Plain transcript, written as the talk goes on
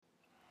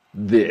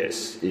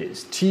This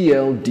is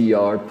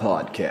TLDR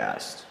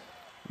Podcast,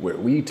 where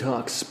we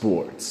talk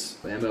sports,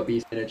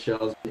 MLB,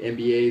 NHLs,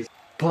 NBAs,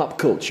 pop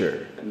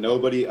culture,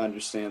 Nobody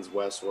understands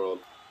Westworld,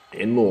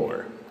 and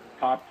more.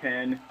 Top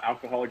 10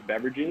 alcoholic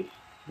beverages.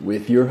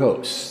 With your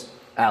hosts,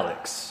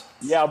 Alex.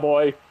 Yeah,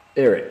 boy.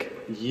 Eric.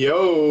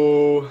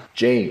 Yo,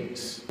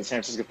 James. The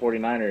San Francisco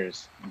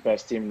 49ers,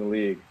 best team in the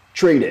league.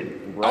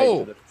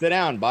 Tradon. sit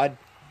down, bud.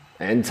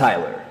 And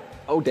Tyler.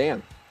 Oh,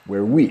 damn.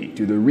 Where we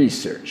do the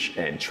research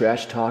and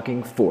trash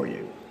talking for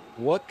you.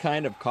 What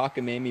kind of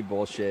cockamamie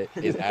bullshit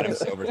is Adam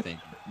Silver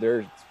thinking?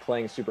 They're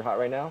playing super hot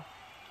right now,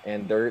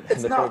 and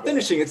It's not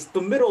finishing. It's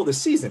the middle of the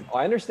season.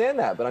 I understand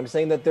that, but I'm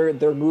saying that they're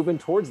moving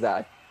towards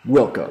that.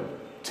 Welcome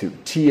to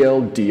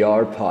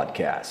TLDR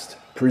Podcast,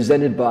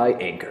 presented by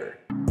Anchor.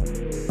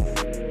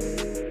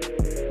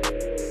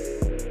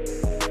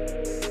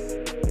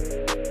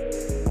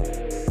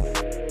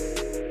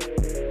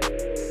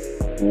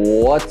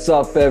 What's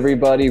up,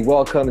 everybody?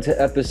 Welcome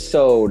to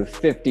episode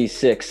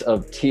 56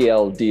 of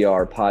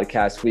TLDR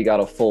Podcast. We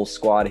got a full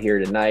squad here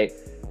tonight,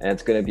 and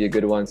it's going to be a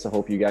good one, so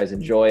hope you guys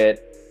enjoy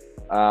it.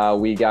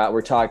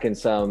 We're talking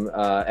some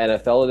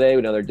NFL today,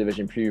 another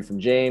division preview from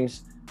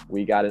James.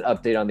 We got an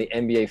update on the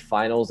NBA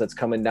Finals that's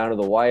coming down to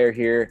the wire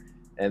here,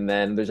 and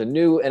then there's a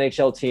new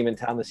NHL team in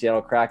town, the Seattle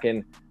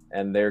Kraken,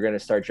 and they're going to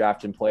start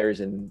drafting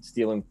players and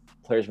stealing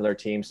players from their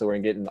team, so we're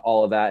going to get into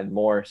all of that and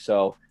more.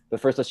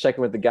 But first, let's check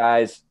in with the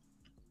guys.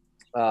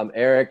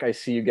 Eric, I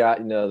see you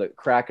got the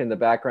Kraken in the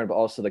background, but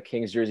also the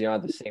Kings jersey on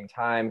at the same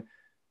time.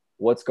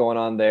 What's going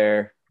on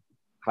there?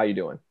 How you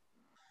doing?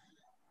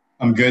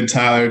 I'm good,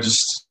 Tyler.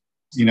 Just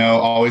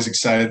always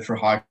excited for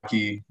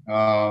hockey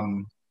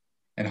and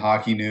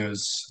hockey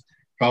news.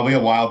 Probably a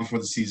while before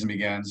the season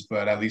begins,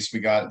 but at least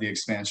we got the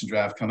expansion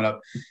draft coming up.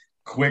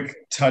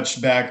 Quick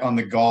touch back on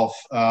the golf.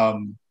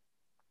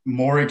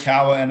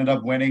 Morikawa ended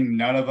up winning.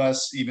 None of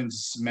us even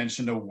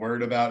mentioned a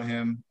word about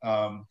him.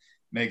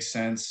 Makes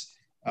sense.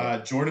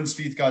 Jordan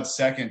Spieth got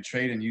second.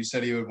 Tradon, you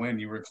said he would win.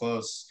 You were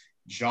close.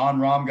 John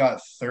Rahm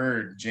got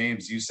third.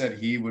 James, you said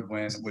he would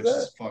win, which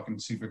is fucking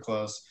super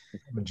close.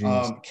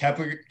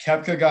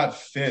 Koepka got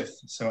fifth.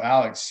 So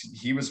Alex,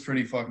 he was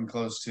pretty fucking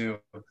close too.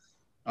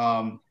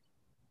 And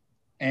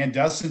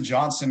Dustin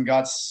Johnson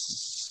got,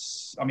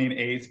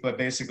 eighth, but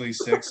basically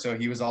sixth. So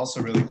he was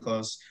also really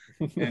close.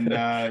 And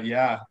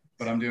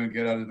but I'm doing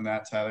good other than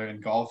that, Tyler.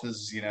 And golf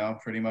is,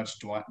 pretty much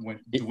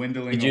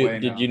dwindling away now.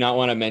 Did you not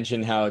want to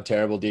mention how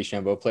terrible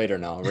DeChambeau played, or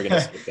no? We're going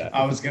to skip that.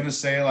 I was going to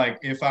say,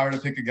 if I were to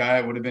pick a guy,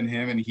 it would have been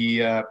him, and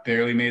he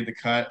barely made the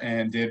cut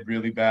and did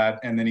really bad.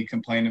 And then he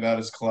complained about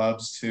his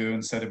clubs, too,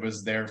 and said it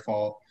was their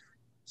fault.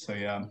 So,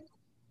 yeah.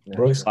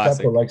 Brooks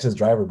Koepka likes his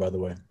driver, by the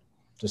way,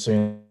 just so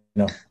you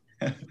know.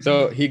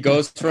 So he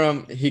goes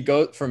from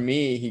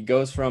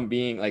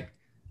being like,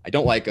 I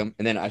don't like him,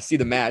 and then I see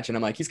the match, and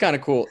I'm like, he's kind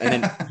of cool,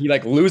 and then he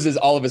loses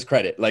all of his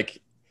credit.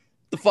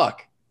 The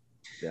fuck?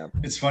 Yeah,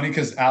 it's funny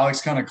because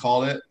Alex kind of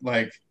called it.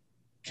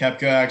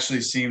 Koepka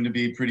actually seemed to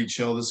be pretty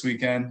chill this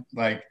weekend.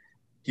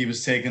 He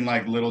was taking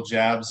little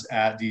jabs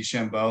at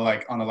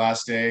DeChambeau. On the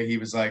last day, he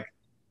was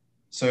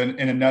so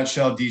in a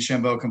nutshell,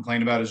 DeChambeau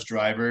complained about his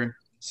driver,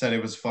 said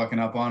it was fucking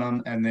up on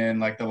him, and then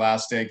the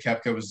last day,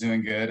 Koepka was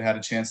doing good, had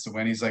a chance to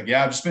win. He's like,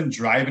 yeah, I've just been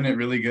driving it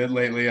really good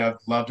lately. I've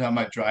loved how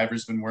my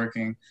driver's been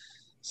working.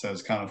 So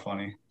it's kind of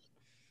funny.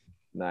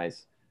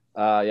 Nice.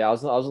 I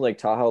was in Lake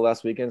Tahoe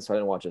last weekend, so I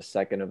didn't watch a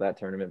second of that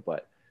tournament,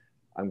 but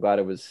I'm glad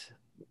it was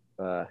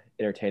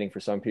entertaining for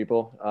some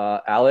people.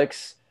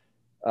 Alex,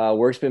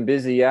 work's been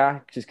busy, yeah?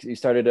 Just you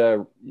started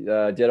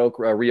Dead Oak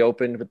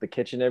reopened with the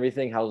kitchen and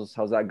everything. How's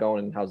that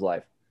going, and how's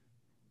life?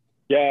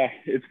 Yeah,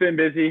 it's been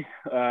busy.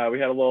 We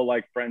had a little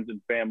friends and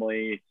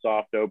family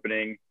soft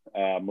opening,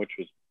 which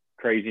was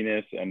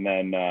craziness, and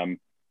then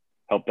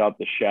helped out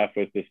the chef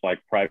with this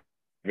private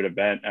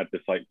event at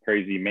this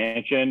crazy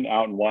mansion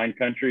out in wine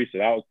country, so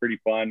that was pretty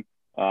fun.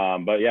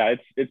 But yeah,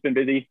 it's been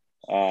busy.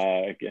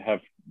 I have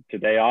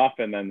today off,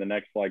 and then the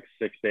next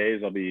 6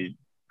 days I'll be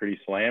pretty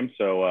slammed.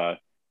 So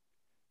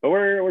but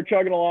we're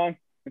chugging along.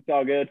 It's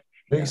all good.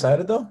 Are you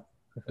excited though?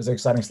 Is it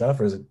exciting stuff,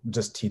 or is it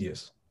just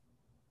tedious?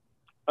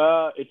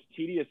 It's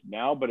tedious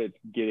now, but it's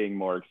getting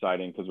more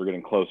exciting because we're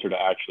getting closer to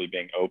actually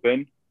being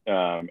open,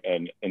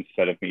 and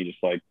instead of me just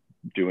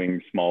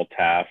doing small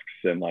tasks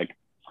and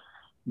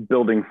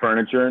building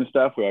furniture and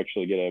stuff, we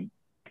actually get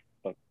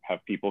to have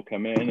people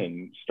come in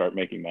and start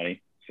making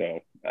money. So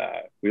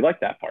we like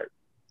that part.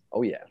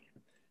 Oh yeah.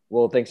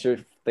 Well, thanks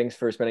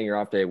for spending your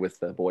off day with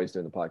the boys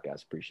doing the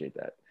podcast. Appreciate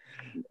that.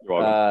 You're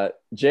welcome.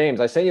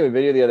 James, I sent you a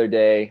video the other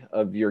day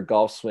of your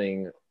golf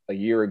swing a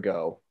year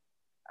ago.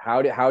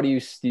 How do you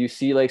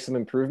see some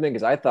improvement?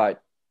 Because I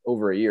thought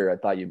over a year,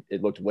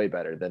 it looked way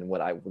better than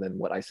what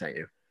I sent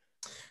you.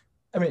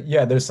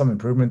 Yeah, there's some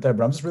improvement there,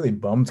 but I'm just really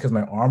bummed because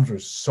my arms were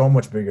so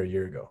much bigger a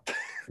year ago.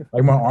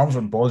 My arms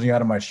were bulging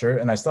out of my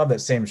shirt, and I still have that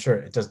same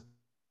shirt. It just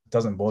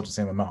doesn't bulge the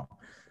same amount.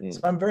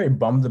 So I'm very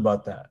bummed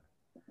about that.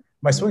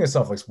 My swing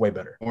itself looks way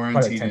better.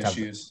 Quarantine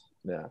issues.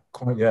 Yeah.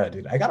 Yeah,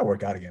 dude. I gotta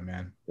work out again,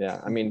 man. Yeah.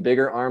 I mean,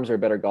 bigger arms or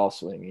better golf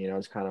swing, you know,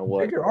 it's kind of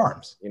what Bigger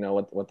arms. you know,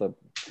 what the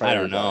I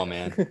don't know,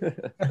 priorities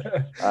man.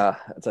 are.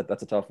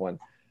 That's a tough one.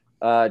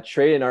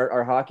 Tradon,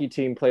 our hockey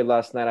team played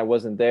last night. I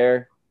wasn't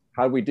there.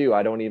 How did we do?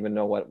 I don't even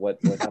know what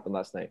happened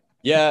last night.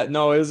 Yeah,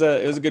 no, it was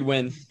a good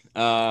win.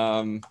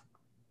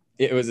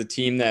 It was a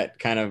team that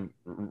kind of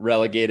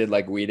relegated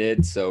like we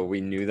did, so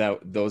we knew that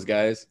those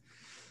guys.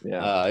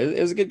 Yeah.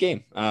 It was a good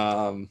game.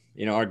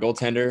 You know, our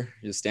goaltender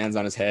just stands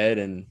on his head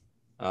and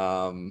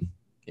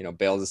you know,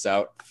 bails us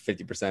out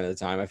 50% of the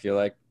time. I feel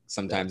like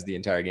sometimes the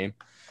entire game.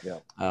 Yeah.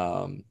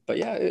 But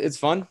yeah, it's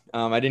fun.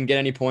 I didn't get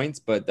any points,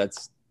 but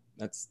that's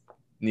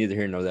neither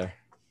here nor there.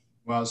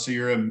 Wow, so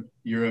you're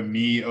a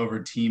me over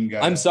team guy.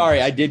 I'm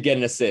sorry, I did get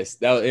an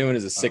assist. It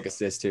was a sick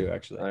assist too,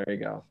 actually. There you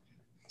go.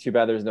 Too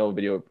bad there's no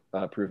video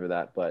proof of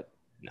that, but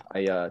No.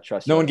 I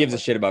trust. No one gives a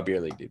shit about beer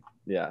league, dude.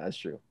 Yeah, that's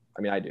true.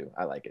 I mean, I do.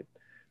 I like it.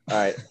 All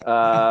right.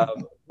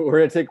 We're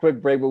going to take a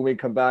quick break. When we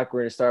come back,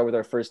 we're going to start with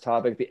our first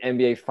topic. The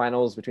NBA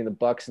Finals between the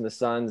Bucks and the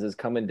Suns is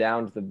coming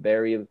down to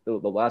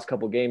the last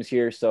couple games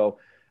here. So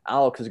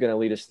Alex is going to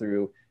lead us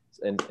through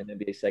an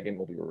NBA segment.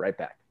 We'll be right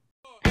back.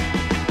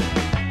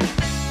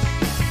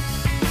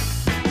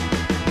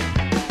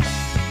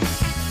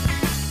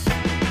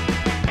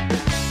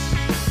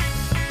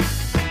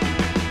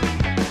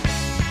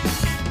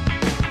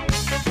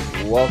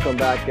 Welcome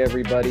back,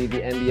 everybody.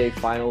 The NBA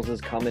Finals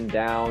is coming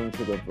down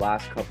to the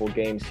last couple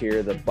games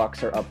here. The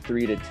Bucks are up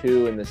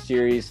 3-2 in the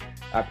series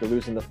after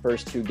losing the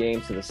first two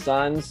games to the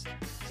Suns.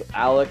 So,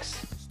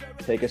 Alex,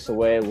 take us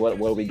away. What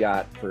do we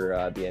got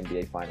for the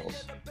NBA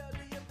Finals?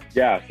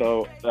 Yeah,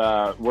 so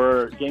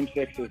Game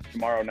 6 is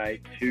tomorrow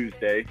night,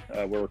 Tuesday.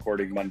 We're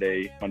recording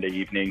Monday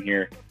evening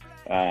here.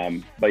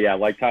 But yeah,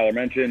 like Tyler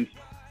mentioned,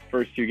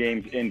 first two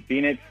games in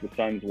Phoenix, the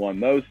Suns won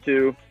those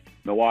two.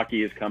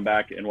 Milwaukee has come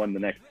back and won the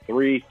next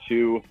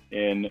 3-2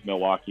 in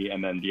Milwaukee,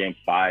 and then game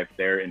 5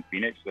 there in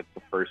Phoenix. That's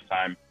the first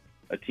time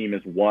a team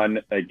has won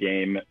a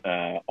game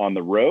on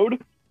the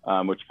road,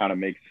 which kind of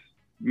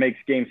makes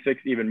game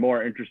 6 even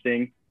more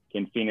interesting.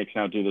 Can Phoenix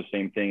now do the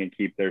same thing and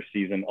keep their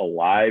season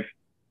alive?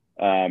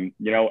 You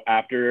know,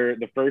 after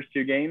the first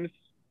two games,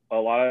 a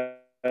lot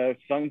of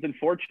Suns and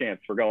 4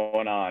 chants were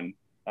going on.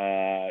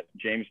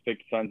 James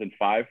picked Suns in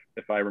 5,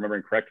 if I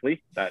remember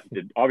correctly. That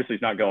obviously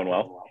is not going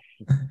well.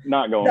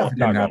 Not going well.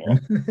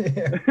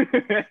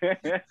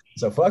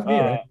 So fuck me,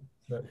 right?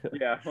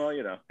 Yeah, well,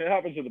 you know, it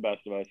happens to the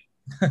best of us.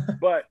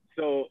 But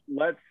so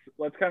let's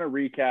kind of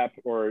recap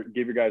or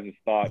give you guys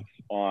thoughts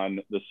on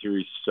the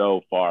series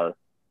so far.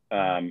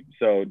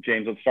 So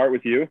James, let's start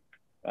with you.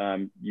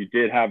 You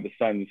did have the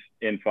Suns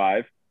in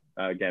 5.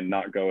 Again,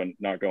 not going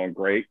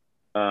great.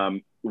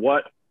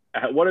 What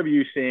have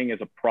you seeing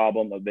as a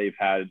problem that they've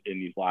had in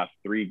these last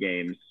 3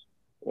 games,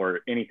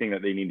 or anything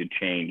that they need to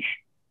change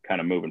kind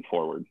of moving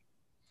forward?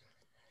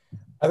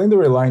 I think they're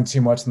relying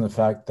too much on the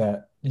fact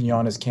that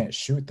Giannis can't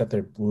shoot, that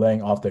they're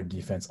laying off their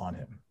defense on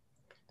him.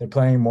 They're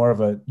playing more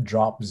of a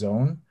drop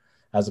zone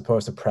as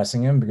opposed to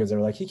pressing him, because they're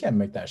like, he can't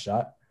make that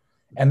shot.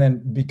 And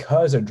then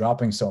because they're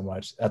dropping so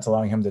much, that's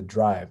allowing him to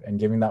drive and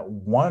giving that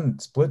one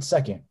split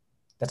second.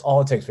 That's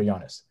all it takes for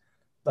Giannis.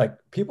 Like,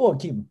 people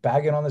keep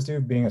bagging on this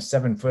dude being a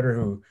 7-footer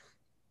who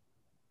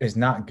is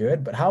not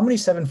good, but how many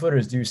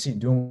 7-footers do you see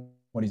doing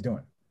what he's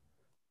doing?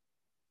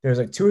 There's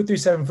like 2 or 3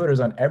 7-footers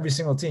on every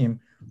single team,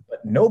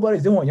 but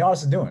nobody's doing what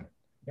Giannis is doing.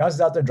 Giannis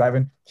is out there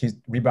driving, he's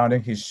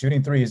rebounding, he's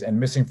shooting threes and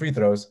missing free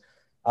throws,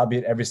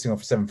 albeit every single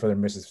 7-footer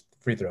misses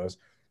free throws.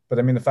 But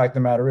I mean, the fact of the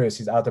matter is,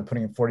 he's out there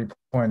putting in 40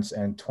 points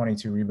and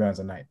 22 rebounds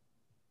a night.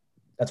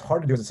 That's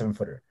hard to do as a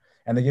 7-footer.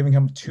 And they're giving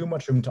him too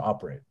much room to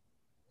operate.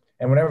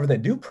 And whenever they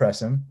do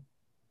press him,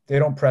 they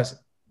don't press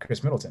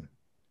Chris Middleton.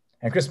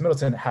 And Chris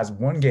Middleton has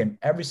one game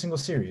every single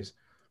series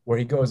where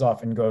he goes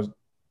off and goes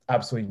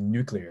absolutely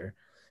nuclear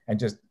and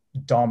just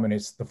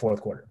dominates the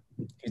fourth quarter.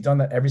 He's done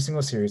that every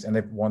single series, and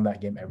they've won that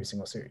game every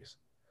single series.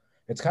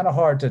 It's kind of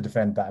hard to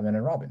defend Batman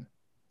and Robin,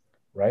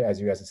 right? As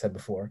you guys have said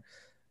before.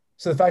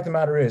 So the fact of the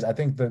matter is, I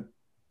think the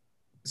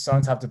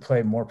Suns have to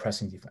play more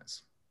pressing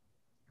defense.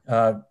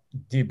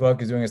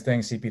 D-Book is doing his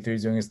thing. CP3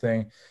 is doing his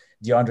thing.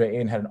 DeAndre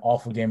Ayton had an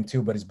awful game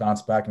too, but he's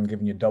bounced back and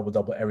giving you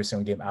double-double every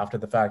single game after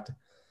the fact.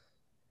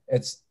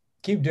 It's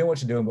keep doing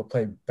what you're doing, but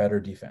play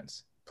better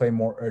defense. Play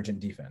more urgent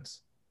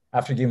defense.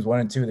 After games 1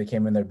 and 2, they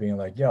came in there being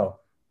like, yo,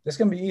 this is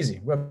going to be easy.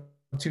 We're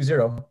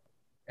 2-0.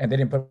 And they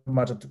didn't put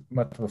much of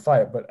a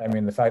fight. But, I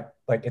mean, the fact,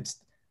 like, it's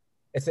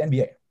the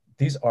NBA.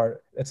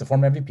 It's a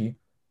former MVP.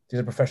 These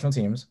are professional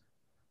teams.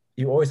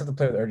 You always have to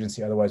play with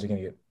urgency. Otherwise, you're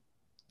going to get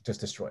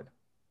just destroyed.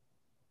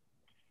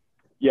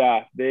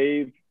 Yeah,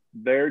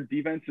 their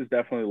defense is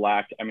definitely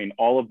lacked. I mean,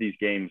 all of these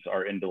games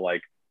are into,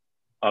 like,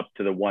 up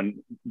to the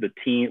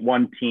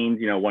 115,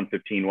 you know,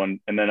 115,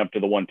 and then up to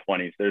the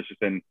 120s. There's just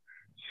been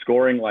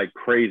scoring like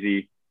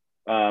crazy.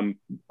 On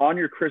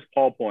your Chris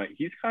Paul point,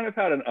 he's kind of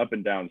had an up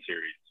and down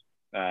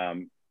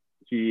series.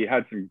 He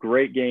had some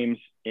great games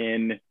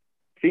in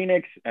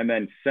Phoenix, and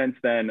then since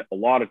then, a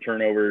lot of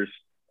turnovers,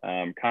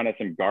 kind of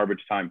some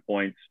garbage time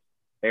points.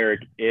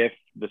 Eric, if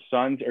the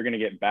Suns are going to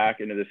get back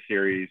into this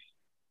series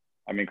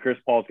I mean, Chris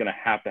Paul's going to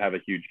have a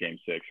huge game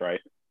 6, right?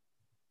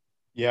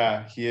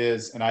 Yeah, he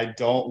is. And I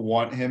don't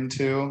want him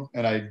to,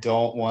 and I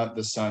don't want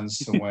the Suns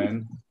to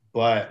win.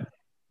 But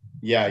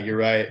yeah, you're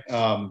right.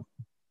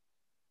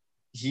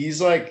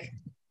 He's like,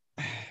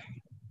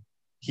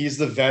 he's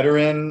the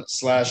veteran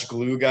 /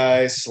 glue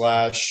guy /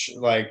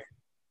 like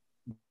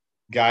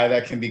guy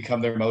that can become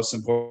their most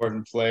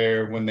important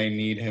player when they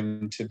need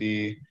him to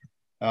be.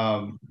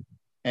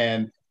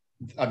 And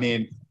I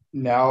mean,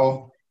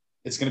 now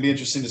it's going to be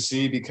interesting to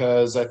see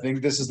because I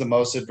think this is the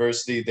most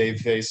adversity they've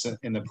faced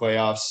in the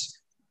playoffs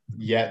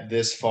yet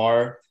this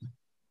far.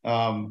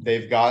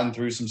 They've gotten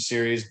through some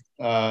series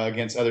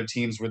against other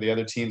teams where the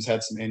other teams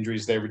had some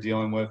injuries they were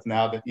dealing with.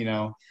 Now that, you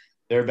know,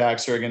 their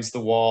backs are against the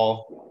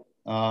wall.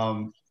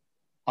 I'm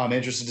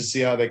interested to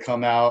see how they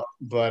come out,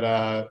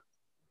 but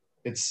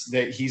it's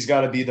that he's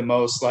got to be the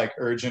most like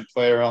urgent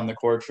player on the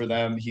court for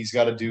them. He's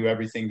got to do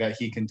everything that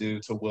he can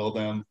do to will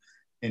them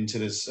into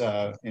this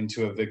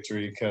into a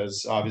victory,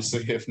 because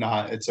obviously if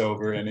not, it's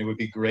over. And it would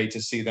be great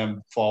to see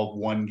them fall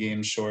one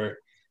game short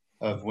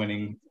of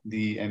winning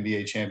the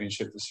NBA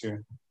championship this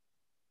year.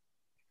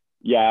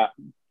 Yeah,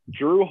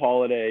 Drew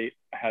Holiday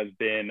has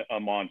been a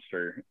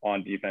monster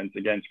on defense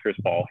against Chris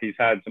Paul. He's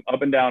had some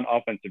up and down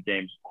offensive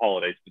games,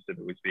 Holiday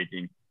specifically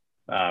speaking,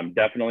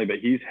 definitely, but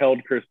he's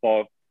held Chris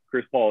Paul.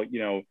 Chris Paul, you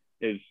know,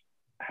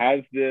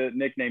 has the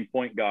nickname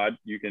Point God.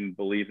 You can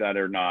believe that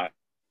or not.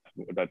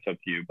 That's up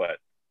to you. But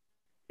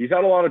he's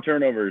had a lot of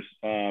turnovers,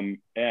 and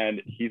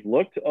he's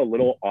looked a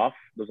little off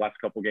those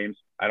last couple games.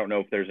 I don't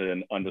know if there's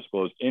an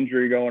undisclosed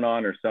injury going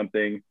on or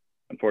something.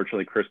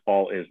 Unfortunately, Chris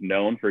Paul is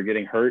known for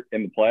getting hurt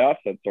in the playoffs.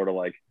 That's sort of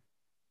like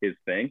his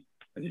thing.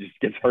 He just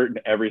gets hurt in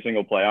every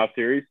single playoff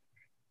series.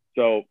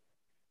 So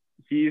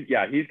he's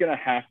going to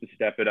have to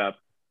step it up.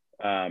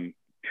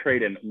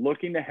 Tradon,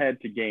 looking ahead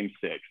to game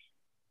 6,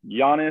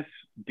 Giannis,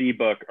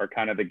 D-Book are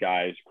kind of the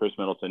guys, Chris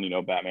Middleton, you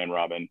know, Batman,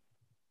 Robin.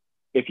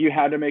 If you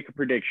had to make a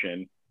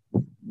prediction,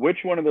 which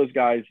one of those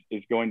guys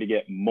is going to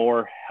get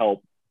more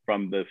help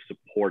from the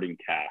supporting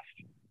cast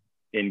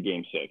in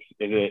game 6?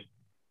 Is it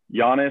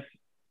Giannis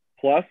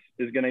plus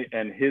is going to,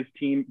 and his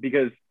team,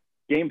 because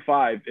game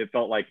 5, it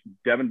felt like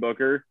Devin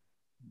Booker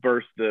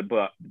versus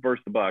the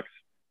Bucks,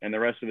 and the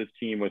rest of his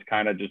team was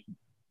kind of just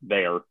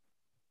there.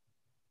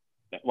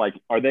 Like,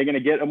 are they going to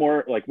get a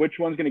more, like, which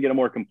one's going to get a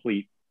more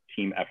complete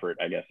team effort,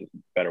 I guess is a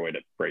better way to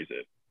phrase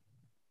it.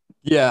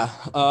 Yeah.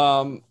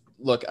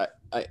 Look,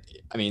 I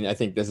mean, I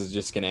think this is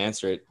just going to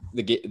answer it.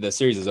 The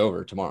series is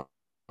over tomorrow.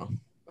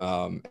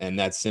 And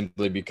that's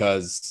simply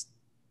because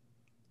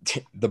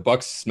the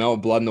Bucks smell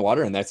blood in the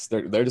water, and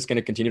they're just going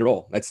to continue to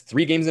roll. That's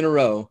 3 games in a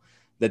row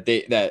that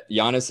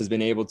Giannis has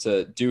been able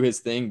to do his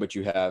thing, but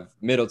you have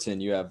Middleton,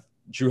 you have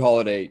Drew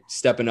Holiday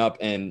stepping up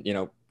and, you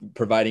know,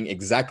 providing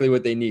exactly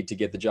what they need to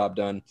get the job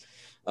done.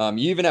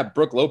 You even have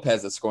Brook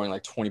Lopez that's scoring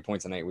like 20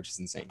 points a night, which is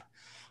insane.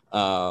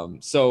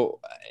 So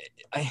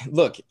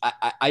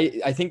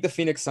I think the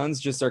Phoenix Suns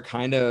just are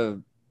kind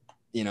of,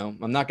 you know,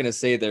 I'm not going to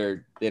say they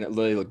don't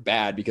really look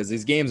bad because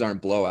these games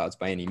aren't blowouts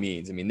by any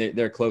means. I mean,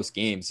 they're close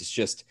games. It's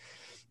just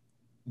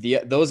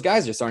those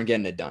guys just aren't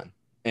getting it done.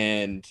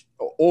 And,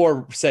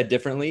 or said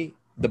differently,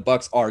 the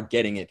Bucks are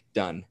getting it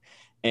done.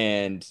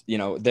 And, you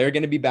know, they're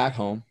going to be back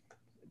home.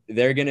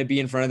 They're going to be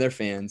in front of their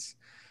fans.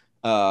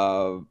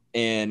 And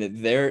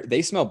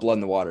they smell blood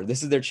in the water.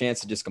 This is their chance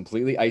to just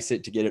completely ice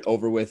it, to get it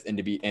over with, and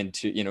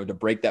to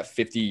break that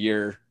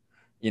 50-year,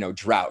 you know,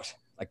 drought.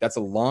 Like, that's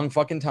a long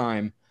fucking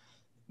time.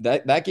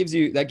 That gives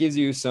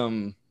you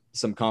some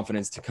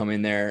confidence to come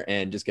in there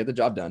and just get the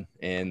job done.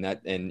 And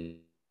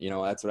you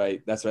know, that's what I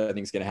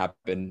think is going to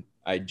happen.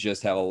 I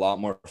just have a lot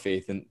more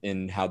faith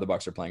in how the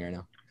Bucks are playing right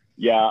now.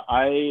 Yeah,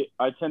 I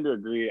tend to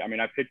agree. I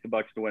mean, I picked the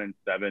Bucks to win in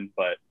 7,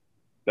 but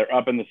they're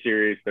up in the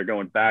series. They're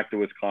going back to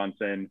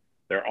Wisconsin.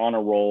 They're on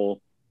a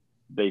roll.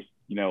 They,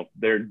 you know,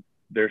 their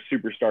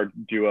superstar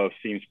duo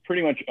seems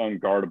pretty much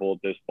unguardable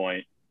at this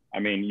point. I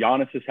mean,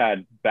 Giannis has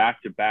had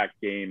back-to-back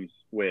games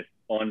with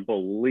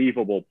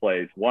unbelievable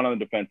plays, one on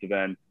the defensive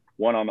end,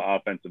 one on the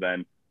offensive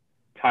end.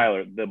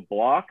 Tyler, the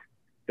block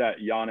that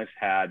Giannis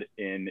had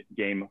in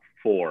game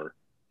 4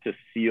 to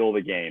seal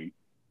the game,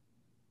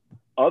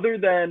 other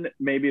than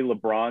maybe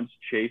LeBron's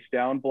chase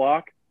down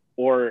block,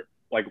 or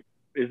like,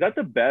 is that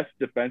the best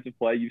defensive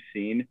play you've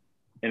seen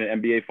in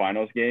an NBA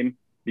Finals game?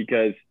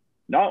 Because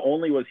not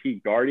only was he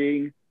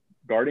guarding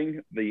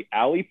the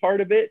alley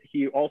part of it,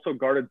 he also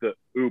guarded the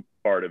oop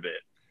part of it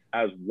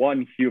as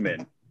one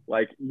human.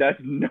 Like, that's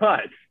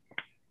nuts.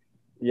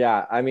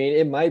 Yeah, I mean,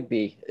 it might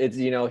be. It's,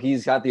 you know,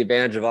 he's got the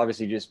advantage of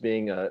obviously just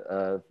being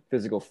a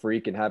physical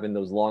freak and having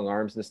those long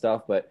arms and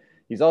stuff, but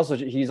he's not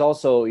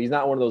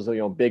one of those, you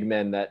know, big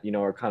men that, you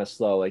know, are kind of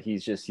slow. Like,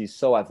 he's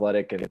so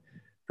athletic, and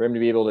for him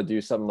to be able to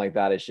do something like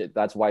that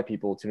that's why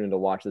people tune in to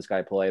watch this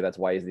guy play. That's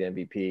why he's the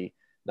MVP.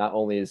 Not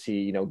only is he,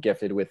 you know,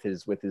 gifted with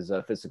his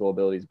physical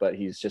abilities, but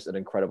he's just an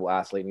incredible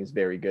athlete, and he's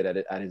very good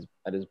at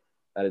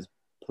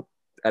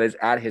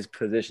his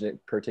position,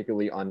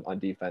 particularly on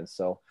defense.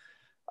 So,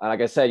 like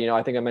I said, you know,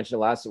 I think I mentioned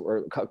it last or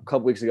a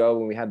couple weeks ago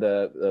when we had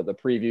the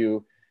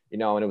preview.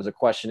 and it was a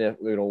question if,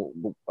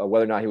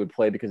 whether or not he would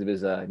play because of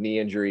his knee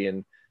injury.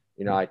 And,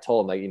 I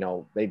told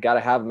him, they got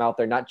to have him out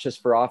there, not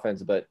just for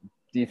offense, but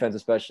defense,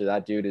 especially.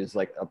 That dude is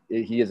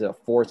he is a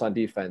force on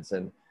defense.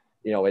 And,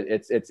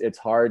 it's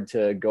hard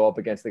to go up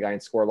against the guy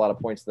and score a lot of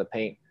points in the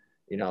paint,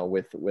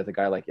 with a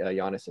guy like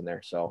Giannis in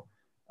there. So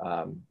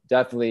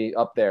definitely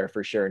up there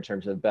for sure in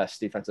terms of best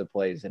defensive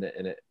plays in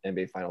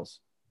NBA Finals.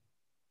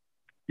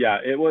 Yeah,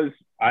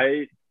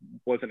 I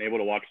wasn't able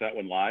to watch that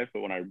one live,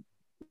 but when I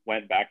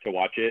went back to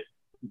watch it,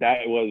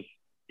 that was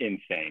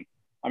insane.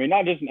 I mean,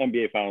 not just in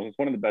NBA Finals, it's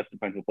one of the best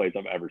defensive plays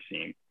I've ever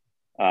seen.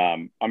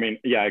 Again,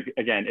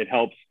 it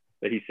helps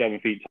that he's 7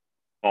 feet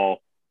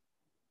tall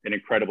and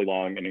incredibly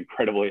long and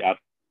incredibly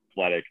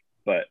athletic,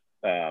 but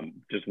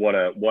just what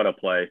a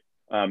play.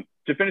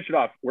 To finish it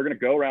off, we're going to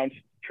go around.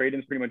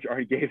 Tradon's pretty much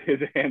already gave his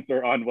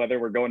answer on whether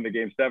we're going to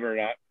Game 7 or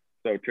not.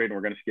 So, Tradon,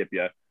 we're going to skip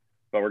you.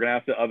 But we're going to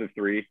ask the other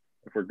three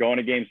if we're going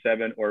to Game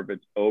 7 or if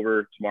it's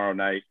over tomorrow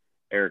night.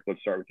 Eric,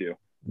 let's start with you.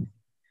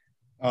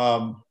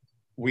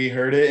 We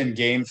heard it in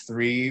Game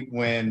 3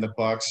 when the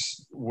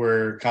Bucks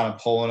were kind of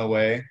pulling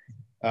away.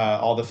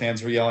 All the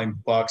fans were yelling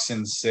Bucks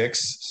in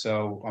 6.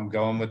 So I'm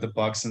going with the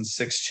Bucks in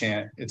 6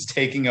 chant. It's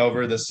taking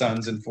over the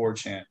Suns in 4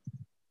 chant.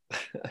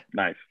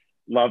 Nice.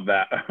 Love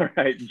that. All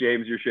right,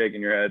 James, you're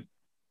shaking your head.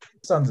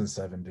 Suns in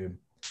 7, dude.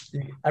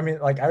 I mean,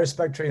 I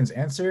respect Tradon's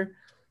answer,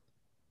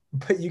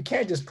 but you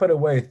can't just put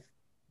away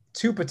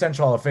 2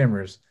 potential Hall of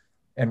Famers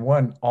and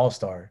 1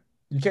 All-Star.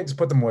 You can't just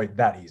put them away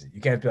that easy.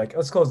 You can't be like,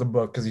 let's close the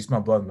book because you smell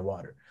blood in the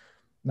water.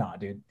 Nah,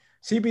 dude.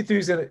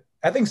 CP3's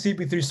I think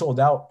CP3 sold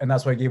out, and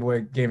that's why I gave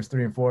away games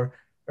 3 and 4,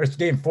 or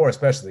Game 4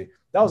 especially.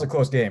 That was a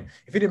close game.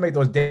 If he didn't make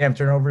those damn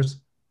turnovers,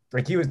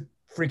 he was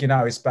freaking out,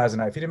 he was spazzing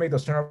out. If he didn't make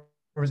those turnovers,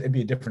 it'd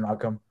be a different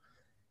outcome.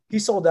 He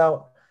sold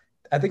out.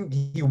 I think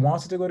he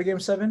wants to go to Game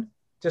 7,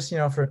 just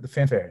for the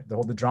fanfare,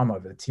 the drama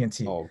of it,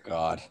 TNT. Oh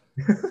God.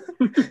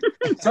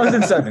 Suns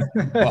in 7.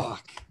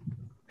 Fuck.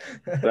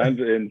 Suns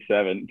in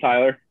 7.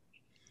 Tyler.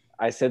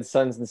 I said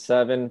Suns in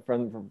 7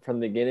 from the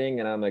beginning,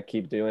 and I'm gonna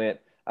keep doing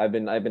it. I've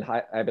been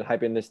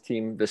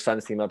hyping the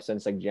Suns team up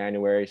since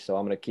January, so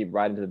I'm gonna keep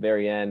riding to the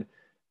very end.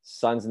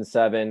 Suns in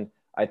 7.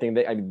 I think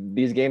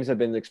these games have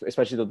been,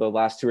 especially the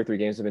last 2 or 3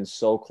 games, have been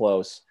so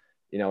close.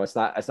 It's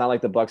not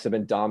like the Bucks have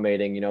been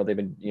dominating. They've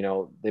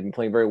been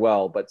playing very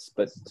well, but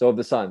so have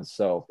the Suns.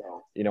 So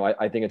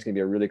I think it's gonna be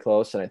a really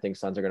close, and I think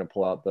Suns are gonna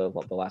pull out the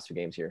last 2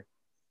 games here.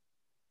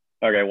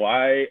 Okay, well,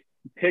 I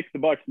picked the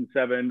Bucks in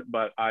 7,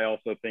 but I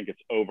also think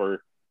it's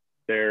over.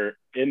 They're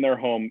in their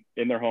home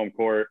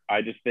court.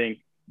 I just think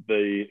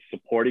the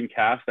supporting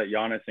cast that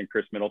Giannis and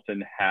Chris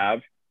Middleton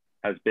has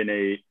been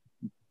a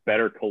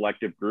better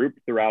collective group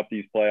throughout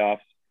these playoffs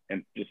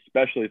and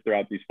especially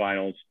throughout these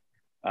finals.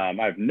 I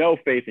have no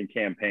faith in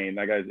Campaign.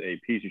 That guy's a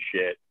piece of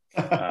shit.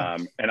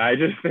 And I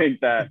just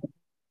think that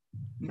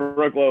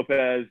Brooke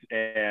Lopez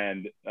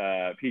and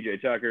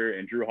PJ Tucker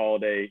and Drew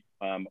Holiday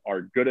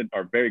are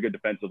very good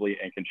defensively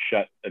and can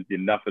shut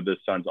enough of the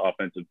Suns'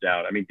 offensive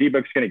down. I mean,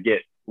 D-Book's going to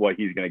get what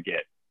he's going to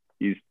get.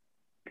 He's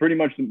pretty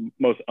much the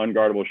most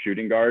unguardable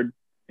shooting guard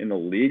in the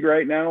league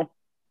right now.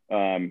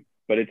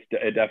 But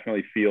it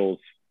definitely feels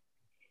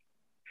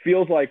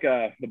like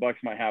the Bucks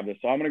might have this.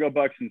 So I'm going to go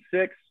Bucks in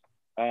 6.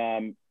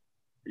 I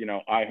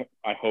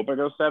hope I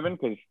go 7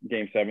 because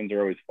Game 7s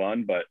are always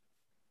fun, but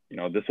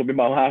this will be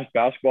my last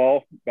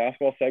basketball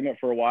segment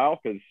for a while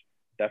because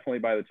definitely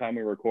by the time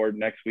we record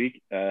next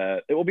week,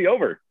 it will be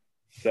over.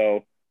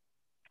 So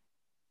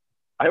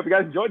I hope you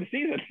guys enjoyed the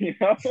season.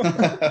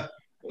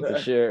 For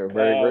sure.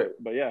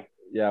 But yeah.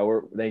 Yeah,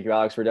 thank you,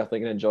 Alex. We're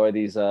definitely going to enjoy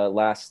these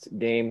last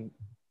game,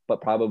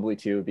 but probably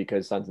 2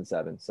 because Suns in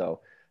 7.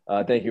 So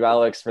thank you,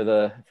 Alex,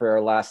 for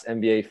our last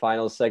NBA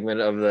Finals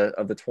segment of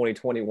the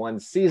 2021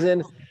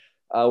 season.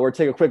 We'll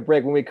take a quick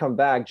break. When we come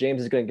back,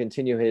 James is going to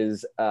continue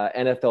his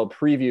NFL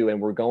preview,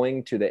 and we're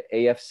going to the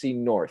AFC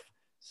North.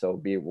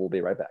 So we'll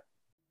be right back.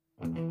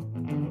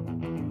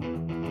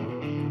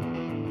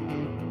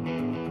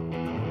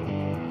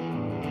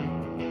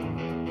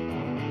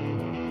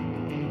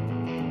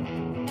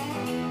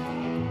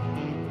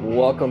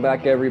 Welcome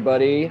back,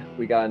 everybody.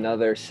 We got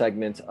another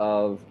segment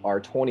of our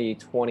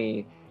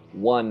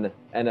 2021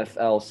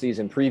 NFL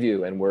season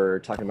preview, and we're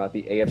talking about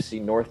the AFC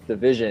North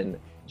Division.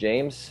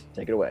 James,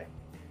 take it away.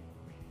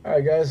 All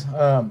right, guys.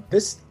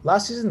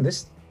 Last season,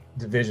 this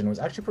division was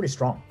actually pretty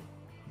strong.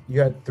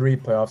 You had 3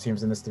 playoff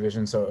teams in this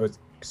division, so it was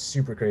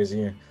super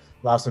crazy.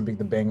 Last one being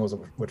the Bengals,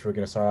 which we're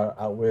going to start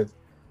out with.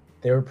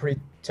 They were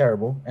pretty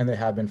terrible, and they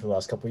have been for the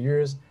last couple of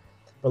years.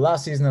 But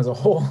last season as a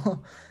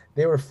whole,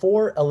 they were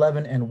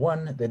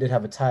 4-11-1. They did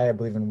have a tie, I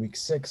believe, in week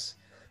 6.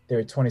 They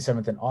were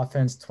 27th in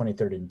offense,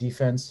 23rd in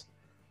defense.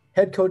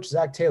 Head coach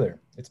Zach Taylor.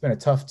 It's been a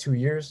tough 2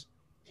 years.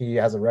 He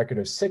has a record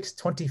of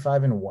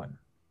 6-25-1.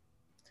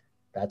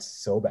 That's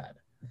so bad.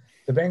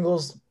 The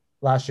Bengals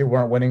last year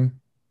weren't winning,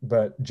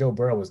 but Joe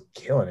Burrow was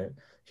killing it.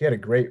 He had a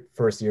great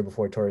first year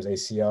before he tore his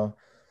ACL.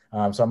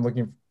 So I'm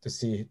looking to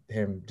see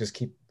him just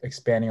keep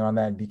expanding on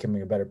that and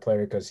becoming a better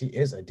player because he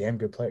is a damn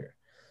good player.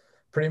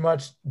 Pretty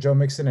much Joe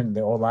Mixon and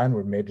the O-line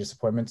were major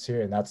disappointments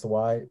here, and that's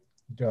why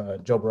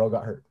Joe Burrow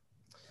got hurt.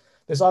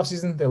 This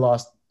offseason, they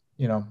lost,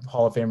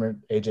 Hall of Famer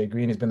AJ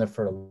Green. He's been there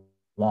for a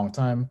long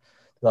time.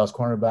 They lost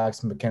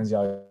cornerbacks Mackenzie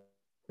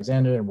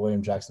Alexander and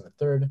William Jackson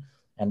III,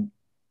 and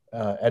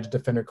edge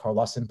defender Carl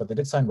Lawson. But they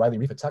did sign Riley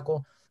Reef, a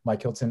tackle,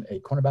 Mike Hilton, a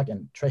cornerback,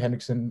 and Trey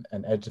Hendrickson,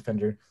 an edge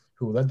defender,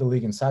 who led the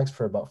league in sacks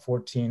for about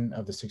 14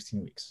 of the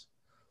 16 weeks.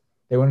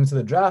 They went into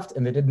the draft,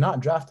 and they did not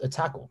draft a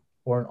tackle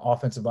or an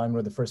offensive lineman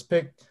with the first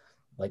pick,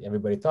 like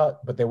everybody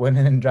thought, but they went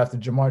in and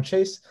drafted Jamar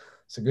Chase.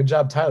 So good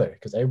job, Tyler,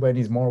 because everybody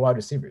needs more wide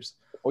receivers.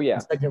 Oh, yeah. In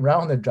the second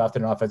round, they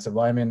drafted an offensive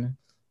lineman,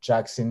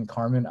 Jackson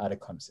Carman, out of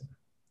Clemson.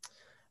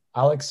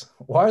 Alex,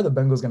 why are the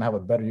Bengals going to have a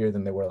better year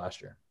than they were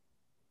last year?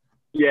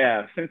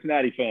 Yeah,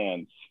 Cincinnati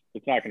fans,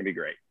 it's not going to be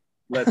great.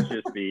 Let's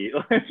just be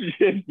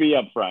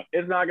upfront.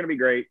 It's not going to be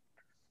great.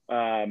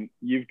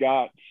 You've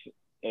got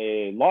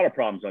a lot of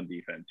problems on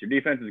defense. Your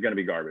defense is going to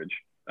be garbage.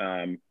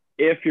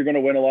 If you're going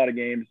to win a lot of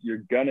games, you're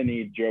going to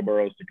need Joe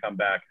Burrow to come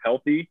back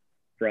healthy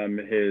from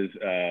his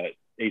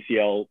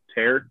ACL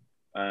tear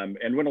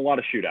and win a lot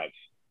of shootouts.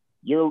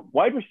 Your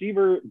wide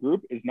receiver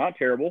group is not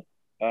terrible.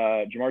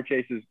 Jamar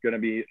Chase is going to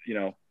be,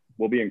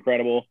 will be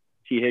incredible.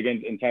 T.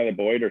 Higgins and Tyler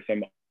Boyd are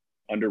some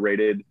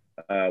underrated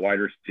wide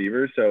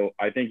receivers. So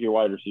I think your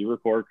wide receiver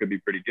core could be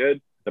pretty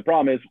good. The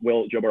problem is,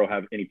 will Joe Burrow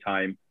have any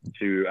time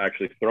to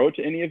actually throw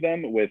to any of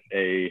them with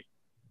a,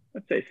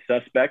 let's say,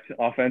 suspect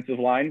offensive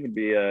line would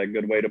be a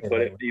good way to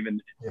put it,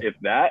 even if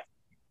that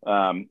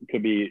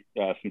could be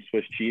some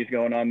Swiss cheese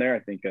going on there. I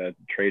think a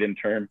trade-in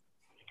term.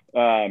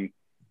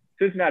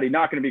 Cincinnati,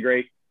 not going to be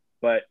great,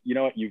 but you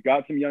know what? You've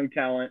got some young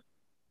talent.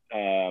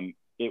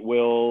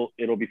 It'll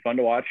be fun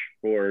to watch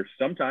for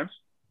sometimes.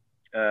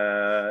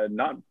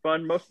 Not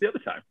fun most of the other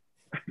time.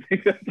 I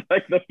think that's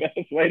like the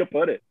best way to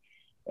put it.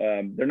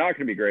 They're not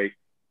going to be great,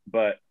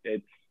 but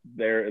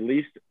they're at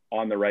least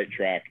on the right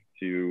track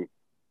to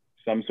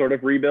some sort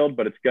of rebuild,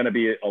 but it's going to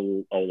be a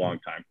long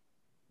time.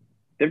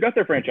 They've got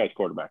their franchise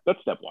quarterback.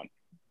 That's step one.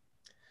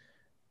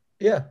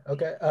 Yeah.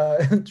 Okay.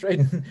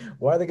 Tradon,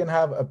 why are they going to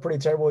have a pretty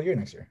terrible year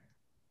next year?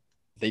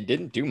 They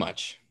didn't do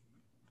much.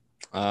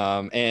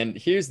 And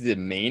here's the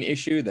main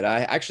issue that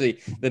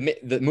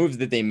the moves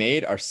that they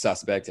made are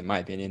suspect in my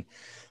opinion,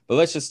 but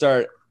let's just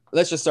start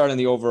on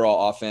the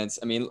overall offense.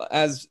 I mean,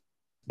 as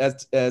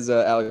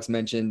Alex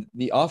mentioned,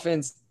 the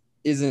offense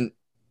isn't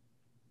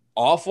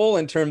awful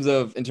in terms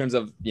of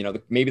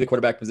maybe the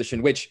quarterback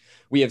position, which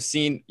we have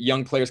seen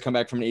young players come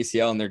back from an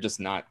ACL and they're just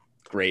not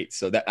great.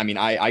 So that, I mean,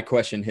 I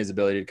question his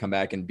ability to come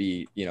back and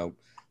be,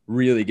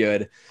 really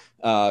good.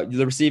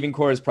 The receiving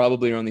core is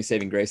probably your only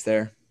saving grace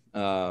there,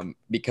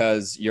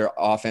 because your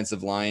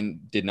offensive line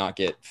did not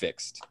get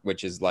fixed,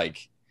 which is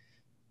like,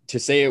 to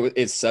say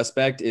it's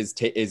suspect is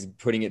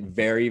putting it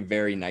very,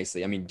 very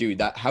nicely. I mean,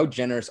 dude, how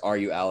generous are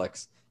you,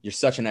 Alex? You're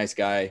such a nice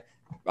guy.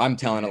 I'm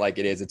telling it like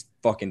it is. It's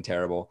fucking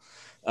terrible.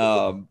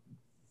 I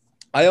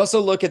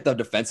also look at the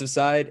defensive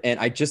side, and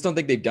I just don't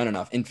think they've done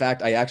enough. In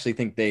fact, I actually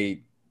think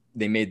they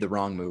made the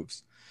wrong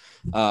moves.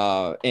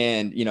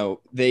 And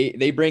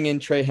they bring in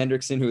Trey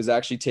Hendrickson, who is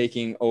actually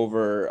taking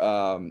over.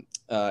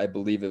 I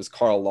believe it was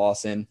Carl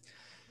Lawson.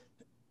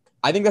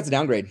 I think that's a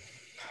downgrade.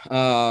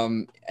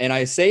 And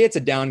I say it's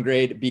a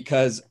downgrade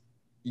because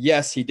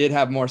yes, he did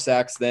have more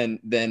sacks than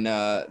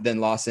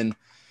Lawson,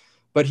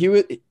 but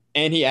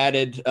he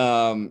added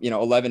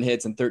 11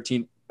 hits and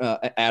 13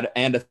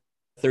 and a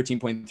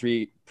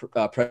 13.3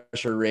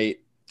 pressure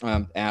rate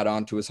add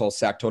on to his whole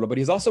sack total. But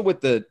he's also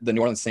with the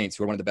New Orleans Saints,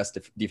 who are one of the best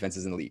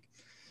defenses in the league.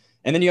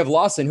 And then you have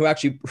Lawson, who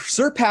actually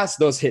surpassed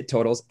those hit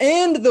totals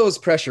and those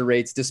pressure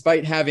rates,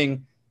 despite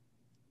having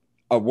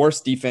a worse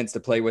defense to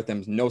play with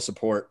him, no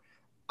support.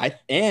 I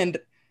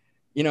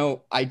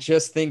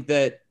just think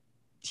that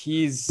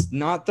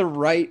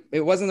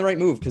it wasn't the right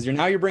move, because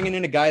you're bringing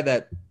in a guy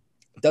that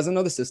doesn't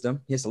know the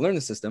system. He has to learn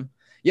the system.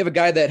 You have a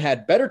guy that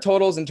had better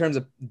totals in terms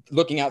of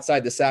looking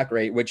outside the sack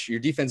rate, which your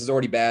defense is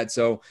already bad.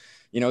 So,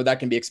 that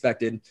can be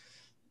expected.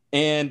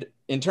 And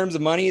in terms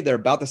of money, they're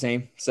about the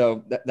same.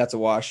 So that's a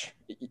wash.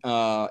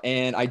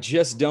 And I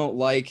just don't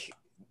like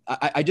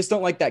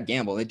that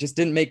gamble. It just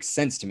didn't make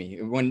sense to me.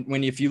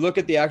 If you look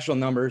at the actual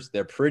numbers,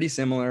 they're pretty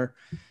similar.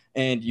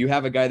 And you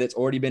have a guy that's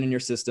already been in your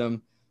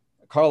system.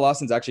 Carl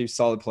Lawson's actually a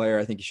solid player.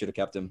 I think you should have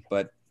kept him,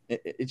 but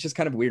it's just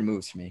kind of weird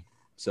moves for me.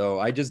 So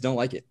I just don't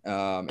like it.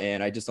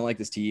 And I just don't like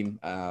this team.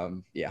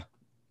 Yeah,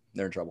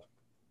 they're in trouble.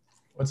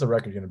 What's the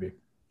record going to be?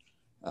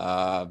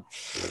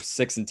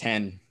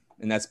 6-10.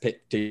 And that's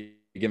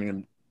giving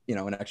them,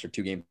 an extra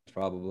 2 games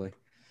probably.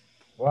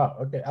 Wow.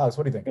 Okay. Alex,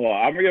 what do you think? Well,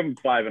 I'm going to give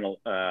them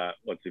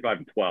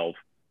 5-12.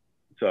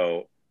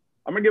 So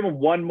I'm going to give them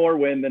one more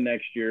win than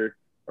next year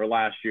or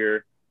last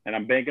year. And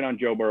I'm banking on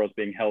Joe Burrow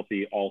being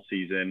healthy all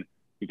season.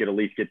 He could at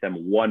least get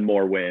them one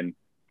more win.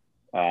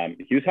 Joe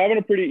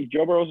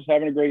Burrow was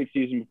having a great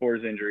season before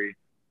his injury.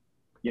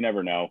 You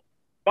never know.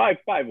 5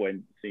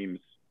 wins seems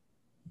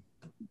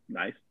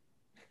nice.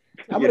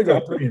 I'm going to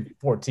go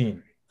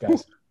 3-14,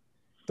 guys.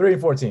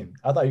 3-14.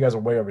 I thought you guys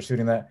were way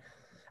overshooting that.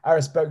 I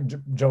respect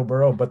Joe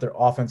Burrow, but their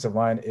offensive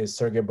line is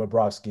Sergei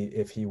Bobrovsky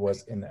if he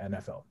was in the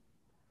NFL.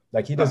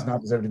 Like, he does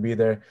not deserve to be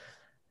there.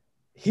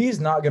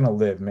 he's not going to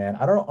live, man.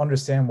 I don't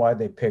understand why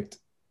they picked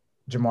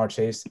Jamar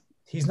Chase.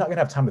 He's not going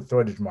to have time to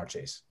throw to Jamar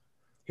Chase.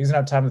 He's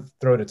going to have time to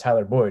throw to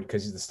Tyler Boyd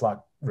because he's the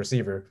slot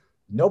receiver.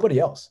 Nobody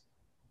else.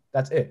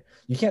 That's it.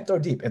 You can't throw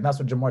deep, and that's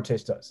what Jamar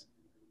Chase does.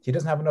 He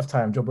doesn't have enough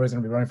time. Joe Burrow's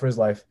going to be running for his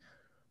life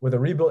with a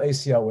rebuilt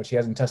ACL, which he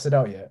hasn't tested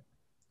out yet.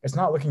 It's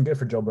not looking good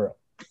for Joe Burrow.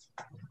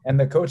 And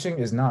the coaching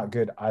is not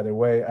good either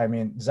way. I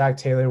mean, Zach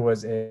Taylor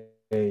was a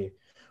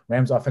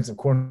Rams offensive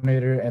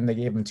coordinator, and they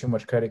gave him too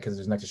much credit because he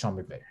was next to Sean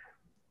McVay.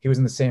 He was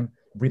in the same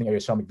breathing area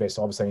as Sean McVay,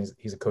 so all of a sudden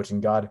he's a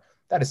coaching god.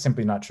 That is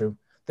simply not true.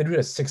 The dude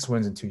has 6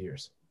 wins in 2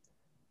 years.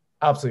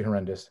 Absolutely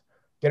horrendous.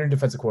 Get a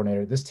defensive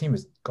coordinator. This team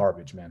is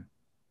garbage, man.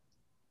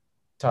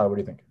 Tyler, what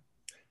do you think?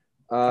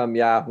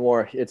 Yeah,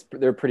 more.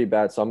 They're pretty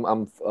bad. So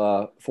I'm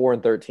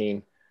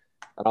 4-13.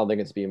 I don't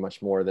think it's being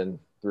much more than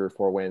 3 or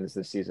 4 wins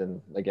this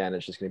season. Again,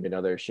 it's just going to be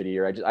another shitty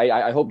year.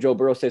 I hope Joe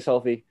Burrow stays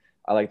healthy.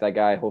 I like that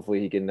guy. Hopefully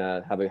he can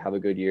have a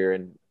good year,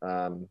 and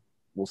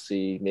we'll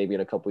see. Maybe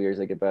in a couple of years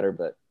they get better,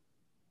 but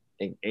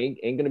ain't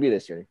going to be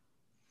this year.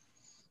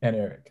 And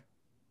Eric,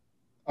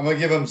 I'm gonna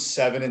give him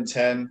 7 and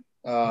 10.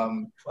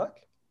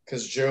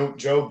 Because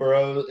Joe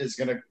Burrow is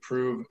going to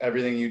prove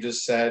everything you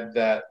just said,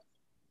 that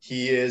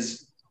he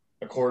is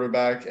a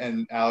quarterback,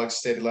 and Alex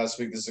stated last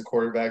week this is a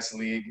quarterback's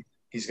league.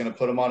 He's going to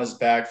put him on his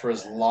back for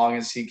as long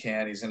as he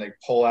can. He's going to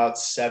pull out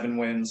 7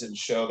 wins and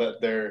show that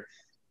they're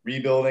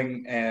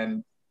rebuilding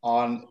and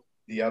on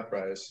the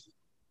uprise.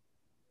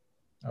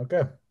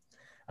 Okay.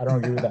 I don't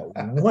agree with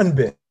that one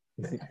bit.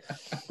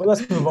 But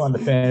let's move on to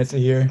fantasy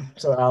here.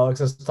 So,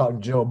 Alex, let's talk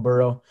Joe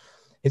Burrow.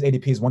 His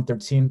ADP is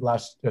 113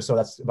 so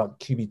that's about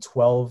QB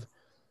 12.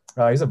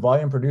 He's a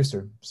volume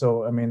producer.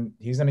 So, I mean,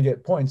 he's going to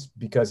get points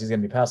because he's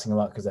going to be passing a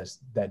lot because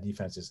that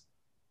defense is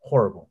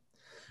horrible.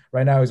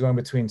 Right now, he's going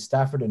between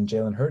Stafford and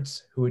Jalen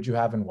Hurts. Who would you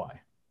have and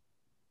why?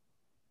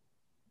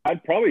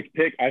 I'd probably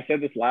pick – I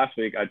said this last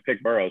week. I'd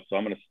pick Burrow, so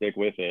I'm going to stick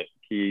with it.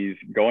 He's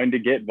going to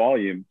get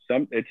volume.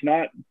 It's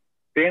not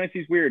 –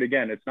 fantasy's weird.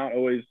 Again, it's not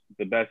always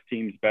the best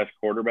team's best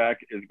quarterback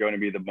is going to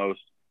be the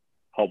most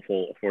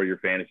helpful for your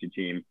fantasy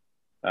team.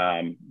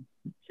 And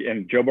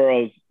Joe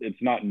Burrow's,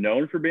 it's not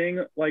known for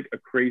being like a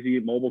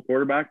crazy mobile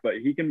quarterback, but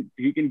he can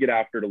get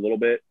after it a little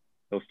bit.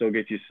 He'll still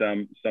get you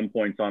some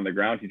points on the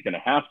ground. He's going to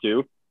have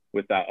to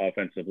with that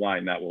offensive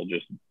line that will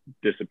just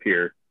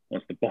disappear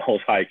once the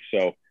ball's hiked.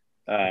 So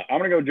I'm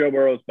going to go Joe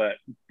Burrow, but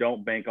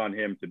don't bank on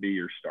him to be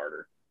your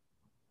starter.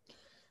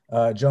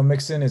 Joe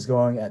Mixon is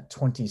going at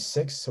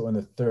 26, so in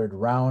the 3rd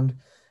round.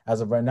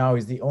 As of right now,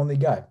 he's the only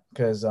guy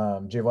because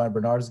Javon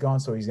Bernard is gone,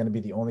 so he's going to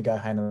be the only guy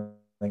handling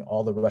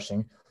all the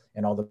rushing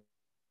and all the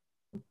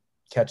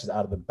catches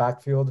out of the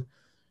backfield.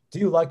 Do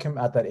you like him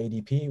at that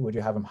ADP? Would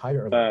you have him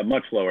higher or lower?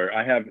 Much lower.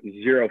 I have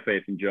zero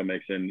faith in Joe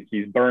Mixon.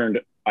 He's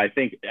burned, I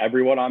think,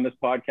 everyone on this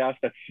podcast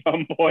at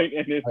some point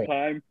in his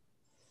time.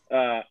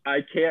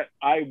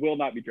 I will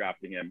not be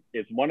drafting him.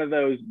 It's one of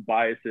those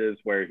biases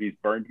where he's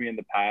burned me in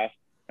the past,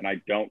 and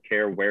I don't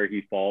care where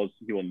he falls.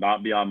 He will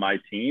not be on my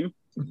team.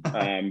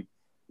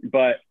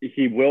 But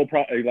he will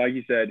probably, like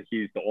you said,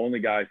 he's the only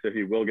guy, so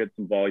he will get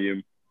some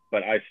volume.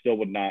 But I still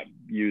would not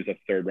use a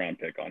 3rd-round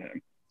pick on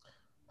him.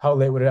 How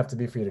late would it have to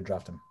be for you to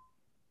draft him?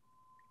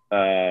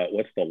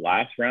 What's the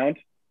last round?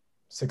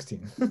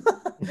 16.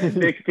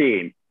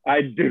 16.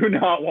 I do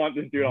not want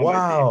this dude on my team.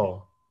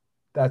 Wow.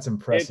 That's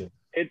impressive.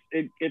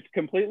 It's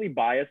completely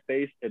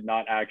bias-based and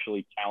not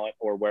actually talent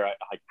or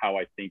how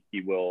I think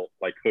he will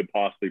could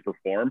possibly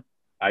perform.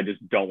 I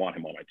just don't want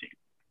him on my team.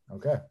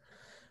 Okay.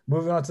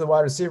 Moving on to the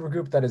wide receiver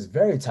group that is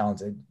very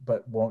talented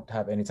but won't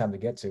have any time to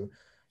get to.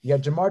 You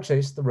got Jamar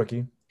Chase, the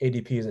rookie.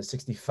 ADP is at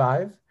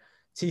 65.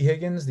 T.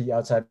 Higgins, the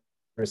outside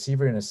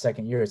receiver in his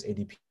 2nd year, his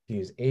ADP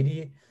is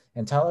 80.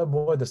 And Tyler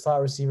Boyd, the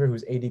slot receiver,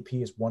 whose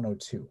ADP is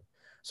 102.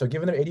 So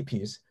given their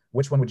ADPs,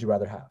 which one would you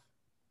rather have?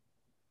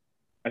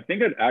 I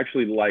think I'd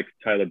actually like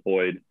Tyler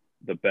Boyd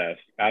the best.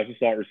 As a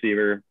slot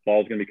receiver,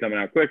 ball's going to be coming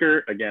out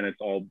quicker. Again,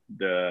 it's all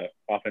the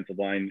offensive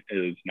line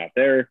is not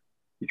there.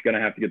 He's going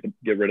to have to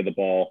get rid of the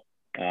ball.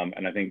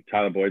 And I think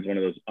Tyler Boyd's one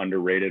of those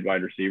underrated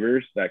wide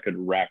receivers that could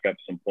rack up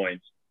some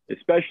points,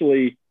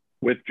 especially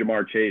with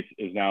Jamar Chase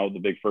is now the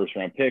big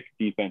 1st-round pick.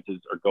 Defenses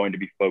are going to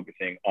be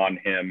focusing on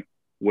him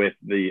with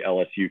the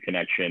LSU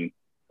connection.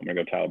 I'm going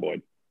to go Tyler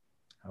Boyd.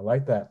 I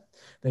like that.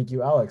 Thank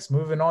you, Alex.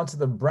 Moving on to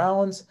the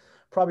Browns,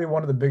 probably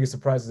one of the biggest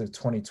surprises of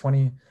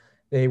 2020.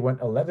 They went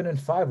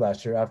 11-5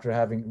 last year after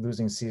having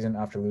losing season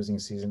after losing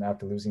season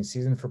after losing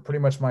season for pretty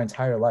much my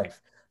entire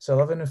life. So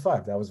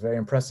 11-5, that was very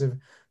impressive.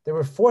 They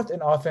were 4th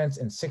in offense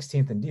and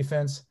 16th in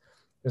defense.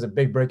 It was a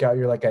big breakout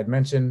year, like I'd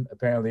mentioned.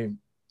 Apparently,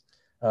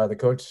 the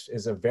coach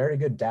is a very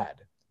good dad.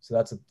 So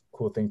that's a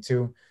cool thing,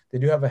 too. They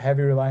do have a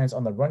heavy reliance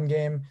on the run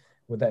game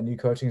with that new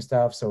coaching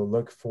staff. So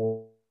look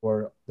for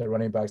their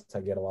running backs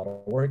to get a lot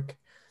of work.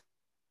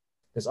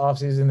 This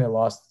offseason, they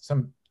lost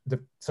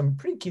some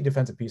pretty key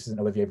defensive pieces in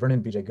Olivier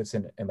Vernon, BJ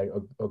Goodson, and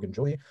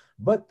Ogunjobi.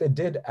 But they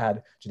did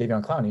add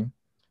Jadeveon Clowney,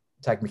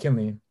 Takk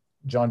McKinley,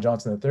 John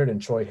Johnson III,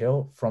 and Troy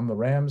Hill from the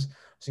Rams.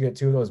 So you get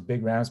 2 of those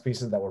big Rams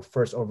pieces that were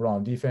 1st overall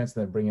on defense,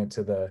 and then bring it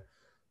to the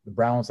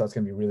Browns. So that's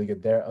going to be really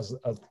good there.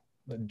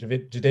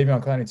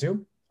 Jadeveon Clowney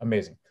too.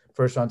 Amazing.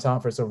 First round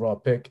talent, first overall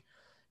pick.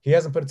 He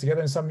hasn't put it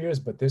together in some years,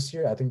 but this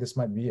year, I think this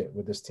might be it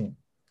with this team.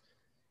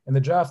 In the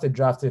draft, they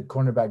drafted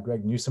cornerback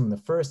Greg Newsome in the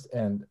first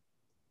and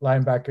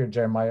linebacker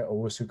Jeremiah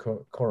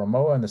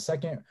Owusu-Koromoa in the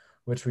second,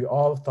 which we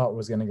all thought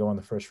was going to go in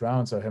the first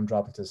round. So him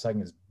dropping to the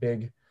second is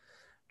big.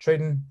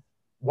 Tradon,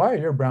 why are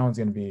your Browns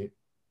going to be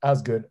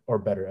as good or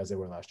better as they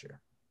were last year?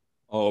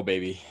 Oh,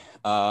 baby.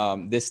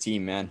 This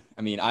team, man.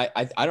 I mean,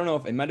 I don't know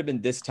if it might have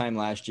been this time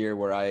last year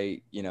where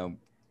I,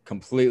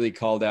 completely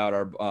called out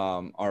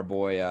our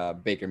boy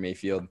Baker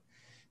Mayfield,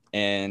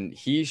 and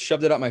he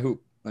shoved it up my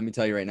hoop. Let me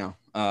tell you right now.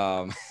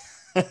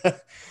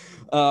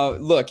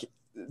 Look,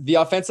 the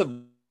offensive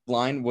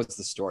line was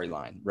the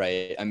storyline,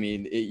 right? I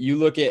mean, you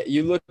look at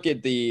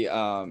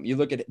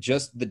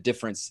just the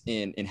difference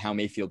in how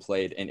Mayfield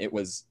played, and it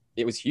was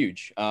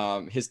huge.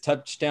 His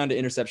touchdown to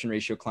interception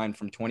ratio climbed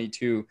from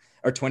 22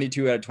 out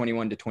of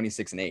 21 to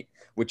 26-8,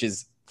 which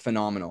is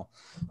phenomenal.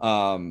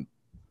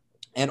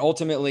 And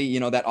ultimately,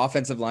 that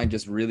offensive line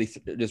just really,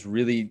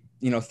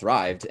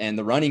 thrived, and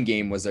the running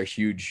game was their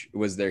huge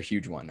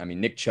one. I mean,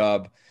 Nick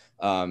Chubb,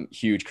 Nick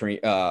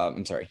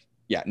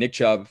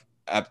Chubb,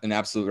 an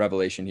absolute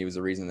revelation. He was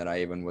the reason that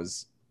I even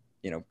was,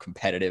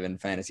 competitive in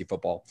fantasy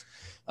football.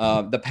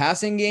 The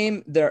passing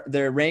game,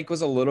 their rank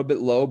was a little bit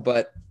low,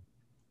 but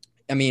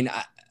I mean,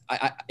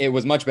 it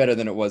was much better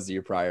than it was the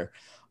year prior.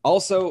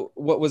 Also,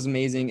 what was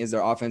amazing is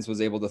their offense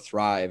was able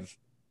to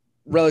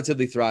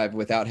relatively thrive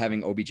without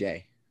having OBJ.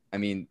 I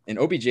mean, and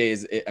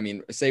OBJ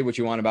say what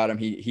you want about him.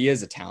 He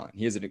is a talent.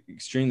 He is an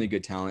extremely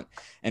good talent.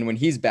 And when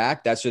he's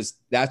back, that's just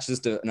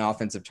an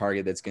offensive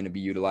target that's going to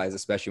be utilized,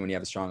 especially when you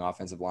have a strong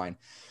offensive line.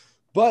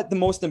 But the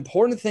most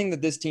important thing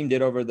that this team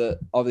did over the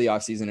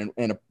offseason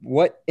and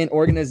what an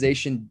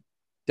organization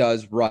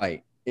does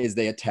right is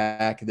they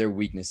attack their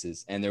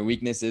weaknesses, and their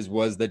weaknesses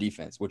was the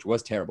defense, which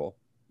was terrible,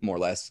 more or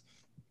less.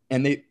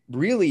 And they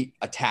really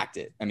attacked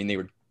it. I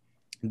mean,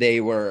 they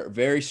were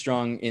very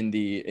strong in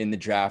the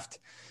draft,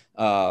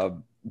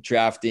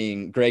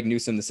 drafting Greg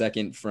Newsome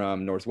II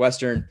from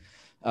Northwestern.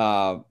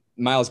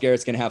 Myles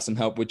Garrett's going to have some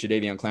help with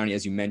Jadeveon Clowney,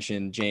 as you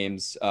mentioned,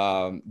 James.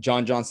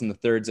 John Johnson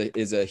III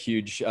is a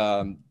huge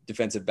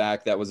defensive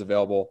back that was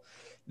available.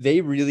 They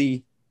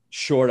really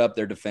shored up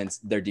their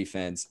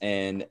defense,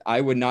 and I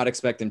would not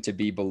expect them to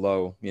be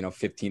below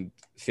 15th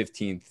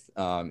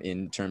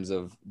in terms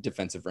of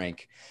defensive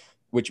rank,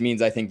 which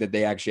means I think that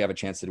they actually have a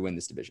chance to win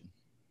this division.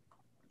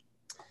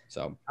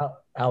 So,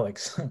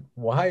 Alex,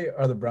 why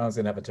are the Browns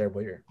going to have a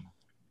terrible year?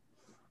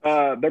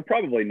 They're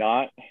probably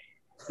not,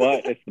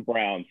 but it's the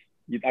Browns.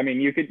 I mean,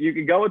 you could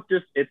go with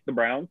just it's the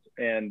Browns,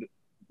 and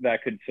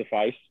that could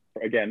suffice.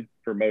 Again,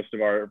 for most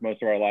of our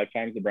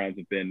lifetimes, the Browns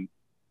have been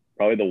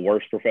probably the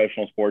worst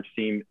professional sports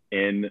team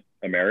in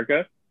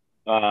America.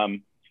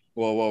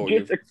 Whoa!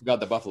 You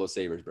forgot the Buffalo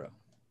Sabres, bro.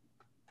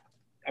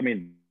 I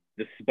mean,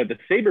 but the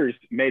Sabres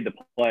made the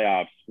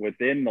playoffs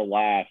within the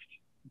last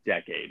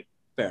decade.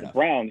 Fair enough. The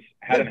Browns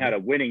hadn't had a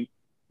winning.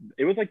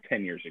 It was like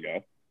 10 years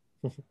ago.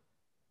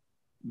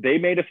 They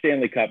made a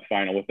Stanley Cup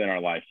final within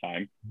our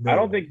lifetime. No. I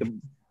don't think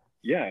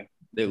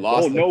they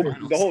lost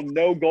the whole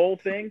no goal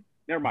thing.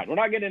 Never mind. We're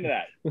not getting into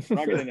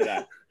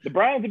that. The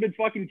Browns have been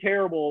fucking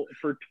terrible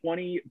for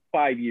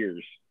 25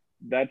 years.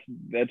 That's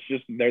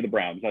just, they're the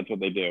Browns. That's what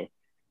they do.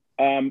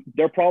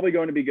 They're probably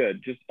going to be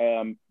good. Just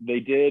they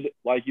did,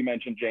 like you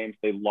mentioned, James,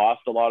 they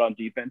lost a lot on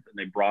defense and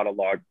they brought a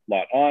lot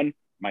on.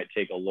 Might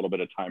take a little bit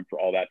of time for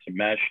all that to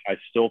mesh. I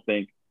still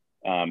think,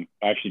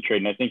 actually,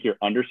 Tradon, I think you're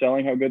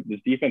underselling how good this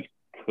defense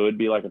could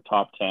be, like a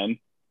top 10.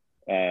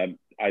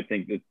 I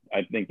think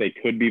they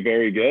could be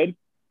very good.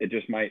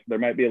 There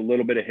might be a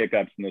little bit of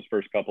hiccups in those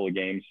first couple of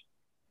games.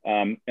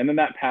 And then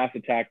that pass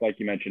attack, like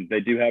you mentioned, they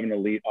do have an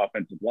elite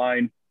offensive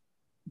line.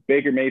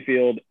 Baker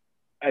Mayfield,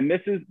 and this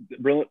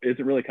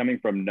isn't really coming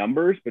from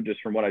numbers, but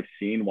just from what I've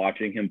seen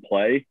watching him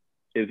play,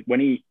 is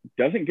when he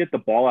doesn't get the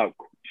ball out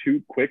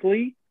too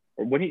quickly,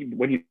 or when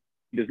he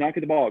does not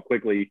get the ball out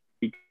quickly,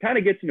 he kind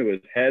of gets into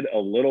his head a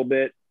little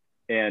bit,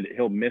 and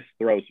he'll miss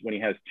throws when he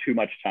has too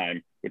much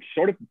time, which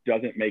sort of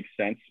doesn't make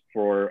sense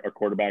for a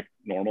quarterback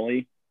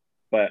normally.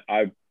 But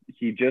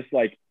he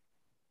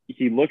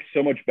looks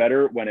so much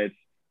better when it's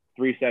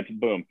 3 steps,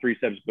 boom, 3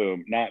 steps,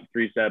 boom, not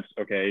 3 steps.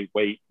 Okay,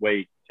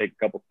 wait, take a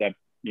couple steps,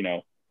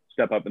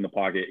 step up in the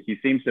pocket. He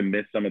seems to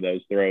miss some of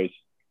those throws.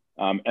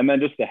 And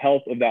then just the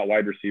health of that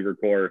wide receiver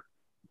core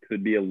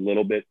could be a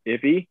little bit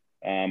iffy.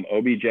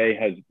 OBJ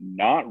has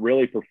not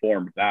really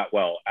performed that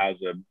well as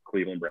a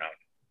Cleveland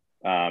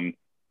Brown.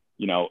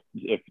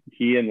 If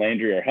he and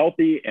Landry are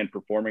healthy and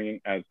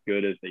performing as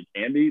good as they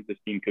can be, this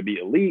team could be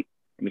elite.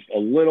 I'm just a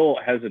little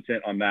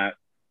hesitant on that,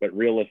 but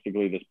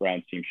realistically, this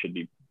Browns team should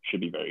be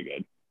very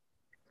good.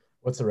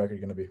 What's the record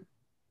going to be?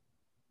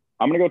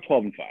 I'm going to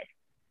go 12-5.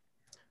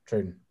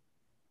 Tradon.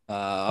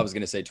 I was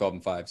going to say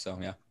 12-5. So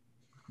yeah.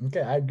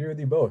 Okay, I agree with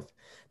you both.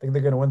 I think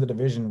they're going to win the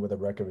division with a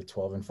record of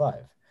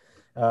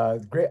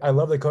 12-5. Great. I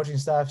love the coaching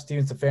staff.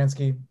 Steven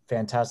Stefanski,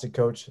 fantastic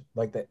coach.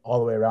 Like that all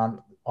the way around.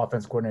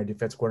 Offense coordinator,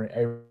 defense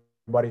coordinator,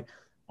 everybody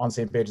on the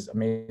same page is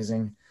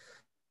amazing.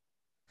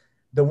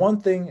 The one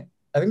thing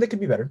I think they could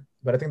be better,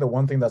 but I think the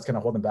one thing that's going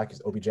to hold them back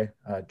is OBJ.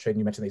 Tradon,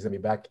 you mentioned that he's going to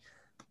be back,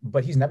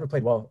 but he's never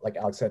played well, like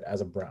Alex said,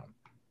 as a Brown.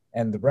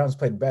 And the Browns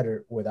played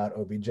better without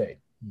OBJ.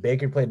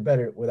 Baker played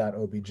better without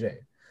OBJ.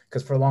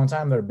 Because for a long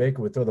time there,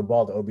 Baker would throw the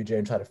ball to OBJ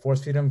and try to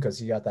force feed him because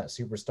he got that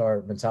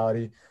superstar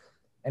mentality.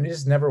 And it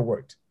just never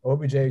worked.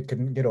 OBJ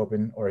couldn't get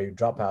open, or he'd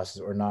drop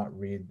passes or not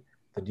read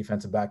the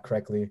defensive back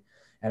correctly.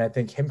 And I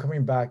think him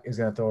coming back is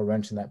going to throw a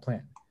wrench in that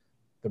plan.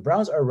 The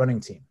Browns are a running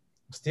team.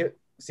 Steven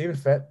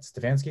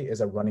Stefanski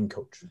is a running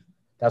coach.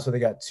 That's why they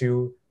got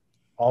 2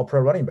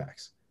 all-pro running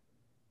backs.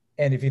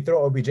 And if you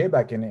throw OBJ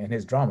back in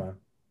his drama,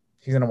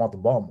 he's going to want the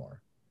ball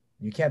more.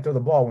 You can't throw the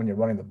ball when you're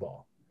running the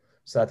ball.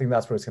 So I think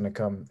that's where it's going to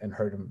come and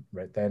hurt him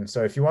right then.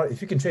 So if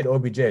you can trade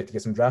OBJ to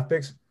get some draft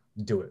picks,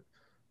 do it.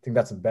 I think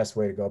that's the best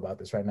way to go about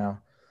this right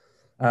now.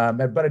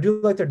 But I do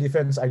like their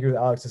defense. I agree with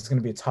Alex. It's going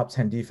to be a top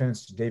 10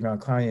 defense. Davion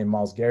Clowney and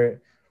Myles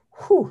Garrett.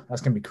 Whew,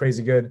 that's going to be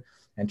crazy good.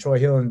 And Troy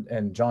Hill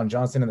and John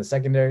Johnson in the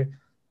secondary,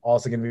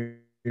 also going to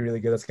be really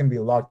good. That's going to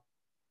be a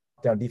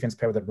lockdown defense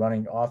paired with a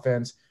running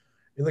offense.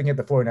 You're looking at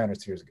the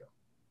 49ers 2 years ago.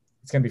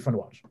 It's going to be fun to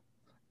watch.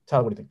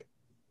 Tyler, what do you think?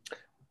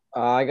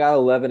 I got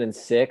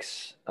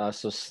 11-6,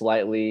 so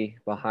slightly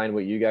behind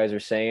what you guys are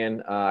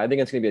saying. I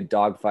think it's going to be a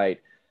dogfight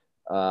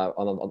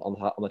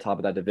on the top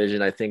of that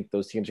division. I think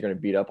those teams are going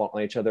to beat up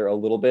on each other a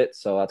little bit,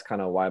 so that's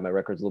kind of why my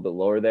record's a little bit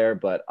lower there.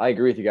 But I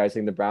agree with you guys. I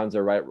think the Browns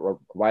are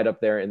right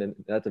up there in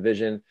that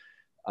division.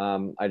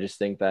 I just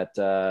think that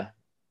the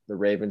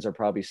Ravens are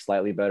probably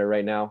slightly better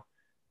right now,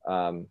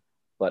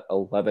 but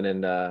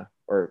 11-6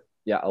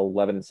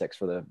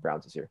 for the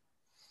Browns this year.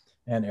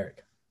 And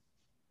Eric.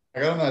 I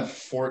got them at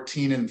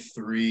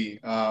 14-3.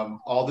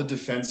 All the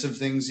defensive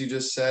things you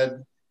just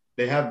said,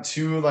 they have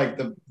 2 like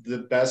the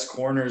best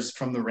corners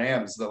from the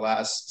Rams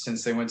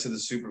since they went to the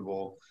Super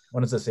Bowl.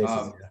 One is a safety,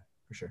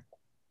 for sure.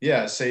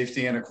 Yeah,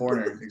 safety and a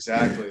corner,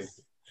 exactly.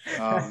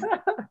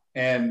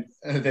 And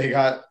they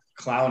got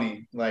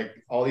Clowney, like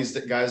all these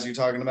guys you're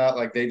talking about,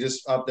 like they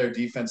just upped their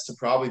defense to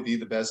probably be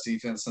the best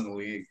defense in the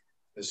league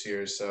this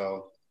year.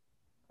 So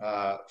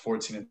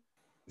 14-3.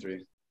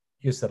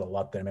 You said a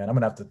lot there, man. I'm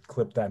gonna have to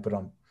clip that and put it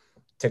on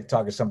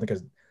TikTok or something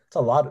because it's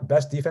a lot.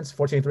 Best defense,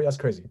 14-3. That's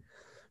crazy.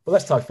 But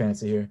let's talk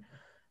fantasy here.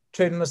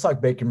 Tradon, let's talk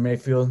Baker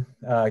Mayfield.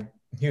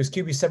 He was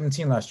QB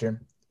 17 last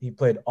year. He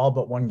played all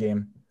but one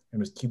game and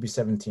was QB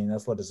 17.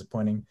 That's a little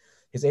disappointing.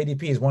 His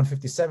ADP is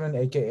 157,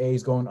 aka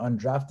he's going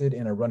undrafted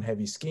in a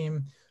run-heavy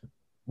scheme.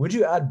 Would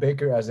you add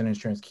Baker as an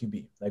insurance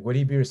QB? Like, would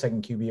he be your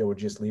second QB, or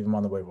would you just leave him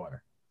on the waiver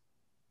wire?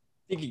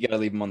 I think you got to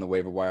leave him on the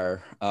waiver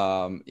wire.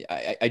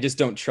 I just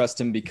don't trust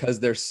him because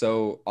they're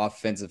so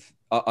offensive.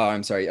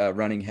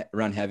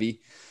 Run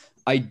heavy.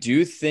 I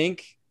do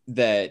think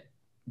that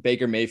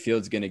Baker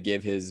Mayfield's going to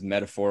give his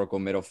metaphorical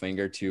middle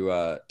finger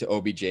to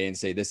OBJ and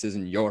say, this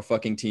isn't your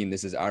fucking team.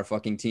 This is our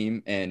fucking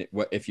team. And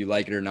if you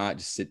like it or not,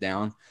 just sit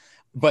down.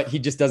 But he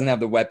just doesn't have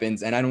the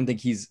weapons. And I don't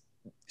think he's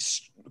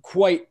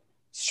quite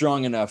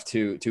strong enough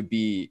to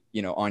be,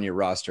 on your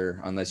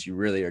roster unless you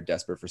really are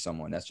desperate for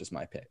someone. That's just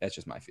my pick. That's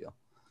just my feel.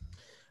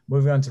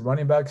 Moving on to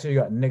running backs, here you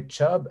got Nick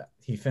Chubb.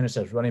 He finished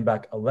as running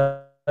back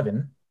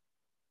 11.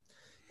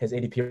 His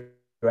ADP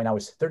right now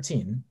is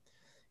 13.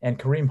 And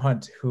Kareem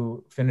Hunt,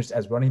 who finished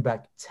as running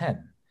back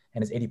 10,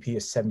 and his ADP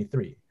is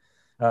 73.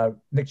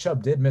 Nick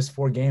Chubb did miss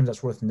 4 games.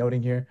 That's worth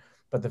noting here.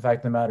 But the fact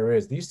of the matter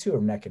is these two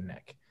are neck and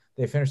neck.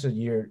 They finished the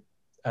year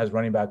as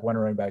running back 1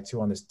 and running back 2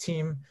 on this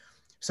team.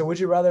 So would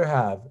you rather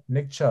have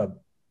Nick Chubb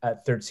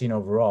at 13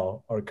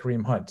 overall or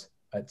Kareem Hunt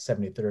at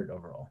 73rd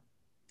overall?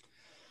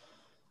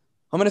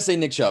 I'm going to say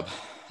Nick Chubb.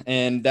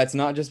 And that's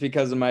not just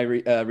because of my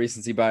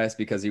recency bias,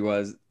 because he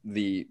was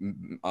the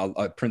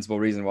principal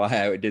reason why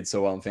I did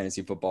so well in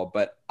fantasy football.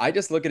 But I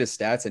just look at his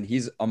stats and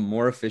he's a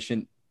more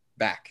efficient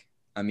back.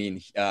 I mean,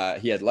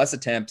 he had less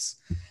attempts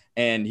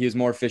and he was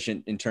more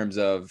efficient in terms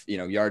of,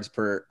 yards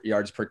per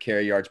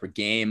carry, yards per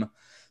game.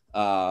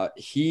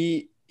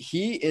 He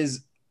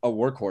is a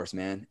workhorse,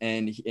 man.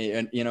 And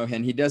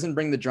he doesn't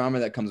bring the drama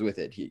that comes with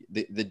it.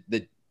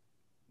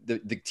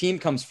 The team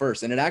comes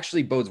first, and it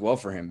actually bodes well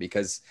for him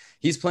because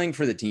he's playing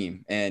for the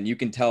team, and you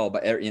can tell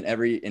in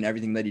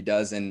everything that he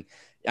does. And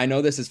I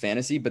know this is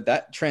fantasy, but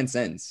that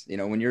transcends.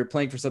 When you're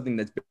playing for something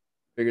that's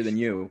bigger than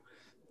you,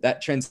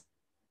 that transcends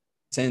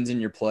in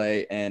your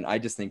play. And I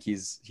just think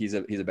he's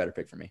a better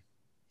pick for me.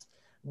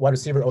 Wide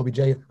receiver OBJ,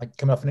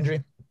 coming off an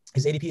injury,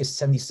 his ADP is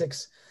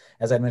 76.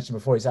 As I mentioned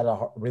before, he's had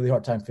a really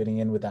hard time fitting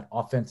in with that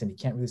offense, and he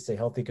can't really stay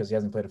healthy because he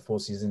hasn't played a full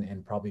season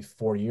in probably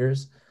 4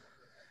 years.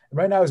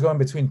 Right now, he's going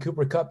between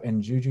Cooper Kupp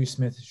and Juju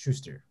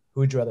Smith-Schuster.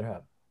 Who would you rather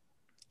have?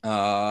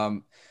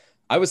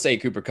 I would say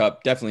Cooper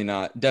Kupp. Definitely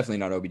not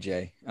OBJ.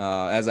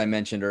 As I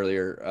mentioned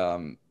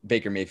earlier,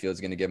 Baker Mayfield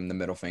is going to give him the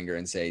middle finger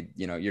and say,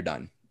 you're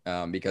done,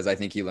 because I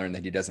think he learned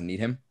that he doesn't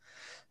need him,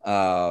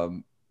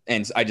 and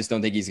I just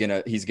don't think he's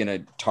gonna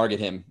target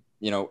him,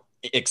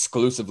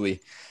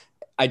 exclusively.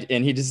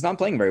 And he just not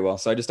playing very well,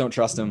 so I just don't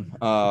trust him.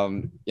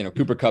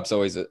 Cooper Kupp's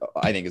always,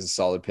 I think, is a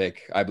solid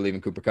pick. I believe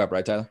in Cooper Kupp,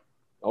 right, Tyler?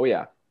 Oh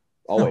yeah.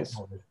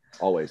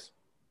 Always.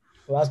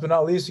 Last but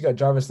not least, you got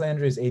Jarvis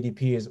Landry. His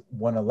ADP is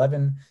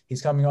 111.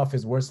 He's coming off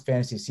his worst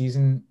fantasy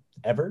season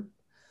ever.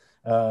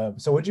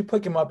 So would you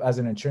pick him up as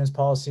an insurance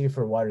policy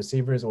for wide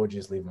receivers, or would you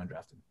just leave him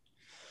undrafted?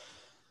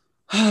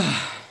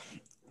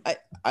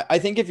 I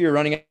think if you're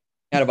running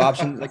out of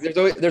options, like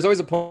there's always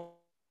a point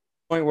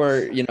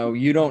where,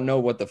 you don't know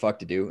what the fuck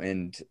to do.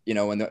 And,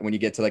 when you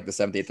get to like the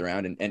 7th, 8th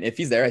round, and if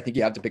he's there, I think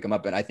you have to pick him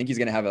up. And I think he's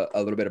going to have a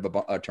little bit of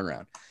a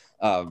turnaround.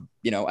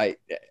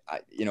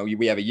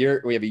 We have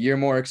a year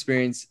more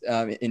experience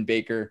in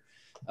Baker.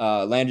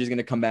 Landry's going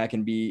to come back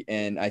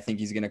and I think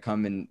he's going to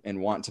come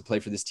and want to play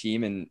for this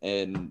team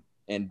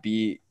and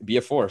be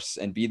a force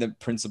and be the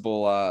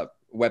principal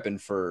weapon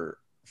for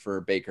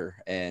Baker.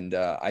 And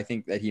I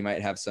think that he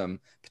might have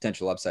some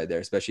potential upside there,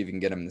 especially if you can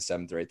get him in the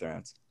 7th or 8th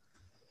rounds.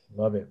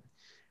 Love it.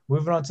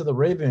 Moving on to the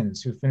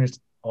Ravens, who finished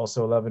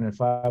also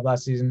 11-5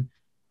 last season.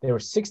 They were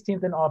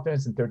 16th in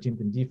offense and 13th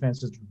in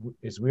defense, which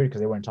is weird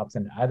because they weren't top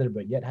 10 either,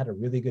 but yet had a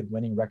really good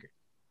winning record.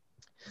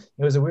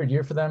 It was a weird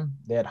year for them.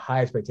 They had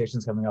high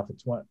expectations coming off of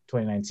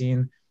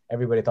 2019.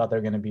 Everybody thought they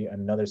were going to be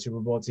another Super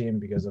Bowl team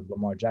because of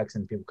Lamar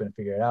Jackson. People couldn't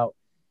figure it out.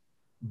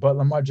 But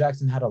Lamar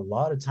Jackson had a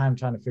lot of time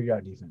trying to figure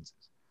out defenses.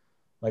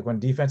 Like when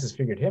defenses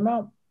figured him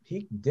out,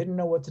 he didn't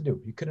know what to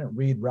do. He couldn't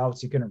read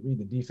routes. He couldn't read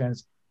the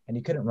defense, and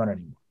he couldn't run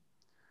anymore.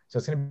 So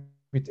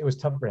it was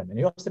tough for him. And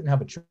he also didn't have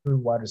a true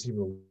wide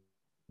receiver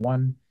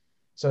one.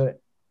 So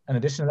in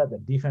addition to that, the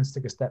defense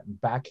took a step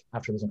back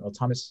after losing Earl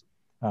Thomas.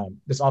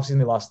 This offseason,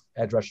 they lost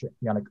edge rusher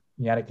Yannick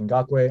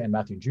Ngakoue and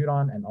Matthew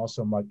Judon, and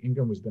also Mark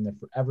Ingram, who's been there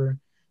forever.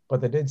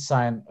 But they did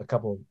sign a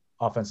couple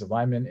offensive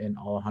linemen in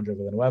Alejandro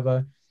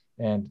Villanueva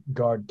and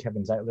guard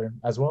Kevin Zeitler,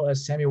 as well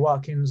as Sammy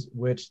Watkins,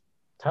 which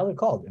Tyler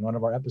called in one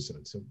of our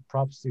episodes. So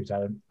props to you,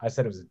 Tyler. I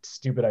said it was a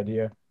stupid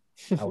idea.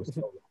 I was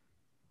so wrong.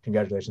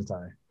 Congratulations,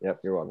 Tyler. Yep,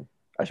 you're welcome.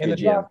 I should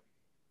be GM.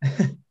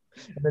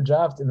 In the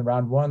draft, in the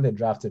round 1, they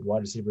drafted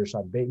wide receiver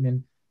Rashad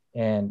Bateman.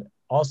 And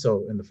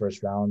also in the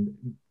first round,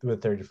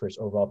 with the 31st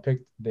overall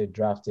pick, they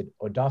drafted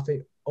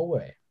Odafe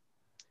Owe,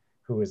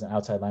 who is an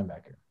outside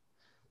linebacker.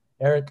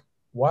 Eric,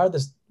 why are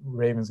the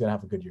Ravens going to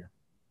have a good year?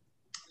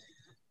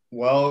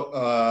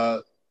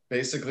 Well,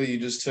 basically, you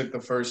just took the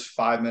first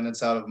 5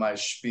 minutes out of my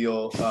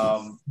spiel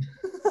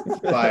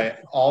by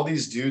all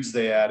these dudes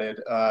they added.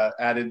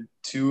 Added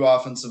 2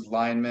 offensive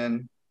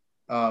linemen,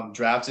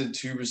 drafted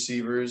 2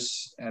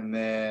 receivers, and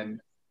then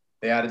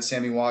they added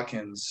Sammy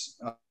Watkins.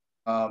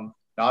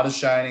 Not a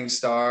shining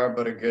star,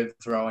 but a good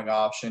throwing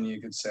option, you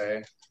could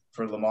say,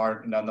 for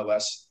Lamar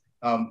nonetheless.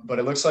 But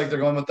it looks like they're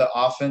going with the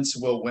offense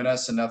will win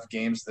us enough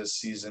games this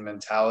season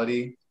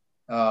mentality.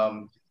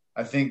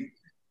 I think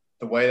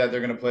the way that they're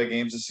going to play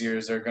games this year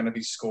is they're going to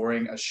be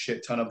scoring a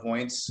shit ton of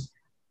points.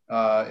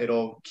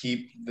 It'll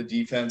keep the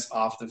defense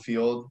off the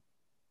field,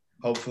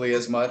 hopefully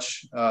as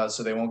much,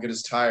 so they won't get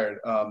as tired.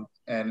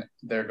 And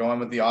they're going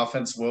with the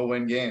offense will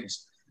win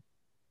games.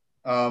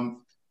 And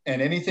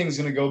anything's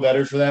going to go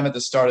better for them at the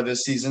start of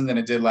this season than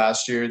it did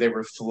last year. They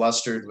were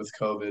flustered with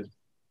COVID.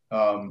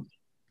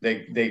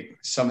 They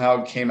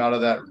somehow came out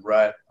of that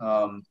rut.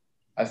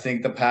 I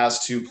think the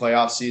past 2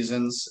 playoff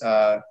seasons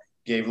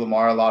gave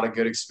Lamar a lot of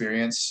good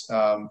experience.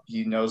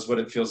 He knows what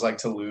it feels like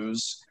to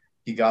lose.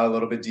 He got a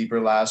little bit deeper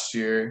last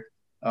year,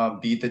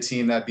 beat the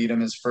team that beat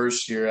him his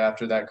first year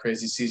after that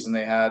crazy season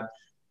they had.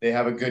 They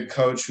have a good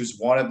coach who's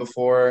won it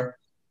before.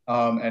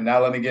 And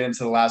now let me get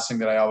into the last thing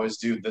that I always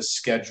do, the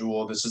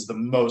schedule. This is the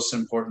most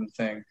important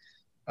thing.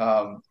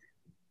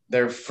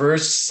 Their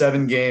first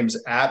 7 games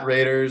at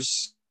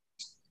Raiders,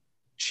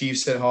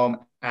 Chiefs at home,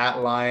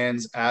 at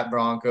Lions, at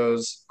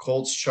Broncos,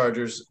 Colts,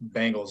 Chargers,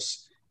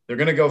 Bengals. They're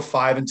going to go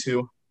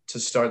 5-2 to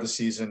start the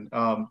season.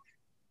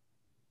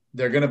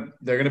 They're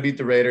gonna beat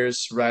the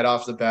Raiders right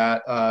off the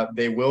bat.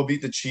 They will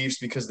beat the Chiefs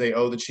because they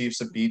owe the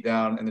Chiefs a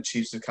beatdown, and the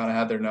Chiefs have kind of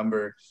had their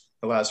number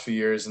the last few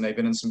years, and they've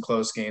been in some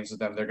close games with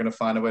them. They're going to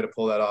find a way to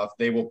pull that off.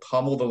 They will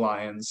pummel the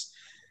Lions.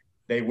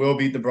 They will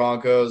beat the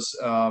Broncos.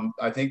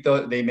 I think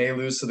they may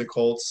lose to the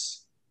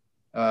Colts.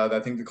 I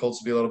think the Colts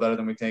will be a little better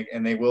than we think,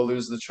 and they will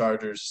lose the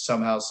Chargers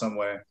somehow, some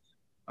way.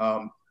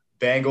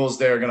 Bengals,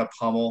 they're going to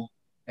pummel,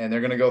 and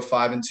they're going to go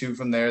 5-2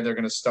 from there. They're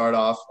going to start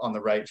off on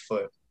the right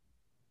foot.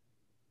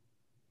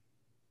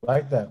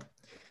 Like that.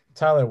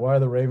 Tyler, why are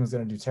the Ravens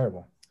going to do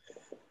terrible?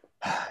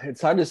 It's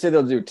hard to say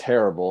they'll do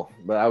terrible,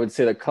 but I would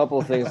say a couple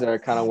of things that are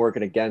kind of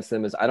working against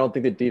them is I don't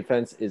think the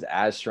defense is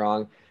as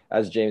strong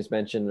as James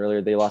mentioned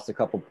earlier. They lost a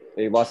couple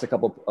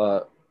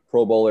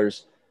Pro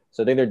Bowlers,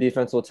 so I think their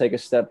defense will take a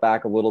step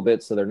back a little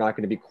bit. So they're not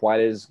going to be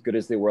quite as good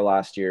as they were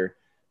last year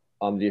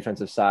on the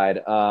defensive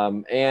side.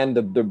 And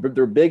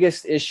their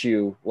biggest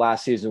issue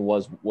last season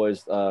was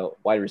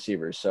wide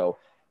receivers. So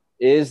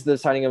is the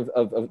signing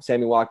of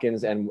Sammy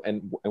Watkins and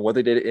what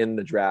they did in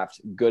the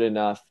draft good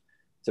enough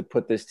to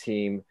put this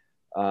team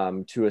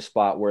to a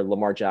spot where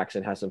Lamar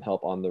Jackson has some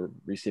help on the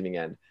receiving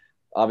end?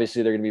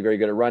 Obviously, they're going to be very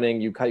good at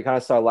running. You kind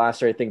of saw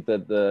last year, I think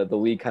that the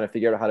league kind of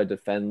figured out how to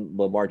defend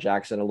Lamar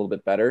Jackson a little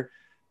bit better.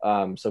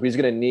 So he's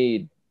going to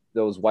need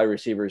those wide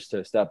receivers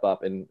to step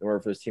up in order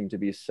for this team to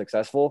be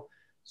successful.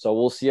 So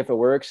we'll see if it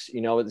works.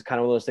 It's kind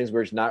of one of those things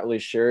where it's not really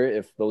sure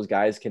if those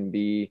guys can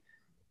be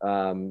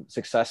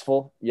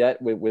successful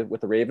yet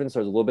with the Ravens. So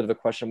there's a little bit of a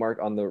question mark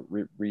on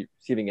the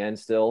receiving end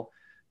still.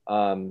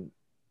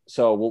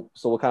 So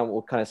we'll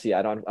kind of see.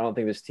 I don't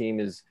think this team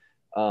is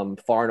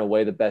far and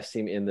away the best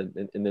team in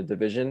the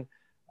division.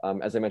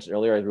 As I mentioned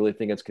earlier, I really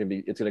think it's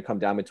going to come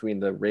down between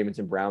the Ravens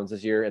and Browns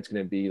this year. It's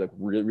going to be like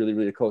really, really,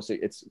 really close.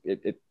 It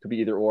could be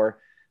either or,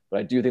 but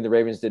I do think the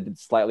Ravens did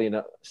slightly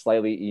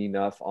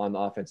enough on the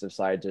offensive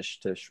side to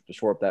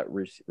shore up that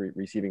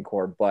receiving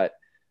core. But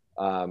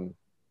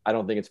I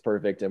don't think it's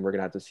perfect, and we're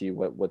gonna have to see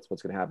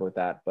what's gonna happen with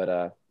that. But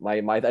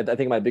I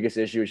think my biggest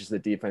issue is just the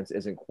defense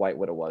isn't quite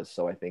what it was.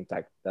 So I think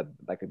that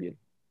could be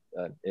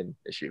an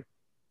issue.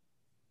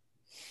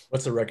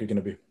 What's the record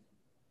gonna be?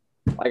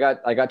 I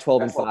got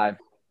 12-5.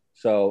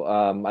 So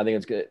I think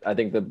it's good. I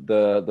think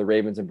the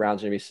Ravens and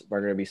Browns are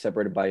gonna be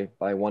separated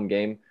by one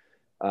game.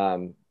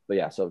 But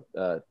yeah, so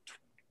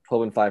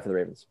 12-5 for the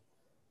Ravens.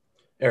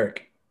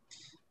 Eric,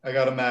 I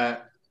got them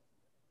at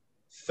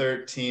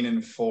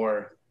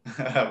 13-4.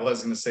 I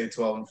was going to say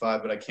 12-5,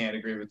 but I can't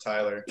agree with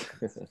Tyler.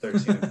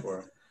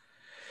 13-4.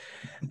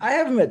 I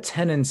have them at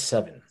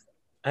 10-7.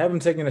 I have them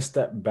taking a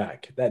step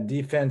back. That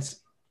defense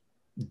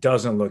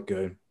doesn't look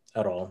good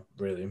at all,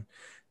 really.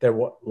 Their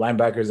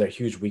linebackers are a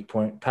huge weak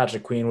point.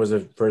 Patrick Queen was a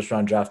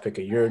first-round draft pick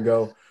a year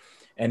ago,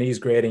 and he's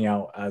grading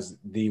out as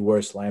the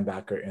worst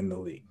linebacker in the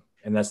league.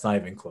 And that's not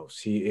even close.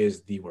 He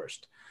is the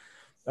worst.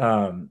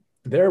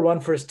 They're a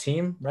run-first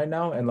team right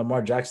now, and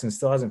Lamar Jackson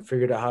still hasn't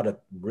figured out how to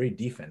read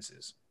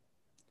defenses.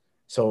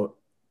 So,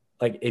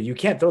 like, if you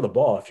can't throw the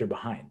ball if you're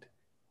behind,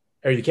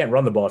 or you can't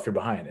run the ball if you're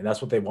behind, and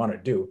that's what they want to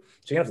do,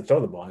 so you have to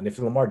throw the ball. And if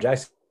Lamar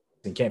Jackson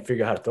can't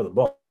figure out how to throw the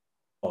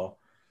ball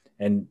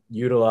and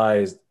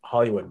utilize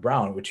Hollywood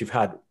Brown, which you've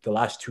had the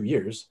last 2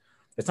 years,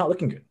 it's not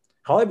looking good.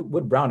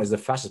 Hollywood Brown is the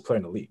fastest player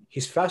in the league.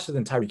 He's faster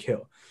than Tyreek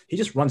Hill. He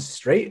just runs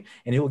straight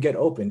and he will get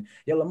open.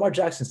 Yet Lamar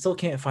Jackson still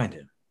can't find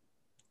him.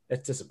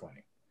 It's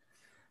disappointing.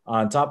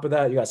 On top of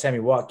that, you got Sammy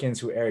Watkins,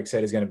 who Eric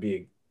said is going to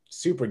be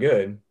super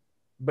good.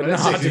 But I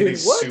didn't say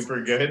he's dude, gonna be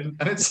super good.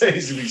 I didn't say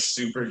he's gonna be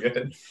super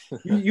good.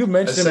 You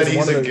mentioned him as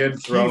one of the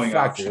good throwing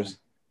factors.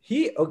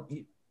 He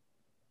on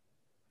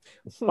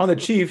the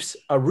Chiefs,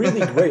 a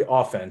really great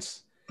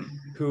offense,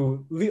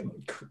 who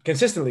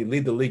consistently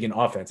lead the league in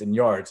offense and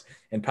yards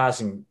and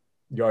passing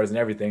yards and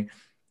everything.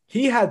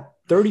 He had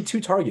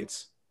 32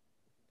 targets.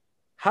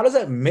 How does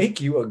that make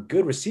you a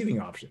good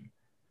receiving option?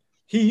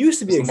 He used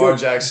to be Lamar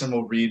Jackson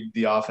will read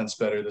the offense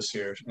better this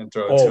year and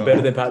throw it to him.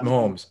 Better than Pat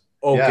Mahomes.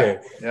 Okay.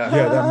 Yeah,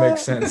 that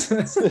makes sense.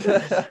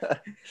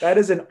 That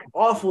is an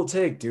awful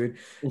take, dude.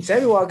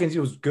 Sammy Watkins, he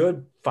was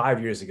good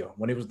 5 years ago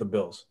when he was the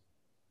Bills.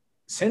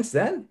 Since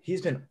then,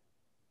 he's been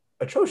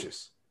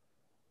atrocious.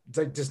 It's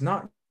like just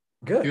not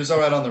good. He was all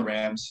right on the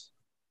Rams.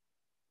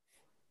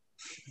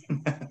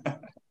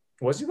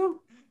 Was he though?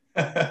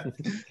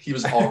 He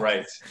was all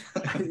right.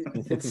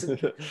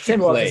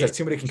 Sammy Watkins has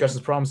too many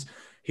concussions problems.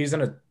 He's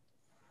gonna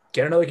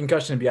get another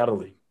concussion and be out of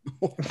the league.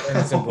 Oh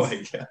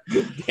my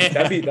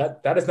God.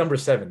 That is number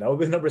 7. That would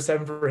be number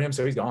 7 for him,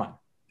 so he's gone.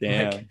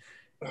 Damn.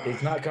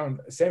 He's not coming.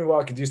 Sammy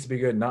Watkins used to be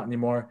good, not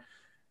anymore.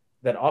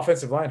 That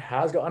offensive line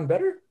has gotten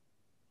better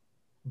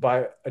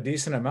by a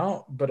decent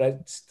amount, but I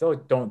still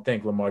don't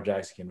think Lamar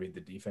Jackson can read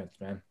the defense,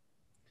 man.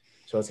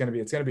 So it's gonna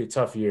be a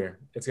tough year.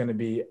 It's gonna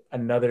be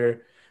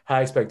another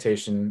high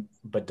expectation,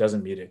 but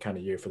doesn't meet it kind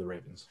of year for the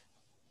Ravens.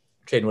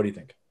 Tradon, what do you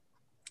think?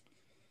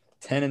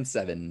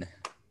 10-7.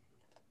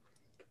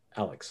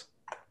 Alex.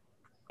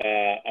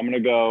 I'm going to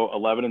go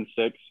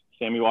 11-6.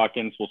 Sammy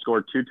Watkins will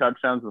score 2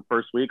 touchdowns the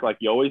first week like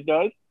he always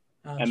does,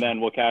 and then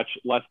we'll catch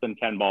less than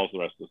 10 balls the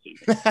rest of the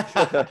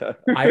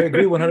season. I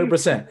agree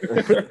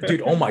 100%.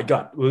 Dude, oh my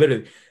God.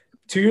 Literally.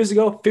 2 years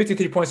ago,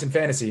 53 points in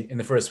fantasy in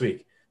the first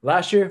week.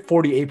 Last year,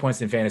 48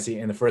 points in fantasy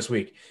in the first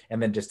week,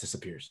 and then just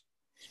disappears.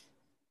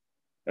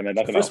 And then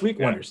nothing first else. week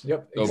wonders.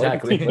 Yep, Go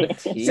exactly.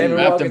 Sammy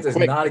Watkins is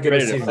not a good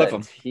ready to receiver. flip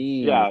him.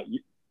 Yeah,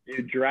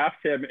 you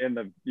draft him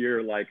in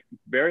your like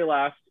very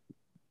last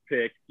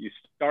pick. You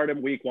start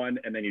him week 1,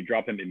 and then you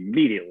drop him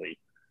immediately.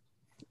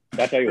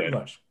 That's how you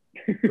win.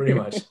 Pretty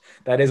much.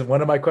 That is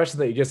one of my questions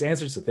that you just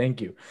answered, so thank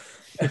you.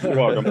 You're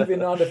welcome.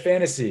 Moving on to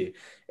fantasy.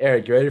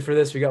 Eric, you ready for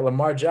this? We got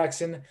Lamar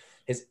Jackson.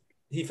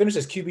 He finished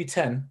as QB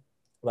 10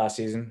 last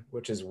season,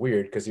 which is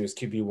weird because he was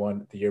QB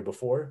 1 the year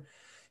before.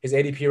 His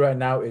ADP right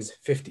now is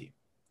 50.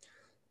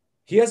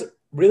 He has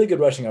really good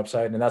rushing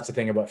upside, and that's the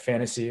thing about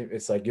fantasy.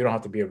 It's like you don't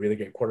have to be a really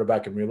great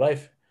quarterback in real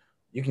life.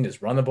 You can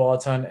just run the ball a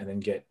ton and then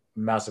get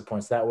massive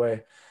points that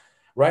way.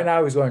 Right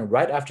now, he's going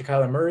right after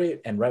Kyler Murray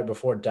and right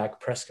before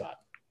Dak Prescott.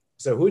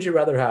 So who would you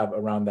rather have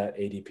around that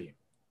ADP?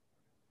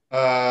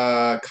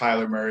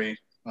 Kyler Murray.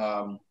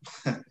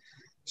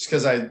 Just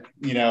because I,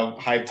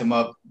 hyped him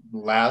up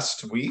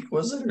last week,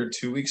 was it, or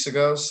 2 weeks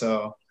ago?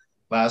 So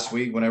last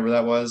week, whenever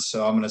that was.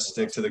 So I'm going to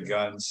stick to the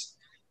guns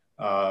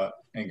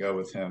and go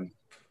with him.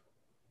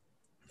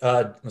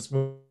 Let's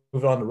move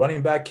on to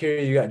running back here.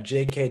 You got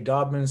J.K.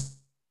 Dobbins,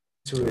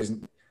 who is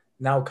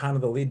now kind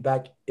of the lead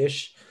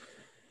back-ish.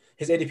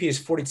 His ADP is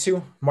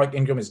 42. Mark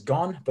Ingram is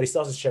gone, but he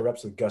still has to share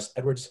reps with Gus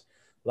Edwards.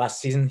 Last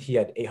season, he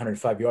had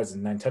 805 yards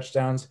and 9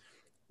 touchdowns.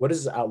 What is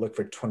his outlook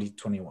for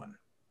 2021?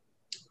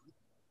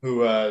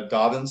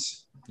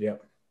 Dobbins?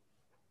 Yep.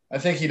 I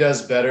think he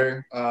does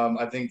better.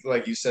 I think,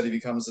 like you said, he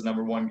becomes the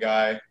number one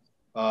guy.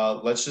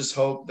 Let's just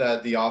hope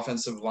that the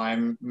offensive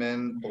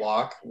linemen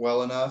block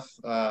well enough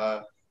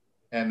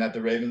and that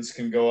the Ravens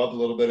can go up a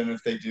little bit. And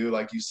if they do,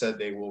 like you said,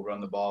 they will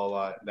run the ball a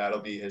lot.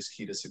 That'll be his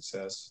key to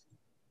success.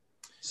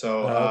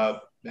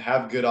 So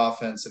have good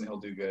offense and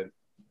he'll do good.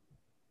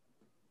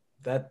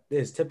 That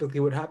is typically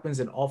what happens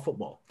in all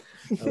football.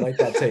 I like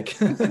that take.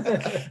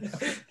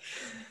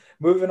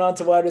 Moving on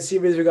to wide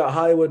receivers, we got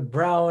Hollywood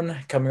Brown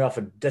coming off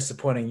a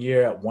disappointing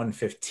year at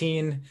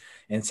 115,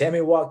 and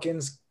Sammy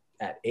Watkins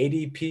at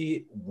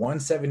ADP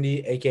 170,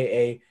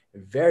 aka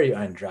very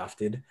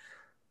undrafted.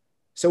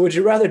 So would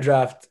you rather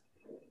draft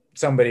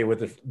somebody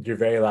with your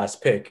very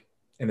last pick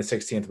in the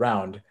 16th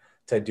round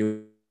to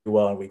do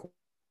well in week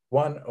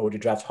 1, or would you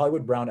draft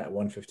Hollywood Brown at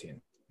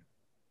 115?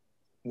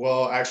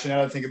 Well, actually, now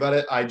that I think about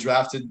it, I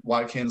drafted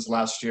Watkins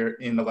last year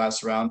in the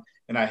last round,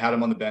 and I had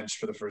him on the bench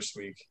for the first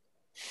week.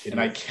 Idiot.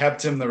 And I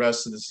kept him the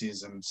rest of the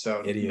season.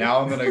 So now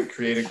I'm going to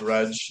create a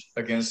grudge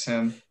against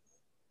him.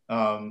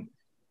 And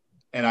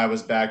I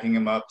was backing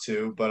him up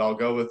too, but I'll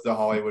go with the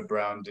Hollywood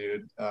Brown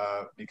dude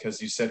because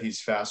you said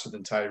he's faster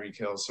than Tyreek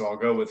Hill. So I'll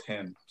go with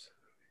him.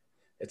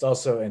 It's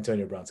also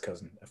Antonio Brown's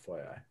cousin,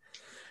 FYI.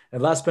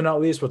 And last but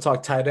not least, we'll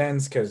talk tight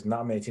ends because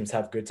not many teams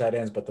have good tight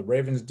ends, but the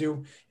Ravens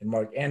do. And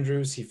Mark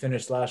Andrews, he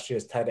finished last year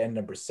as tight end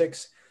number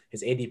 6.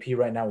 His ADP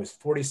right now is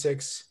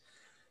 46.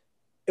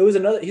 He's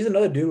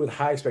another dude with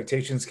high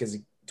expectations because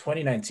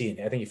 2019,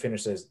 I think he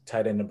finished as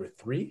tight end number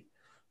 3,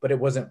 but it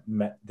wasn't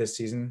met this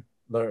season,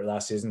 or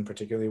last season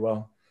particularly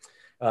well.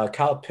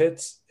 Kyle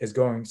Pitts is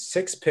going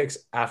 6 picks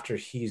after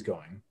he's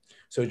going.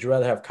 So would you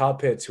rather have Kyle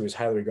Pitts, who is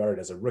highly regarded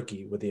as a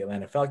rookie with the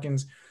Atlanta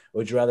Falcons, or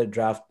would you rather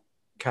draft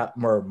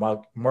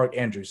Mark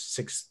Andrews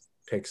 6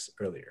 picks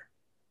earlier?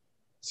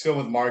 Let's go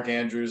with Mark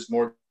Andrews,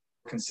 more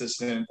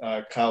consistent.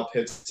 Kyle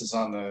Pitts is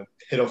on the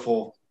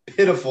pitiful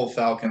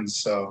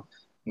Falcons, so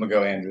I'm going to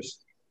go Andrews.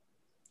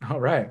 All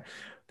right.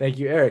 Thank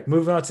you, Eric.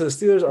 Moving on to the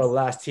Steelers, our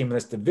last team in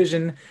this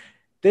division.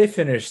 They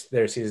finished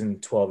their season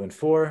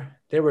 12-4.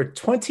 They were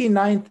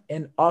 29th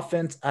in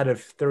offense out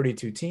of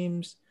 32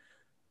 teams,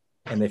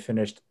 and they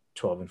finished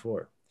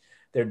 12-4.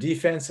 Their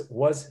defense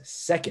was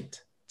second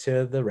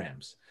to the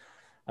Rams.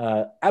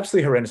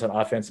 Absolutely horrendous on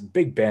offense.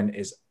 Big Ben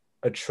is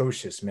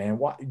atrocious, man.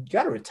 You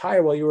got to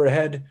retire while you were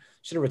ahead.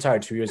 Should have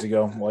retired 2 years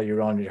ago while you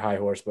were on your high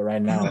horse, but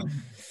right now,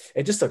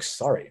 it just looks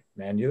sorry,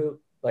 man. You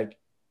like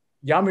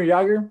Yamir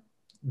Yager,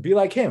 be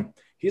like him.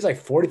 He's like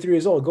 43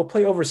 years old. Go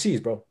play overseas,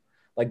 bro.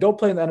 Like, don't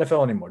play in the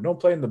NFL anymore. Don't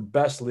play in the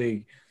best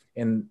league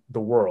in the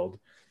world.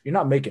 You're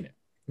not making it.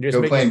 You're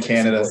just go play in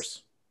Canada.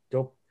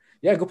 Go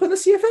play in the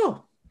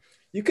CFL.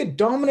 You could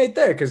dominate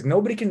there because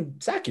nobody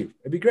can sack you.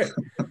 It'd be great.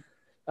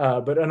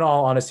 But in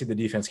all honesty, the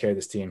defense carried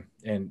this team,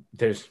 and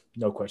there's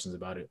no questions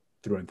about it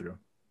through and through.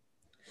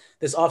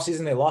 This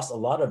offseason, they lost a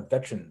lot of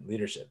veteran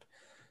leadership.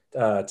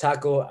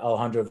 Tackle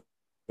Alejandro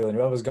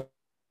Villanueva's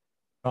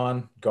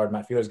gone. Guard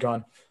Matt Fielder's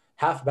gone.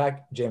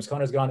 Halfback James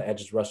Conner's gone.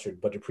 Edge rusher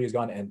Bud Dupree is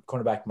gone. And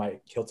cornerback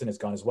Mike Hilton is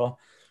gone as well.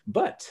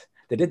 But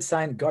they did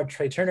sign guard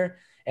Trey Turner.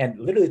 And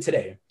literally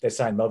today, they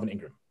signed Melvin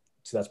Ingram.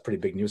 So that's pretty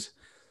big news.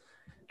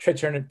 Trey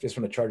Turner is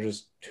from the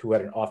Chargers, who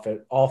had an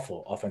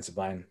awful offensive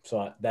line.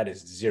 So that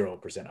is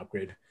 0%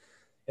 upgrade.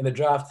 In the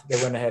draft,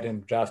 they went ahead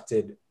and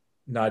drafted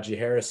Najee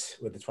Harris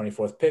with the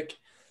 24th pick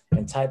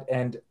and tight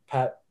end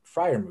Pat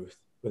Freiermuth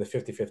with the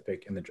 55th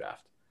pick in the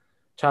draft.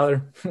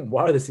 Tyler,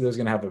 why are the Steelers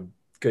going to have a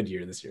good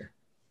year this year?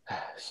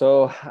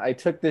 So I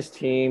took this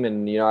team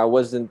and, I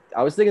was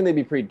thinking they'd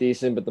be pretty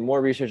decent, but the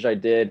more research I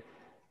did,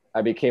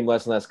 I became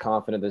less and less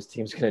confident this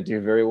team's going to do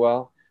very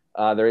well.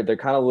 They're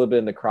kind of a little bit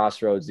in the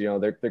crossroads.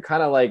 They're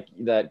kind of like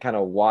that kind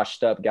of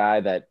washed up guy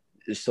that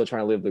is still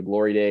trying to live the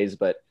glory days,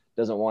 but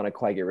doesn't want to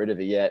quite get rid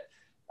of it yet.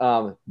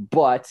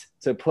 But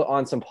to put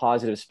on some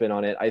positive spin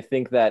on it, I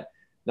think that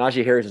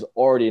Najee Harris is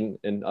already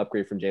an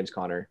upgrade from James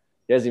Conner.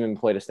 He hasn't even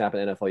played a snap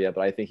in the NFL yet,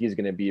 but I think he's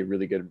going to be a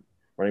really good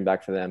running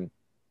back for them.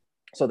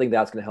 So I think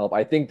that's going to help.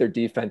 I think their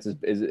defense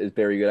is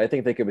very good. I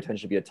think they could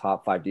potentially be a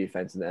top 5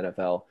 defense in the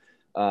NFL.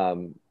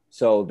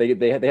 So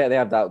they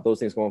have those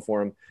things going for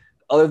them.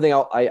 Other thing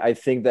I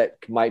think that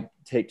might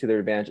take to their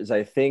advantage is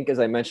I think, as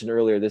I mentioned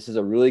earlier, this is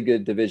a really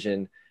good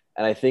division.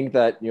 And I think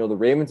that, the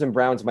Ravens and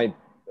Browns might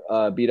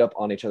beat up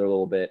on each other a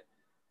little bit.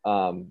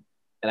 And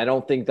I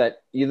don't think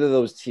that either of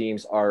those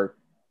teams are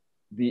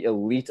the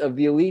elite of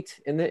the elite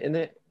in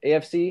the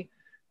AFC.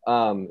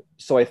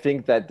 So I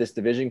think that this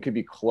division could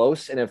be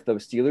close. And if the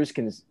Steelers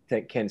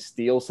can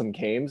steal some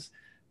games,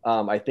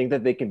 I think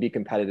that they can be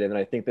competitive, and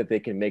I think that they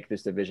can make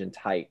this division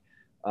tight.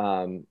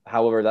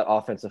 However, that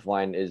offensive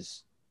line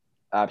is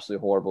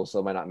absolutely horrible, so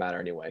it might not matter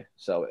anyway.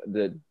 So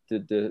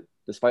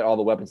despite all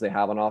the weapons they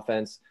have on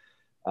offense,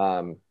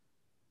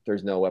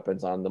 there's no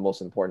weapons on the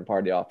most important part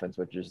of the offense,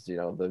 which is,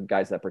 the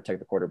guys that protect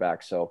the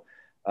quarterback. So,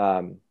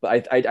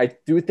 but I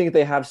do think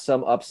they have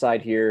some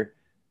upside here.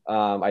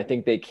 I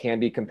think they can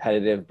be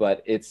competitive,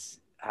 but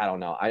I don't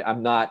know.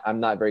 I'm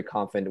not very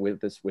confident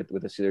with the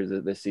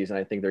Steelers this season.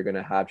 I think they're going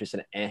to have just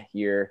an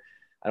year.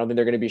 I don't think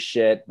they're going to be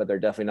shit, but they're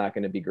definitely not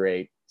going to be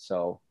great.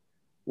 So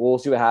we'll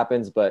see what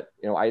happens. But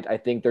I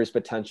think there's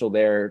potential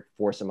there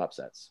for some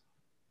upsets.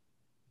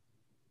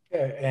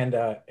 Okay, and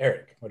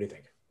Eric, what do you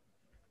think?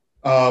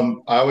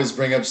 I always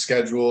bring up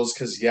schedules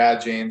because,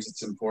 James,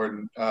 it's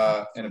important.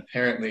 And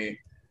apparently,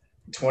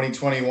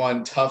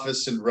 2021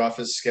 toughest and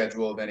roughest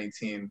schedule of any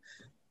team.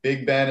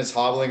 Big Ben is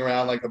hobbling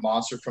around like a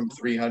monster from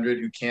 300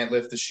 who can't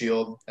lift the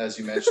shield, as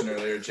you mentioned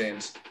earlier,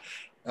 James.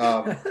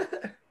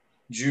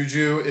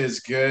 Juju is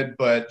good,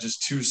 but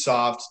just too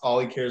soft. All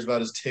he cares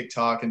about is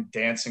TikTok and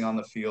dancing on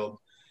the field,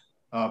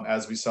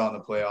 as we saw in the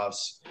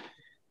playoffs.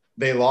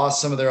 They lost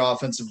some of their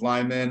offensive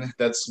linemen.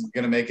 That's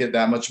going to make it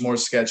that much more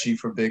sketchy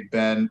for Big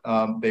Ben.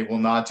 They will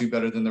not do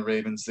better than the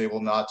Ravens. They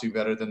will not do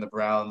better than the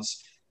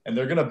Browns. And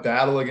they're going to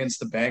battle against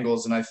the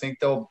Bengals, and I think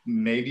they'll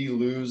maybe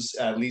lose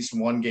at least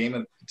one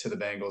game to the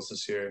Bengals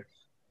this year.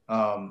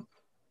 And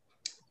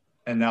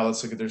now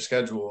let's look at their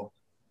schedule.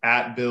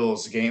 At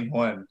Bills, game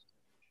 1.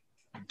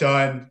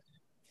 Done.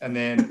 And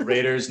then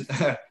Raiders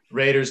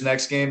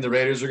next game. The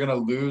Raiders are going to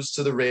lose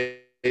to the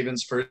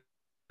Ravens first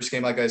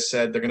game. Like I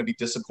said, they're going to be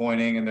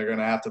disappointing, and they're going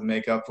to have to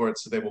make up for it,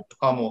 so they will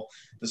pummel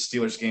the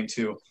Steelers game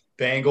 2.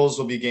 Bengals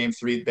will be game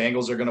 3.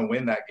 Bengals are going to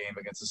win that game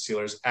against the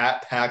Steelers.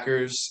 At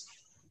Packers,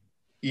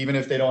 even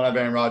if they don't have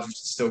Aaron Rodgers,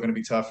 it's still going to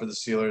be tough for the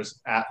Steelers.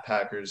 At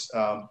Packers,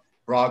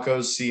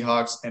 Broncos,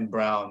 Seahawks, and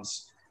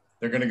Browns.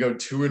 They're going to go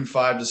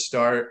 2-5 to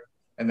start,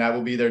 and that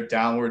will be their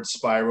downward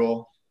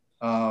spiral.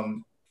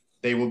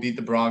 They will beat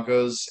the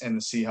Broncos and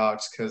the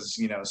Seahawks because,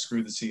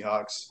 screw the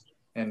Seahawks.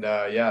 And,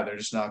 they're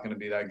just not going to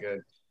be that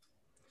good.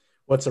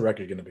 What's the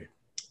record going to be?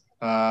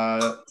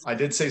 I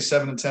did say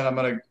 7-10. I'm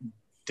going to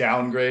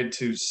downgrade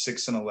to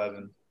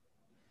 6-11.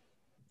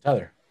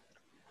 Tyler?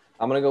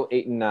 I'm going to go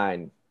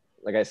 8-9.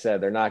 Like I said,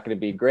 they're not going to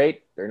be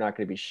great. They're not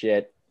going to be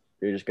shit.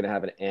 They're just going to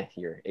have an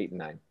here,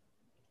 8-9.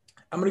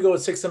 I'm going to go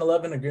with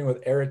 6-11, agreeing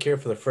with Eric here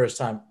for the first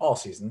time all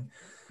season.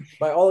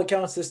 By all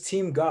accounts, this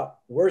team got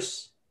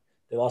worse.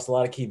 They lost a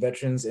lot of key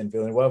veterans in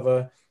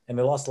Villanueva, and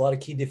they lost a lot of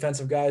key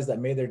defensive guys that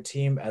made their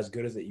team as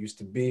good as it used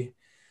to be.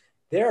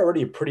 They're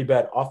already a pretty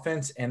bad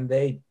offense, and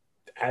they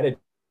added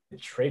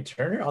Trey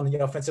Turner on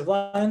the offensive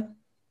line,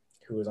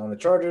 who was on the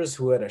Chargers,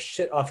 who had a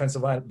shit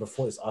offensive line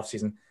before this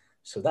offseason,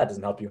 so that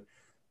doesn't help you.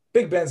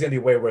 Big Ben's going to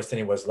be way worse than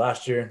he was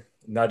last year.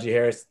 Najee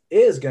Harris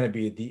is going to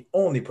be the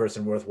only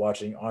person worth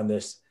watching on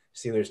this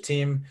Steelers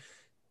team.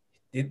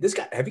 This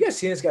guy, have you guys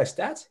seen this guy's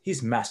stats?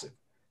 He's massive.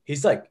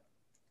 He's like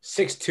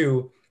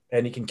 6'2",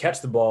 and he can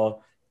catch the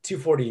ball,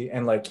 240,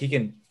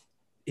 and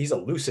he's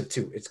elusive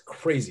too. It's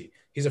crazy.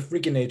 He's a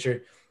freak of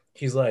nature.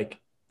 He's like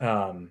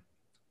the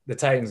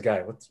Titans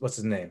guy. What's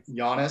his name?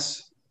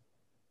 Giannis.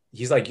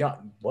 He's like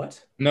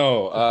what?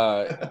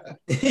 No,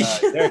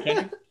 Derrick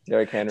Henry.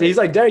 Derrick Henry. He's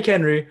like Derrick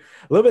Henry, a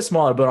little bit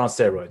smaller, but on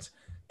steroids.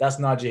 That's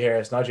Najee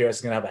Harris. Najee Harris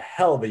is going to have a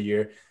hell of a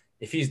year.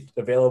 If he's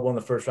available in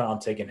the first round, I'm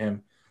taking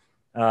him.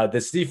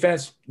 This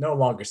defense, no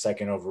longer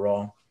second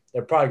overall.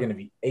 They're probably going to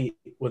be 8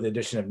 with the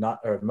addition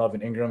of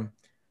Melvin Ingram.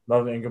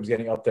 Melvin Ingram's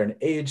getting up there in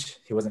age.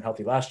 He wasn't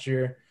healthy last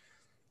year.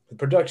 The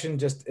production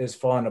just is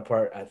falling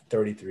apart at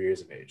 33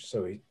 years of age.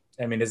 So,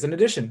 it's an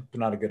addition, but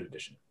not a good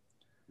addition.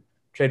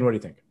 Tradon, what do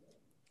you think?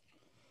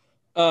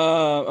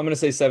 I'm going to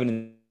say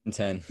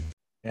 7-10.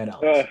 And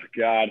Alex. Oh,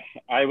 God.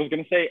 I was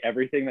going to say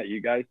everything that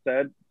you guys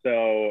said.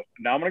 So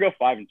now I'm going to go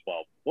 5-12.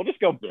 We'll just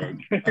go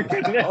big. It's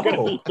going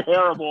to be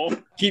terrible.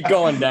 Keep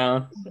going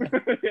down.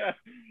 Yeah.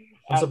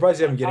 I'm surprised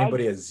you haven't get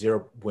anybody a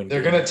 0 win.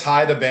 They're going to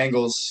tie the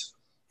Bengals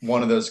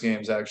one of those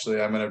games, actually.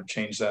 I'm going to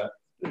change that.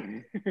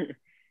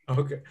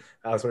 Okay.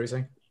 Alex, what are you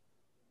saying?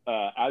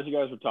 As you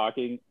guys were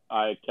talking,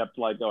 I kept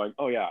going,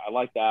 oh, yeah, I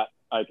like that.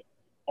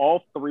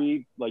 All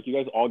three, you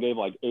guys all gave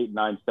 8,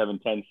 9, 7,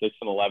 10, 6,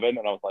 and 11.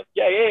 And I was like,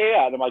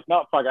 yeah. And I'm like,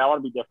 no, fuck, I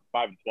want to be different,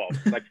 5 and 12.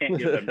 Because I can't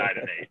give them 9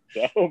 and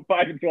 8. So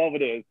 5 and 12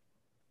 it is.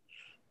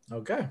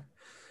 Okay.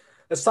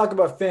 Let's talk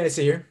about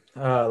fantasy here.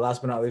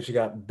 Last but not least, we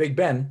got Big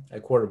Ben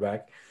at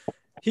quarterback.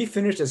 He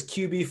finished as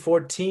QB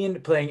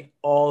 14, playing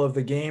all of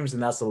the games,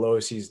 and that's the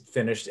lowest he's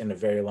finished in a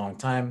very long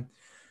time.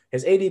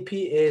 His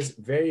ADP is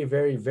very,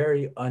 very,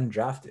 very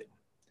undrafted.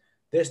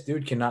 This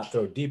dude cannot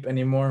throw deep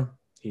anymore.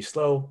 He's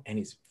slow, and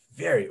he's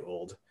very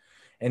old.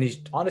 And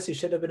he honestly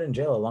should have been in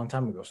jail a long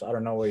time ago, so I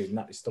don't know why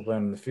he's still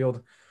playing on the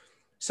field.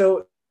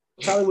 So,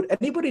 Tyler, would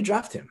anybody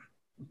draft him?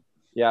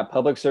 Yeah,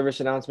 public service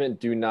announcement,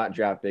 do not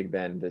draft Big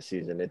Ben this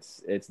season.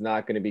 It's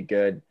not going to be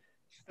good.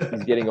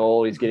 He's getting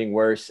old. He's getting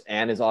worse.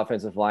 And his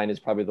offensive line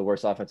is probably the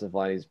worst offensive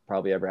line he's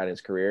probably ever had in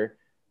his career.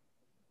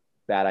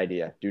 Bad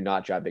idea. Do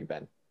not draft Big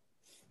Ben.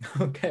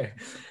 Okay.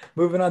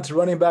 Moving on to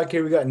running back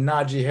here, we got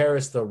Najee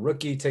Harris, the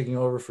rookie, taking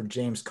over for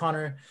James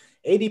Conner.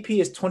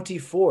 ADP is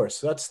 24,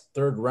 so that's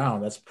 3rd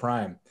round. That's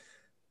prime.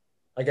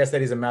 Like I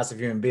said, he's a massive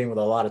human being with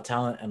a lot of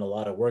talent and a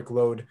lot of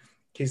workload.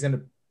 He's going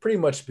to pretty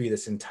much be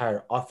this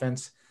entire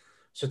offense.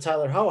 So,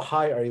 Tyler, how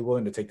high are you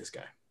willing to take this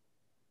guy?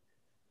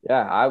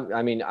 Yeah,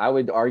 I mean, I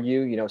would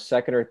argue,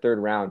 second or third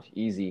round,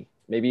 easy.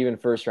 Maybe even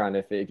first round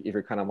if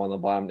you're kind of on the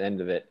bottom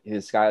end of it.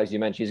 His guy, as you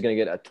mentioned, he's going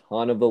to get a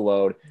ton of the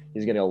load.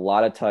 He's going to get a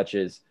lot of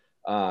touches.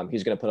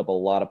 He's going to put up a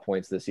lot of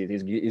points this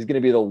season. He's going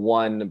to be the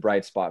one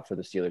bright spot for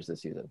the Steelers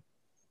this season.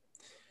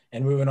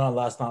 And moving on,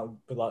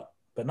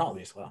 but not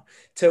least,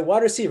 to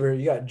wide receiver,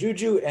 you got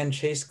Juju and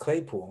Chase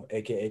Claypool,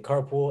 aka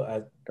Carpool,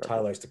 as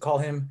Tyler likes to call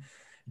him.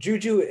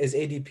 Juju, his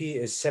ADP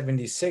is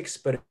 76,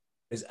 but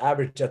his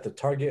average at the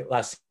target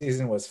last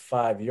season was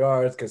 5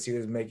 yards because he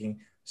was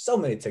making so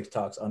many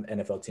TikToks on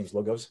NFL teams'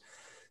 logos.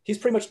 He's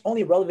pretty much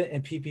only relevant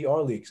in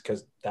PPR leagues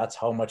because that's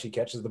how much he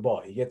catches the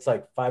ball. He gets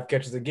like 5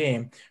 catches a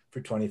game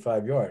for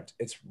 25 yards.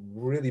 It's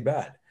really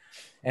bad.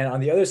 And on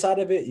the other side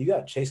of it, you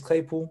got Chase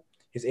Claypool.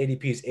 His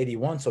ADP is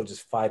 81, so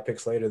just 5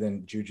 picks later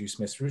than Juju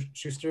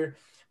Smith-Schuster.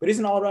 But he's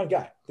an all-around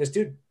guy. This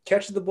dude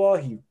catches the ball.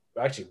 He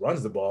actually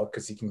runs the ball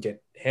because he can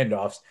get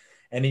handoffs,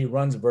 and he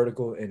runs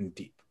vertical and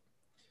deep.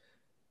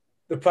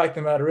 The fact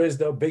of the matter is,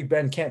 though, Big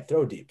Ben can't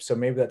throw deep, so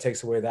maybe that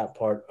takes away that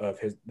part of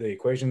the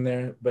equation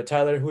there. But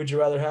Tyler, who would you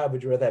rather have?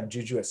 Would you rather have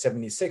Juju at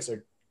 76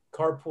 or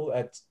Carpool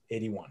at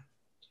 81?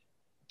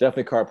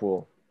 Definitely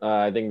Carpool.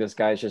 I think this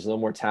guy's just a little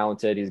more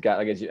talented. He's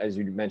got, as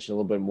you mentioned, a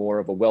little bit more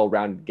of a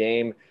well-rounded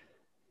game.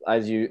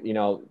 As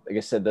like I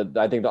said,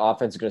 I think the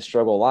offense is going to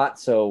struggle a lot.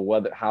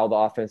 So how the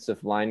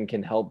offensive line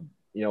can help,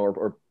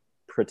 or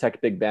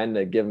protect Big Ben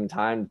to give him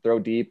time to throw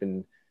deep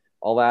and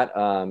all that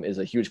is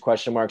a huge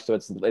question mark. So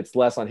it's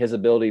less on his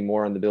ability,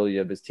 more on the ability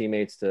of his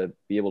teammates to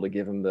be able to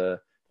give him the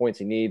points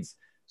he needs.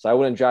 So I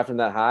wouldn't draft him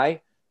that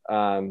high,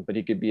 but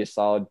he could be a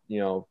solid,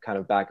 kind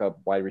of backup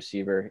wide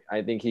receiver.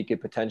 I think he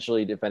could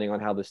potentially, depending on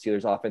how the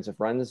Steelers offensive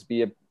runs,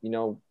 be a,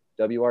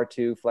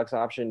 WR2 flex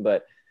option,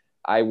 but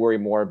I worry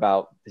more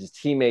about his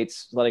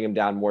teammates letting him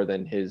down more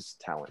than his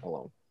talent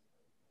alone.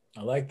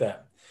 I like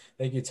that.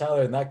 Thank you,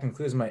 Tyler. And that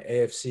concludes my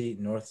AFC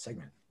North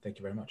segment. Thank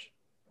you very much.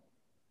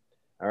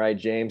 All right,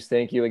 James,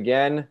 thank you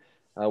again.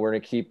 We're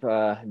going to keep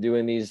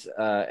doing these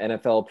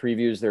NFL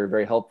previews. They're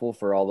very helpful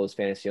for all those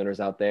fantasy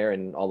owners out there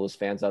and all those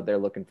fans out there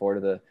looking forward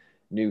to the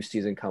new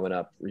season coming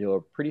up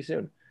pretty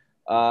soon.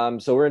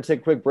 So we're going to take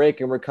a quick break,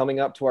 and we're coming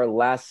up to our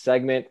last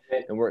segment,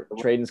 and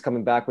Tradon's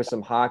coming back with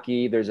some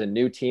hockey. There's a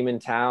new team in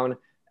town,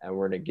 and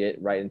we're going to get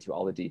right into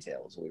all the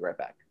details. We'll be right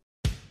back.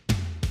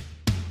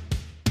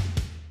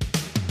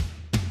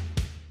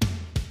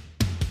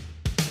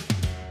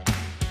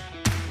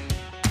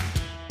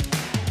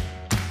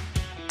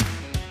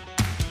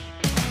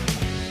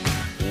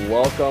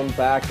 Welcome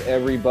back,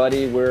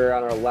 everybody. We're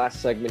on our last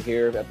segment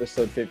here of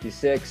episode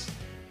 56.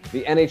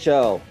 The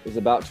NHL is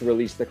about to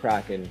release the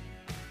Kraken.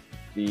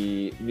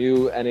 The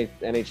new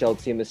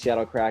NHL team, the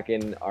Seattle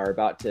Kraken, are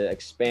about to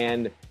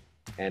expand,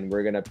 and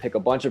we're going to pick a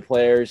bunch of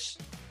players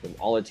from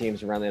all the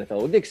teams around the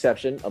NFL, with the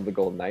exception of the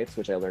Golden Knights,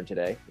 which I learned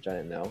today, which I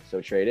didn't know. So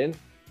Tradon,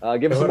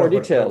 give us some more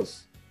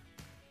details.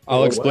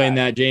 I'll explain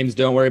that, James.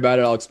 Don't worry about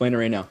it. I'll explain it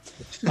right now.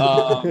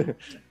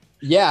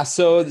 Yeah,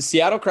 so the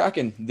Seattle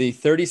Kraken, the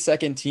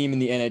 32nd team in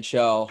the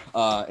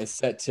NHL, is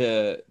set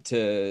to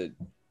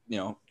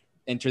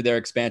enter their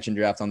expansion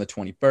draft on the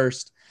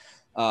 21st.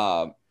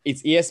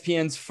 It's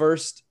ESPN's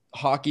first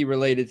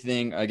hockey-related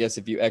thing, I guess,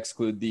 if you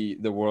exclude the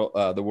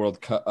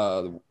World Cup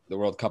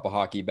of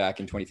Hockey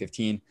back in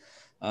 2015.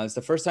 It's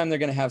the first time they're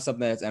going to have something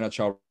that's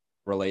NHL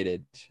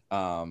related,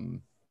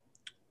 on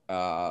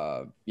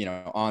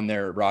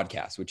their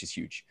broadcast, which is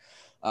huge.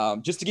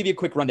 Just to give you a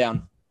quick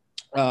rundown.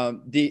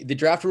 The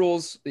draft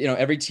rules,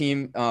 every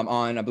team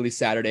on, I believe,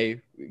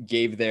 Saturday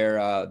gave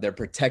their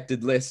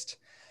protected list,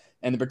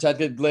 and the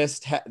protected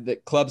list, the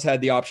clubs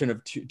had the option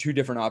of two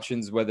different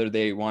options, whether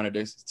they wanted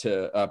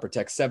to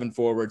protect 7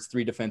 forwards,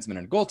 3 defensemen,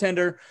 and a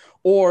goaltender,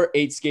 or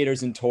 8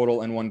 skaters in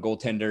total and 1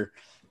 goaltender.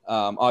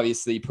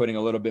 Obviously putting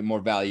a little bit more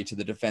value to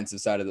the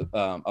defensive side of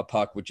a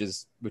puck, which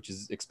is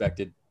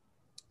expected.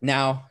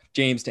 Now,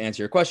 James, to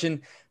answer your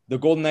question, the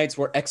Golden Knights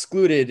were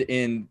excluded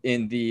in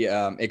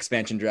the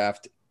expansion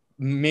draft,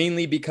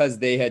 mainly because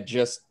they had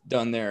just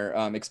done their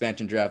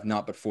expansion draft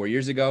not but 4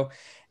 years ago,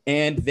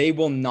 and they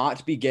will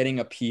not be getting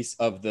a piece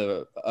of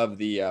the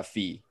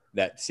fee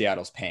that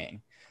Seattle's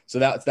paying. So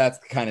that's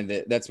kind of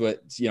that's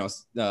what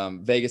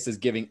Vegas is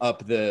giving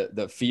up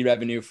the fee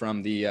revenue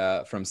from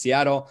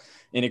Seattle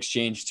in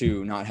exchange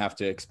to not have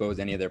to expose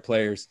any of their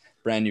players.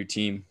 Brand new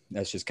team.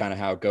 That's just kind of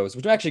how it goes,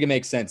 which actually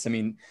makes sense. I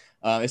mean,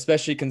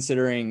 especially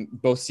considering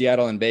both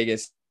Seattle and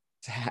Vegas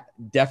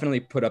definitely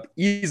put up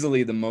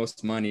easily the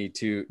most money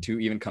to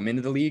even come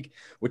into the league,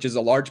 which is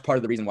a large part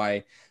of the reason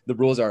why the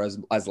rules are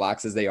as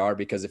lax as they are,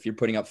 because if you're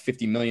putting up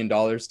 $50 million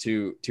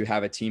to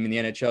have a team in the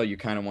NHL, you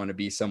kind of want to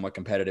be somewhat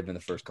competitive in the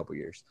first couple of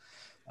years.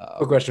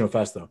 Quick question real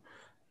fast though.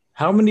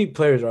 How many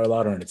players are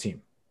allowed on a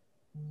team?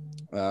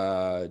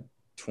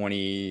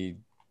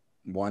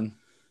 21.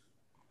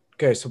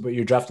 Okay, so but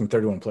you're drafting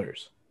 31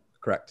 players.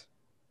 Correct.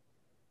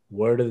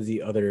 Where do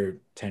the other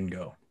 10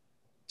 go?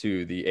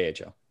 To the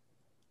AHL.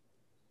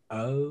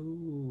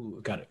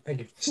 Oh, got it. Thank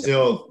you.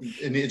 Still,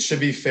 it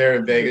should be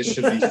fair. Vegas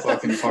should be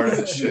fucking part of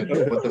this shit.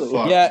 What the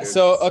fuck? Yeah. Dude?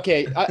 So,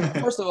 okay.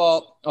 First of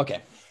all,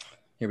 okay,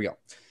 here we go.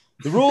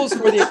 The rules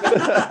for the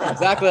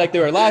exactly like they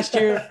were last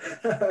year.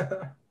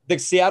 The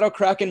Seattle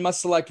Kraken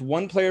must select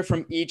one player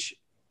from each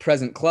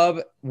present club,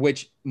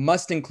 which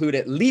must include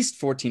at least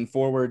 14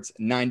 forwards,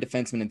 9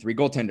 defensemen, and 3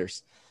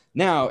 goaltenders.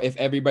 Now, if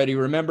everybody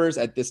remembers,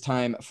 at this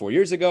time 4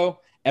 years ago,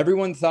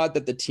 everyone thought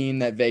that the team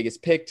that Vegas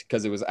picked,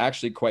 because it was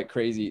actually quite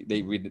crazy,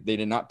 they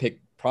did not pick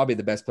probably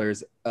the best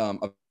players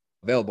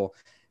available.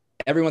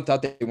 Everyone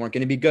thought they weren't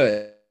going to be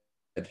good.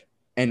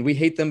 And we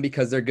hate them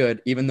because they're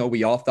good, even though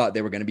we all thought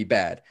they were going to be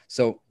bad.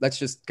 So let's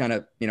just kind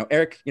of,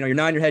 Eric, you're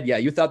nodding your head. Yeah,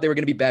 you thought they were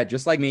going to be bad,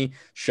 just like me.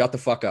 Shut the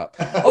fuck up.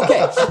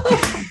 Okay.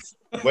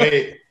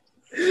 Wait.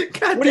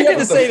 God, what do you have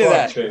to say to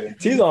that?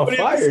 He's on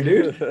fire,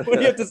 dude. What do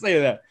you have to say to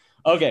that?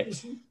 Okay.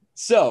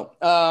 So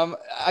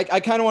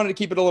I kind of wanted to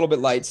keep it a little bit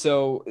light.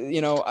 So,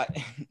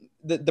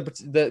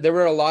 there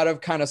were a lot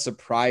of kind of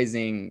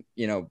surprising,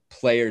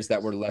 players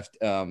that were left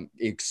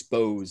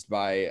exposed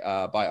by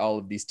all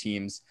of these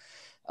teams.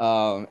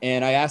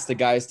 And I asked the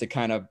guys to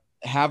kind of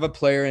have a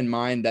player in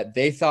mind that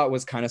they thought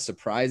was kind of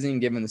surprising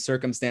given the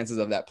circumstances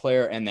of that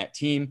player and that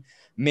team,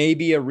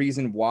 maybe a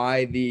reason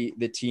why the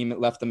team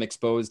left them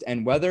exposed,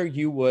 and whether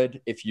you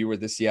would, if you were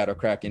the Seattle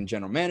Kraken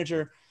general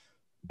manager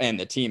and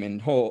the team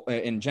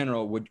in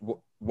general,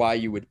 why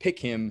you would pick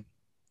him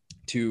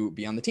to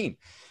be on the team.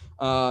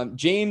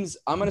 James,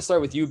 I'm going to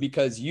start with you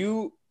because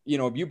you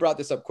brought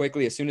this up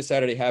quickly. As soon as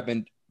Saturday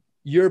happened,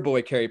 your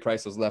boy Carey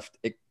Price was left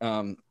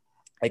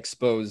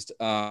exposed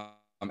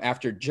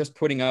after just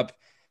putting up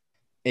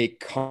a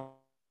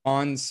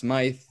Conn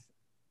Smythe,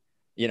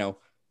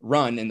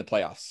 run in the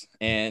playoffs.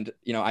 And,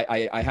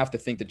 I have to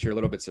think that you're a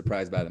little bit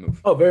surprised by the move.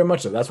 Oh, very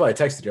much so. That's why I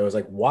texted you. I was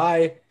like,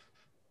 why?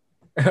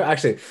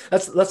 Actually,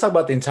 let's talk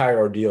about the entire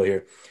ordeal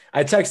here.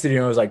 I texted you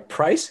and I was like,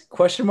 Price, ?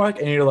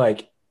 And you're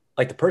like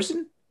the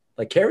person,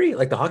 like Carey,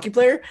 like the hockey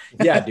player.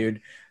 Yeah,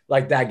 dude,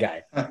 like that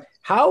guy.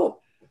 How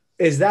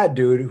is that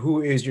dude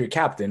who is your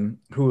captain,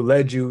 who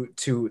led you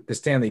to the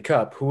Stanley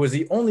Cup, who was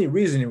the only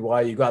reason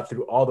why you got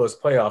through all those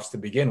playoffs to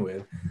begin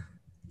with,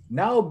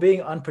 now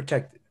being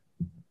unprotected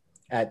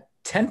at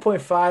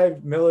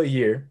 $10.5 million a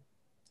year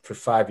for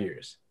 5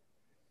 years?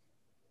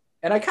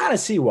 And I kind of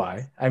see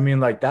why. I mean,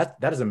 like that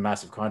is a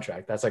massive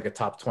contract. That's like a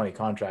top 20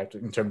 contract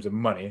in terms of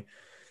money.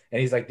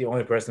 And he's like the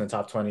only person in the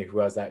top 20 who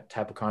has that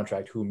type of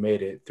contract who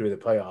made it through the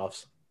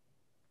playoffs.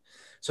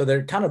 So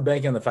they're kind of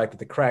banking on the fact that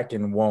the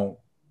Kraken won't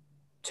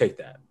take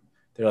that.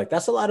 They're like,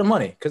 that's a lot of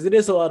money, because it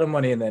is a lot of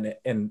money in the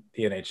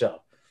NHL.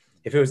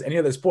 If it was any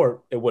other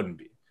sport, it wouldn't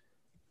be.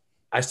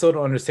 I still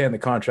don't understand the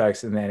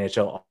contracts in the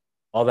NHL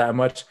all that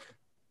much,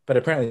 but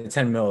apparently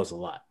 10 mil is a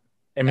lot.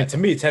 I mean, to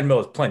me, 10 mil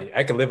is plenty.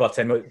 I could live off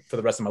 10 mil for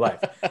the rest of my life.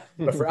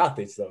 But for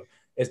athletes, though,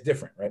 it's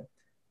different, right?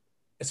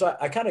 So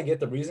I kind of get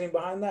the reasoning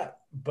behind that,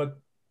 but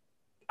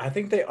I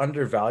think they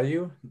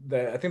undervalue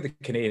I think the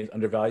Canadians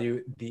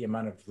undervalue the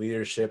amount of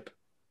leadership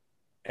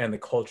and the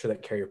culture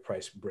that Carey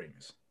Price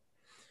brings.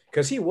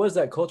 Because he was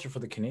that culture for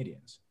the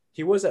Canadians.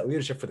 He was that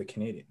leadership for the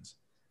Canadians.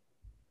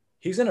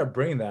 He's going to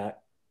bring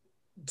that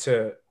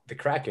to the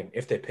Kraken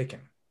if they pick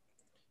him.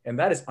 And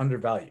that is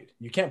undervalued.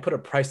 You can't put a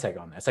price tag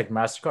on that. It's like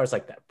MasterCard. It's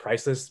like that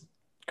priceless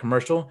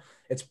commercial.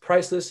 It's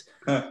priceless.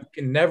 You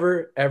can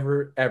never,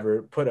 ever,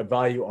 ever put a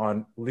value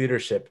on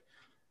leadership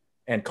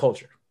and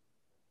culture.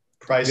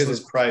 Priceless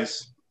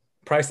price.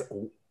 Price.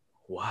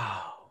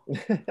 Wow.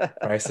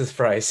 Priceless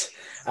price.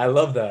 I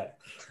love that.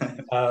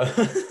 But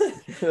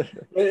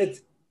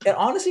it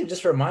honestly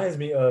just reminds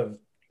me of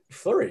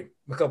Fleury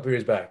a couple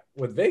years back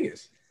with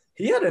Vegas.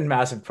 He had a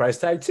massive price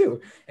tag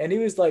too. And he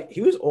was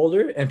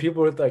older and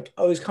people were like,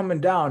 oh, he's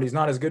coming down. He's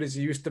not as good as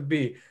he used to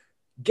be.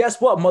 Guess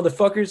what,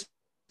 motherfuckers?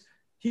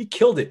 He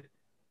killed it.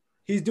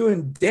 He's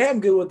doing damn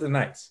good with the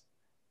Knights.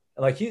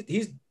 Like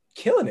he's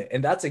killing it.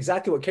 And that's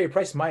exactly what Carey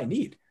Price might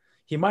need.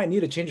 He might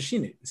need a change of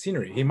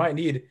scenery. He might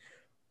need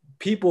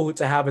people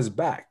to have his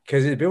back,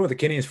 because he's been with the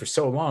Canadians for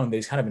so long that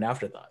he's kind of an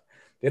afterthought.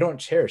 They don't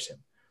cherish him.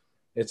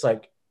 It's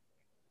like,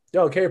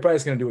 yo, Carey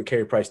Price is going to do what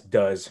Carey Price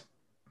does.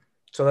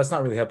 So let's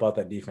not really help out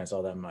that defense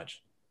all that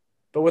much.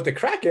 But with the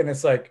Kraken,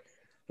 it's like,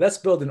 let's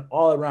build an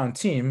all-around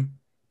team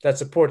that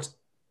supports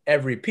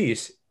every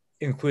piece,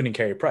 including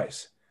Carey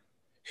Price.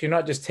 So you're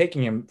not just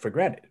taking him for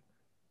granted.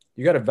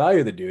 You got to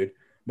value the dude,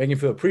 make him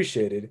feel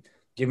appreciated,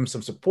 give him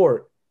some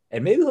support,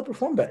 and maybe he'll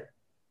perform better.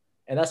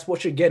 And that's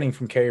what you're getting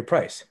from Carey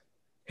Price.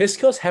 His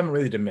skills haven't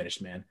really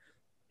diminished, man.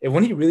 And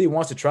when he really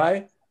wants to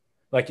try,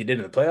 like he did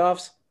in the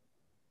playoffs,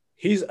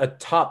 he's a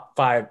top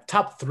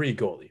 3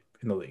 goalie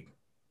in the league.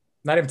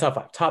 Not even top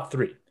 5, top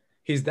 3.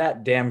 He's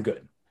that damn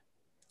good.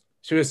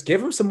 So just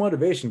give him some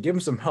motivation, give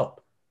him some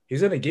help.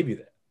 He's going to give you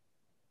that.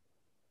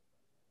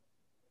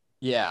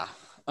 Yeah.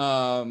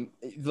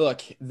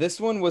 Look, this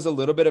one was a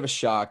little bit of a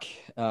shock,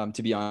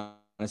 to be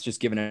honest, just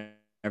given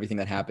everything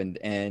that happened.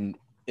 And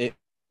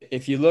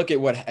if you look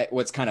at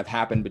what's kind of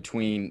happened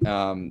between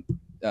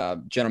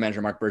general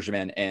manager Marc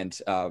Bergevin and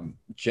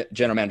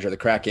general manager of the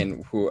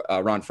Kraken,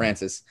 Ron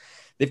Francis,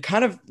 they've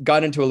kind of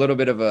got into a little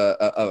bit of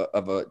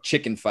a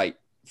chicken fight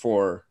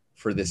for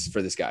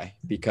this guy,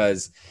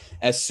 because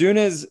as soon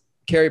as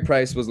Carey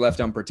Price was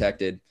left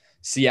unprotected,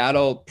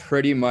 Seattle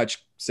pretty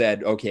much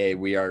said, okay,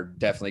 we are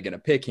definitely going to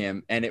pick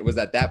him. And it was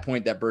at that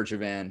point that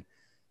Bergevin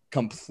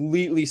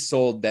completely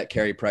sold that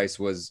Carey Price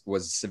was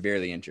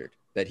severely injured,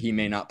 that he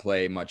may not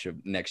play much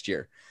of next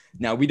year.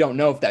 Now, we don't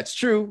know if that's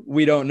true.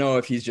 We don't know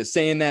if he's just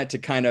saying that to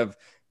kind of,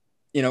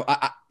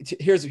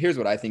 here's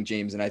what I think,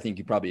 James, and I think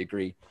you probably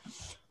agree.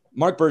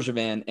 Marc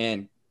Bergevin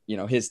and,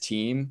 his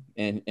team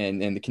and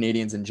the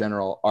Canadians in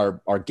general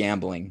are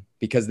gambling,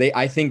 because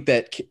I think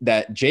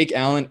that Jake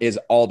Allen is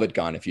all but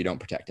gone if you don't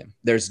protect him.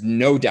 There's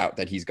no doubt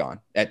that he's gone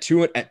at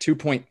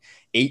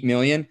 2.8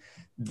 million.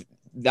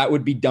 That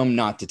would be dumb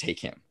not to take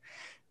him.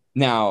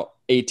 Now,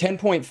 a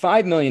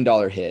 $10.5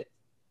 million hit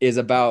is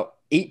about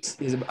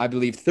I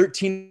believe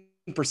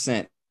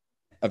 13%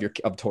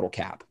 of total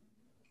cap.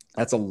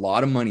 That's a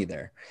lot of money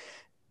there.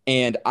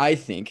 And I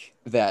think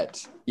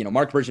that,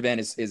 Marc Bergevin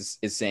is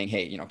saying,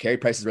 hey, Carey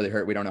Price is really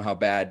hurt. We don't know how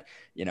bad,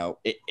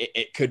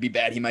 it could be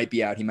bad. He might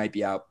be out.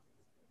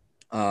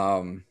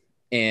 And,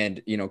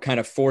 kind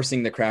of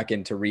forcing the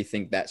Kraken to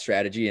rethink that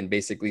strategy and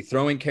basically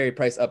throwing Carey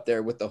Price up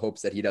there with the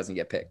hopes that he doesn't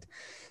get picked.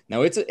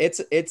 Now it's an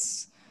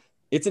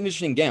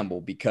interesting gamble,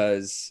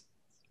 because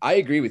I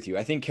agree with you.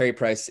 I think Carey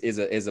Price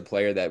is a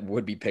player that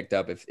would be picked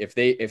up if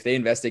they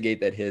investigate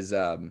that his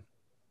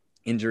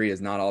injury is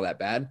not all that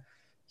bad.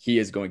 He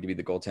is going to be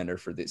the goaltender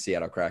for the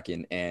Seattle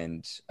Kraken,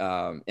 and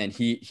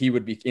he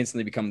would be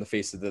instantly become the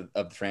face of the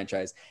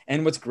franchise.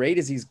 And what's great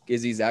is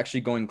he's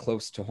actually going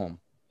close to home.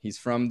 He's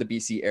from the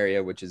BC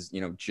area, which is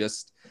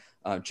just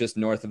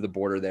north of the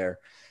border there,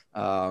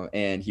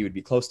 and he would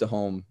be close to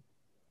home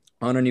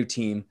on a new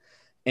team,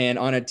 and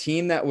on a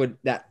team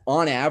that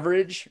on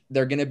average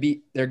they're going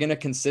to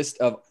consist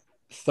of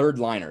third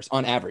liners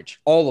on average.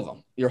 All of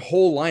them, your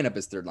whole lineup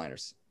is third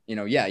liners. You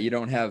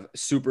don't have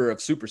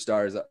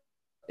superstars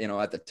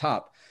at the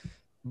top,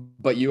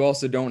 but you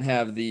also don't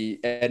have the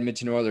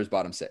Edmonton Oilers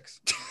bottom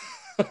six.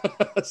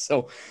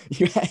 So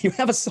you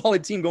have a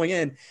solid team going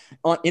in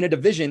a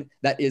division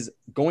that is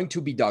going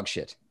to be dog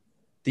shit.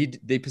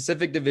 The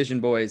Pacific Division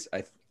boys,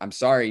 I'm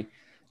sorry,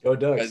 Go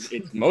Ducks.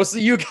 it's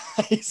mostly you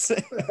guys,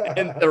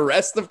 and the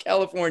rest of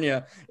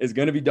California is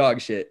going to be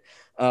dog shit.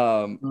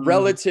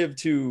 Relative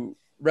to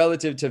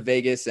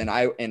Vegas, and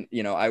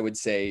I would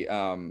say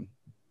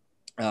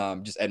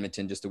just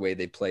Edmonton, just the way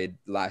they played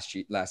last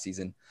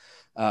season.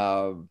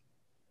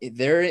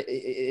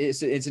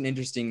 It's an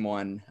interesting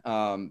one.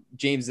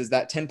 James, is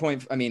that 10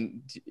 point? I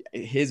mean,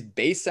 his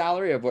base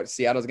salary of what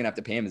Seattle's going to have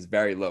to pay him is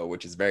very low,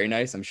 which is very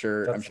nice. I'm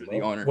sure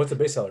the owner. What's the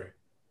base salary?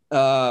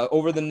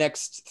 Over the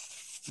next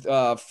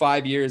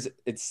 5 years,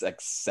 it's like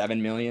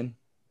 $7 million.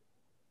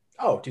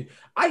 Oh, dude,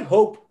 I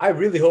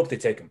really hope they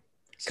take him.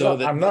 So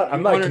I'm not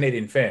a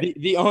Canadian fan.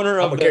 The owner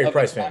of Carey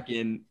Price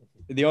fan.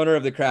 The owner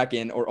of the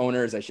Kraken, or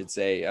owners, I should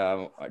say,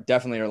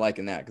 definitely are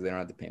liking that because they don't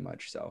have to pay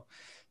much. So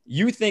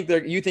you think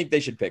they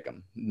should pick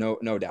him? No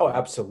doubt. Oh,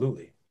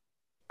 absolutely.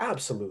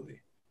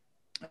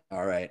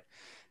 All right.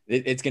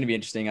 It's going to be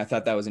interesting. I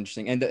thought that was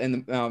interesting.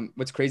 And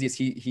what's crazy is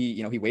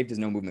he waived his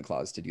no movement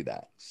clause to do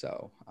that.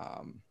 So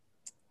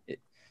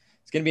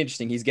it's going to be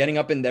interesting. He's getting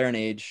up in there in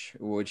age,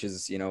 which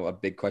is, a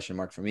big question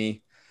mark for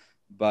me.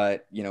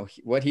 But,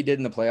 what he did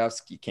in the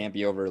playoffs, he can't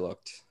be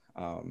overlooked.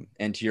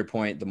 And to your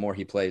point, the more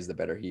he plays, the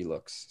better he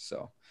looks.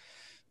 So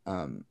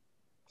would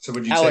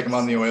you Alex, take him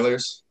on the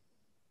Oilers?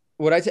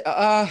 Would I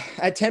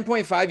at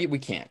 10.5, we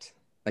can't.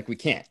 We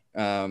can't.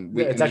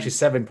 It's actually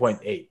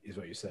 7.8 is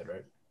what you said,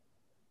 right?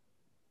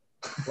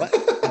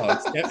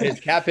 What? His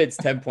cap hit's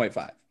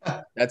 10.5.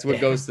 That's what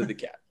goes to the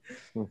cap.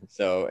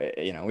 So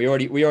we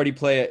already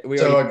play it.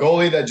 So a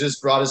goalie that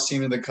just brought his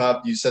team to the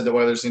cup. You said the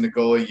Oilers need a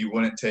goalie. You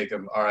wouldn't take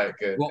him. All right,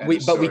 good. Well, we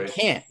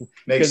can't.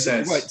 Makes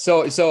sense. Right,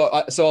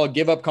 so I'll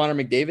give up Connor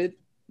McDavid?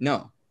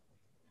 No,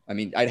 I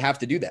mean I'd have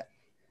to do that.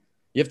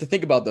 You have to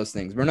think about those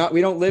things.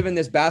 We don't live in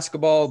this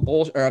baseball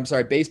bullshit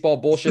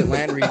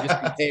land where you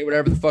just can pay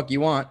whatever the fuck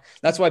you want.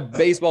 That's why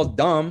baseball's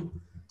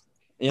dumb.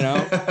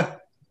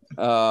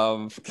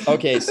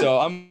 Okay, so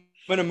I'm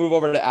going to move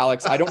over to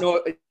Alex. I don't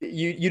know.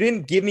 You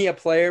didn't give me a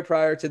player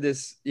prior to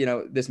this,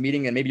 this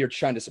meeting, and maybe you're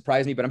trying to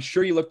surprise me, but I'm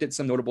sure you looked at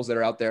some notables that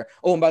are out there.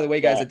 Oh, and by the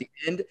way, guys, at the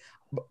end,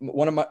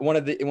 one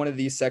of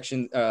these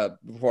sections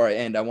before I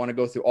end, I want to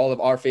go through all of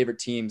our favorite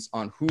teams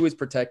on who is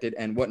protected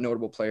and what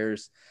notable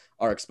players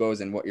are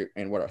exposed and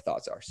what our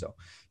thoughts are. So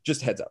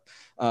just heads up.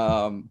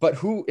 But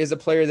who is a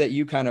player that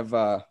you kind of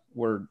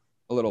were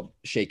a little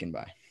shaken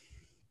by?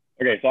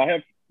 Okay, so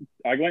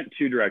I went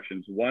two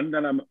directions. One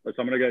that I'm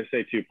going to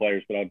say two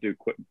players, but I'll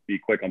be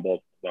quick on both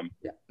of them.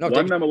 Yeah.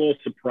 One that I'm a little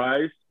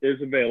surprised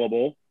is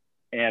available,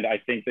 and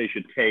I think they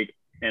should take.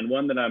 And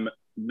one that I'm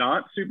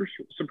not super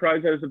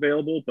surprised that is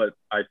available, but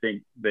I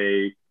think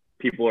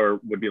people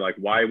would be like,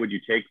 why would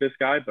you take this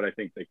guy? But I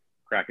think the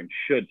Kraken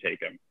should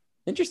take him.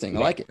 Interesting. I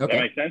like it. Okay.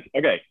 That makes sense?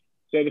 Okay.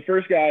 So the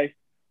first guy,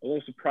 a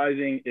little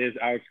surprising, is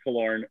Alex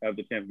Killorn of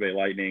the Tampa Bay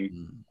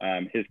Lightning.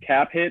 His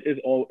cap hit is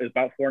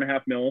about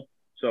 $4.5 million.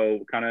 So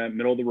kind of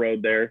middle of the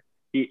road there.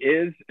 He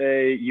is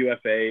a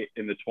UFA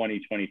in the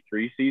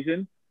 2023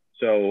 season.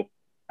 So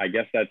I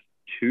guess that's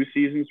 2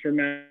 seasons from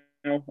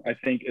now, I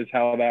think is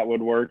how that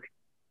would work.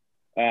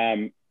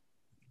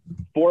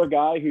 for a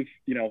guy who's,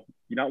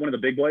 not one of the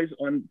big boys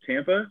on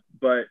Tampa,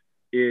 but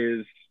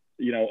is,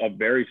 a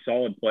very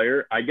solid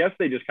player. I guess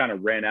they just kind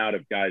of ran out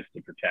of guys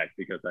to protect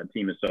because that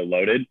team is so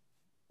loaded.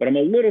 But I'm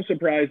a little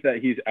surprised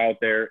that he's out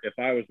there. If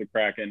I was the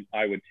Kraken,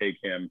 I would take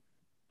him.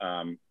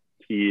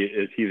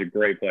 He's a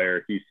great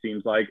player. He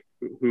seems like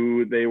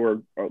who they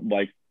were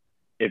like,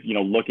 if,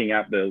 looking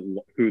at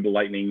who the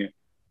Lightning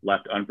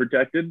left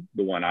unprotected,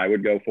 the one I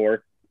would go for.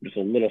 I'm just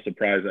a little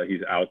surprised that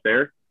he's out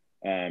there.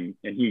 And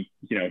he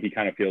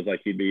kind of feels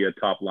like he'd be a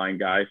top line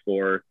guy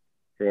for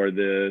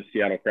the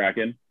Seattle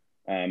Kraken,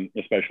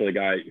 especially a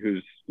guy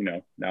who's,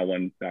 now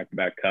won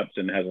back-to-back cups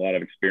and has a lot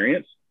of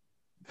experience.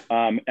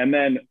 And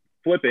then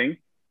flipping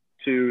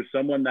to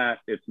someone that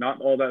it's not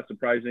all that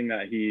surprising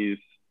that he's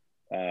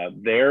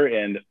there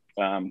and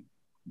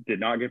did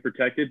not get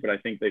protected, but I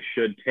think they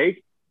should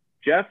take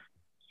Jeff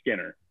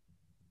Skinner.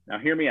 Now,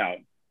 hear me out.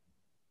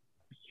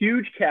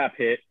 Huge cap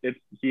hit.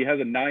 He has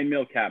a $9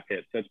 million cap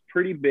hit, so it's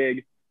pretty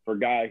big for a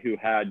guy who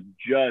had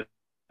just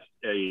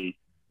he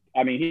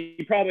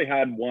probably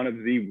had one of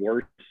the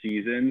worst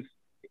seasons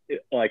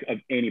like of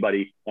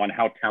anybody on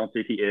how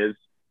talented he is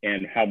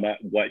and how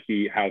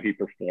he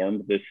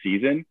performed this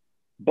season.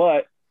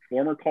 But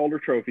former Calder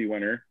Trophy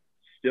winner,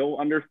 still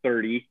under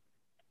 30,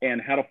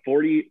 and had a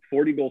 40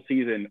 goal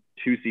season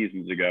 2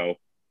 seasons ago.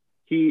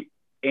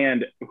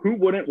 And who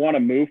wouldn't want to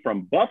move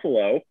from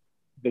Buffalo,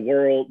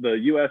 the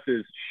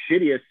US's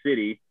shittiest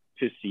city,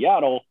 to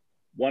Seattle,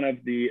 one of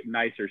the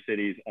nicer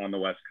cities on the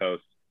West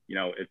Coast.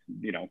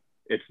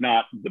 It's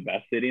not the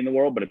best city in the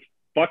world, but it's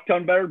fuck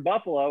ton better than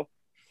Buffalo.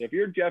 So if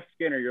you're Jeff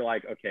Skinner, you're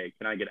like, okay,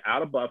 can I get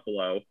out of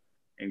Buffalo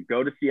and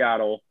go to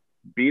Seattle,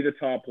 be the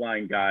top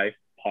line guy,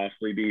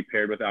 possibly be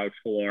paired with Alex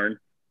Killorn?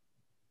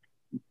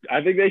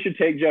 I think they should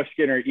take Jeff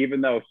Skinner,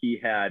 even though he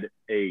had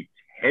a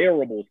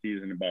terrible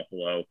season in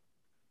Buffalo.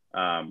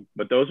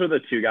 But those are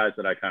the two guys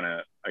that I kind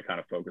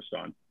of focused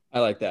on. I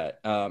like that.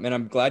 And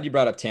I'm glad you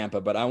brought up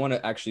Tampa, but I want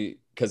to actually,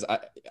 because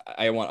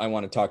I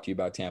want to talk to you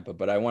about Tampa,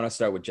 but I want to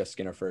start with Jeff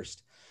Skinner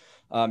first.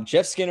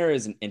 Jeff Skinner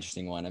is an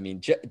interesting one. I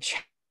mean,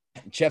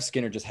 Jeff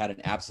Skinner just had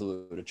an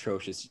absolute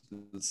atrocious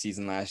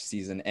season last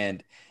season,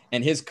 and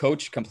his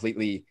coach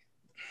completely,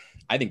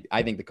 I think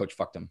the coach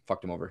fucked him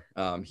over.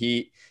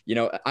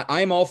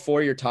 I'm all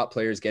for your top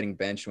players getting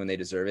benched when they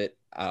deserve it.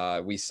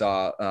 We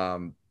saw,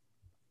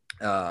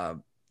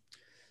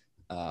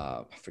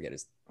 I forget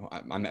his,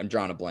 I'm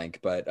drawing a blank,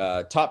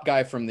 but top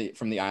guy from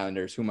the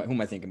Islanders. Who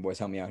am I thinking, boys?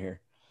 Help me out here.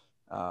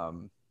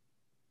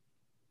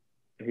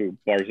 Who?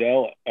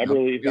 Barzell?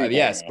 Eberle?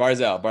 Yes,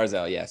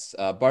 Barzell. Yes,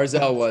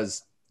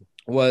 Barzell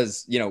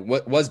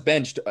was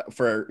benched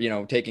for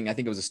taking, I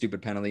think it was a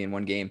stupid penalty in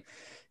one game,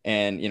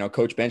 and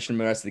coach benched him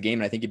the rest of the game,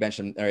 and I think he benched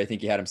him, or I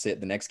think he had him sit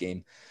the next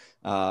game.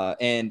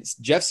 And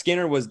Jeff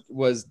Skinner was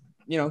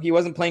he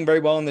wasn't playing very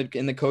well, and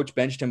the coach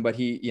benched him, but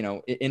he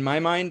in my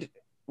mind,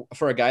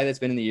 for a guy that's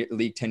been in the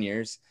league 10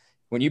 years,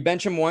 when you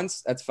bench him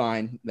once, that's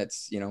fine.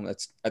 That's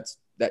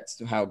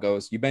how it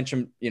goes. You bench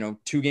him,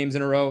 2 games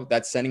in a row,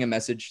 that's sending a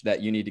message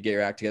that you need to get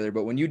your act together.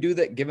 But when you do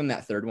that, give him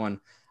that third one,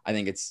 I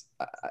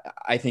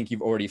think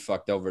you've already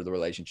fucked over the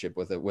relationship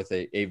with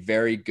a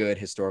very good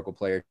historical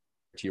player,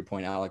 to your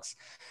point, Alex.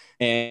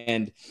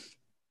 And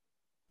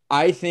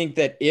I think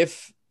that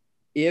if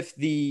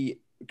the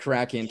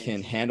Kraken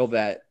can handle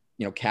that,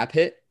 cap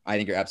hit, I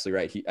think you're absolutely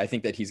right. I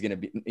think that he's going to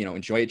be,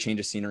 enjoy a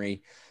change of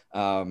scenery,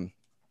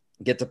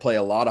 get to play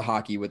a lot of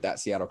hockey with that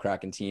Seattle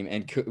Kraken team.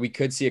 And we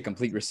could see a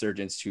complete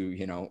resurgence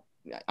to,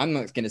 I'm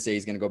not going to say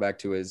he's going to go back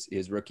to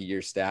his rookie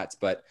year stats,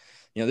 but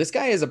this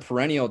guy is a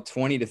perennial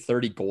 20 to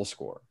 30 goal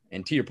scorer.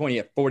 And to your point, he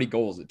had 40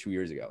 goals 2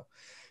 years ago.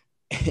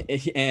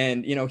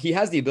 And, he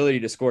has the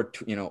ability to score,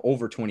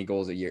 over 20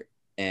 goals a year.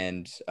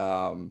 And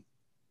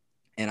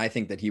I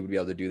think that he would be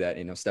able to do that,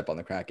 step on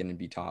the Kraken and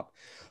be top.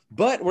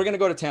 But we're going to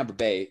go to Tampa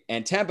Bay,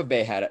 and Tampa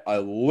Bay had a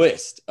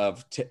list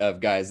of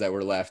guys that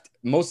were left,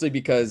 mostly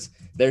because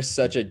they're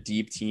such a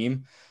deep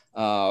team.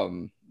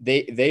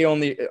 They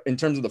only, in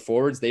terms of the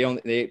forwards,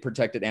 they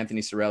protected Anthony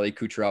Cirelli,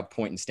 Kucherov,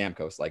 Point, and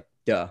Stamkos. Like,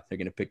 duh, they're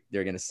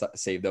going to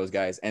save those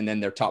guys. And then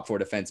their top 4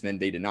 defensemen,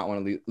 they did not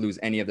want to lose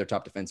any of their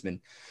top defensemen.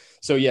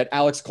 So you had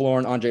Alex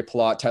Killorn, Andre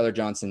Palat, Tyler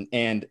Johnson,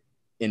 and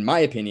in my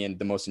opinion,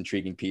 the most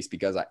intriguing piece,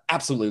 because I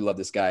absolutely love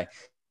this guy,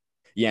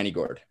 Yanni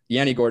Gourde.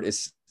 Yanni Gourde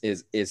is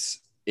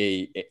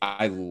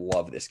I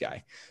love this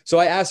guy. So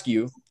I ask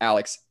you,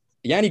 Alex,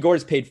 Yanni Gourde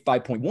is paid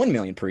 $5.1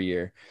 million per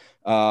year.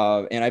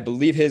 And I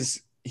believe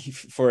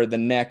for the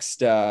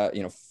next,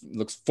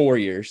 looks 4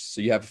 years.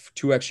 So you have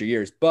 2 extra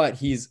years, but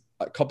he's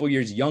a couple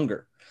years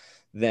younger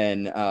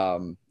than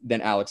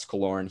Alex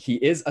Killorn. He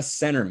is a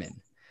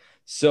centerman.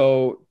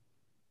 So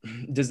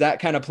does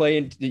that kind of play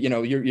into,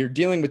 you're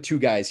dealing with 2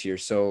 guys here.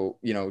 So,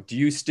 do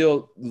you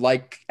still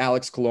like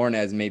Alex Killorn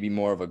as maybe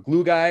more of a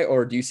glue guy,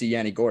 or do you see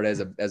Yanni Gourde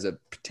as a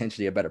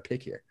potentially a better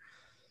pick here?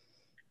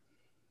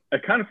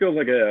 It kind of feels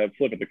like a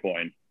flip of the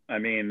coin. I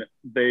mean,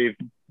 they're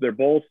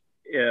both,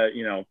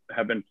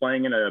 have been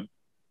playing in an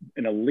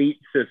elite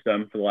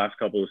system for the last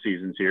couple of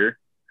seasons here.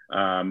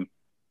 If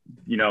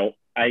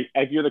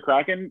you're the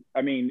Kraken,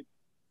 I mean,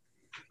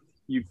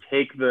 you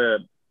take the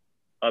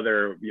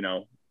other,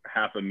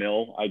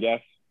 $500,000, I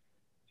guess.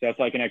 So that's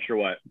like an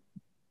extra,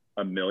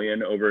 $1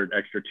 million over an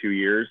extra 2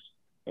 years.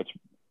 That's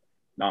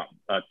not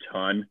a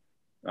ton.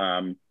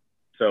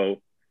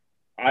 So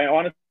I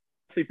honestly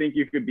think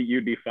you'd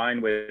be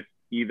fine with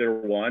either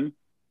one.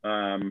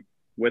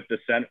 With the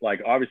center,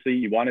 like obviously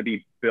you want to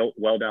be built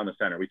well down the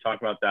center. We talk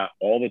about that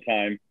all the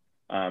time.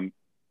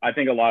 I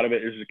think a lot of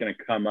it is just going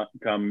to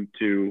come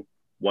to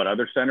what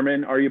other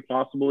centermen are you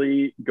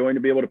possibly going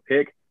to be able to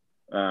pick.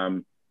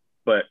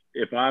 But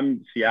if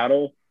I'm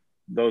Seattle,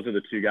 those are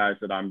the two guys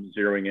that I'm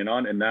zeroing in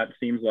on, and that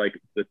seems like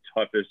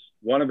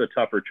one of the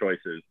tougher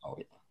choices.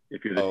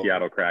 If you're the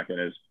Seattle Kraken,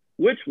 is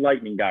which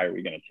Lightning guy are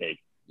we going to take?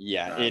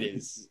 Yeah, it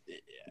is.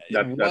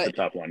 That's a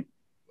tough one.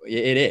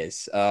 It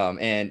is.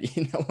 And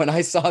when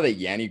I saw that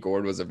Yanni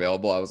Gourde was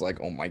available, I was like,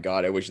 oh my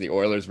God, I wish the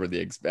Oilers were the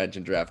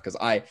expansion draft, because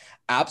I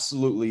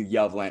absolutely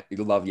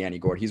love Yanni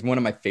Gourde. He's one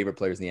of my favorite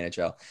players in the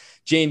NHL.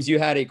 James, you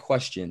had a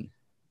question.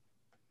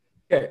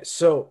 Okay,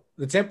 so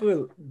the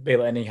Tampa Bay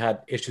Lightning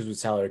had issues with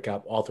salary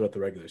cap all throughout the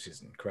regular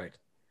season, correct?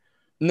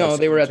 No,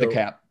 they were at the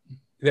cap.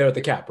 They were at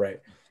the cap, right?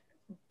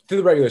 Through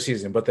the regular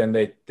season, but then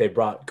they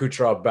brought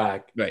Kucherov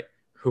back, right?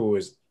 Who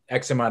was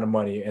X amount of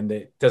money, and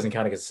it doesn't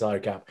count against the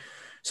salary cap.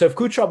 So if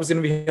Kucherov is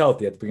going to be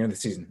healthy at the beginning of the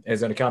season and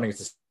is going to count against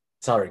the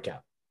salary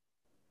cap,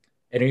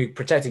 and you're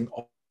protecting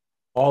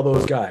all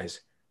those guys,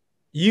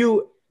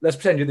 let's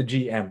pretend you're the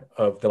GM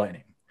of the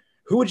Lightning.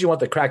 Who would you want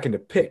the Kraken to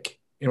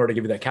pick in order to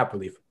give you that cap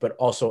relief, but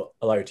also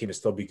allow your team to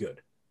still be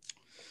good?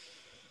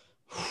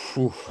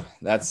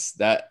 That's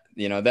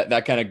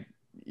kind of,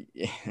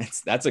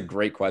 that's a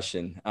great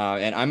question.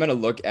 And I'm going to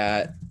look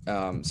at,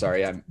 I'm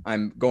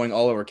going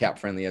all over cap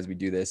friendly as we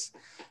do this.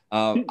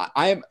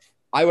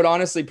 I would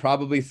honestly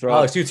probably throw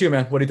Alex, you too,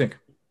 man. What do you think?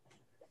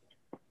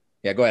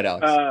 Yeah, go ahead,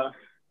 Alex.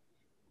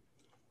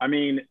 I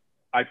mean,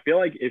 I feel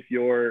like if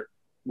you're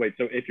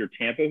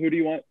Tampa,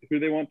 who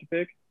they want to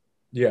pick?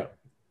 Yeah.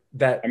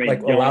 That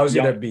allows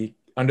you to be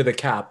under the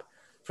cap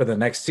for the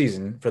next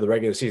season, for the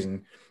regular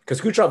season, because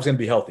Kucherov's going to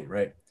be healthy,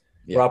 right?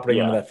 Yeah. We're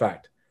operating under that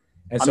fact.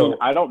 And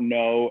I don't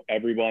know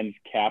everyone's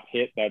cap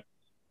hit. That's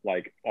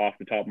like off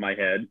the top of my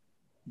head.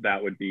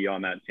 That would be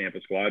on that Tampa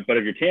squad. But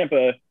if you're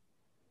Tampa,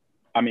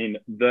 I mean,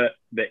 the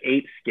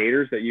 8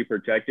 skaters that you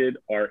protected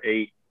are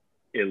 8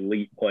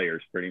 elite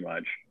players, pretty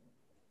much.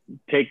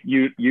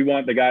 You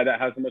want the guy that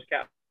has the most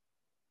cap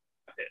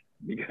hit,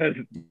 because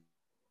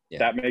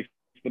that makes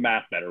the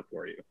math better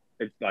for you.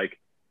 It's like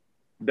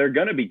they're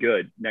going to be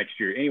good next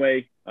year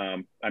anyway.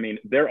 I mean,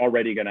 they're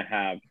already going to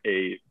have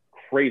a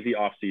crazy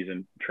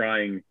offseason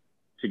trying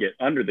to get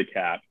under the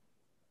cap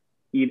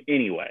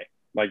anyway.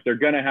 Like, they're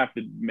going to have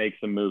to make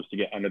some moves to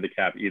get under the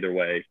cap either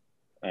way.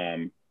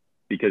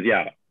 Because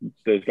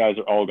those guys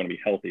are all going to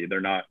be healthy.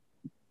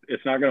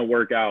 It's not going to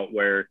work out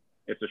where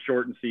it's a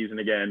shortened season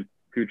again.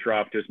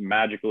 Kucherov just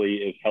magically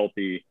is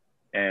healthy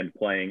and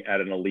playing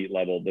at an elite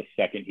level the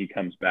second he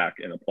comes back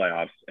in the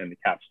playoffs, and the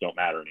caps don't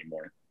matter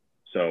anymore.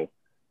 So,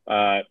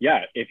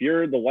 if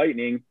you're the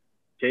Lightning,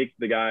 take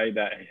the guy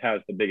that has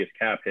the biggest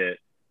cap hit.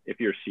 If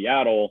you're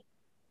Seattle,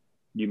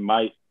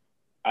 I'm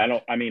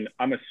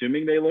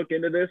assuming they look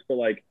into this, but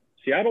like,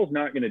 Seattle's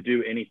not going to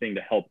do anything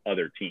to help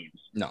other teams.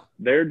 No.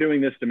 They're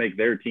doing this to make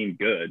their team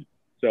good.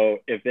 So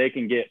if they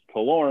can get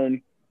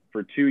Killorn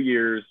for 2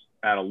 years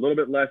at a little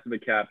bit less of a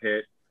cap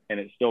hit, and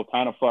it still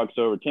kind of fucks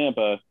over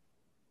Tampa,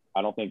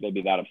 I don't think they'd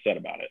be that upset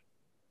about it.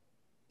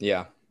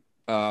 Yeah.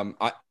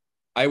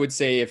 I would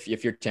say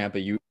if you're Tampa,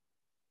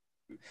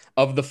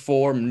 of the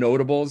 4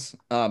 notables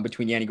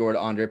between Yanni Gourde,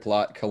 Andre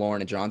Palat,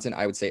 Killorn, and Johnson,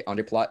 I would say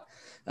Andre Palat.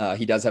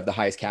 He does have the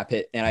highest cap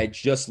hit. And I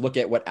just look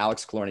at what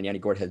Alex Killorn and Yanni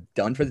Gourde have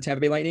done for the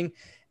Tampa Bay Lightning,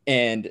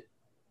 and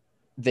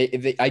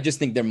I just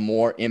think they're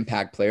more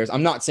impact players.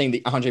 I'm not saying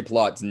that Andre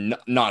Palat's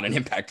not an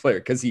impact player,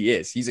 because he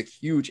is. He's a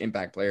huge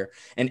impact player.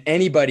 And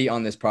anybody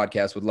on this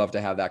podcast would love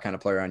to have that kind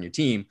of player on your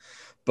team.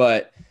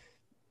 But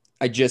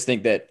I just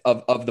think that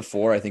of the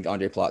 4, I think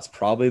Andre Palat's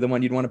probably the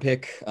one you'd want to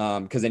pick.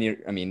 Because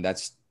then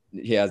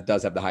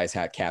does have the highest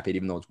cap hit,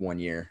 even though it's 1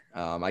 year.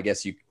 I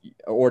guess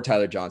or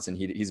Tyler Johnson.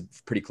 He's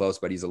pretty close,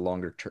 but he's a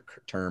longer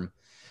term.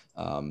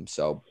 But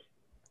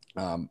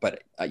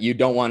you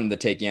don't want them to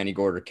take Yanni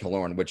Gourde or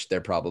Killorn, which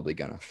they're probably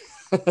gonna,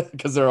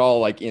 because they're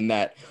all like in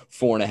that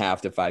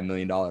 $4.5 to $5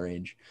 million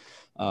range.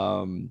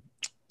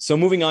 So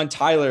moving on,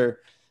 Tyler,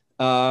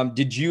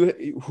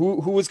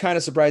 who was kind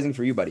of surprising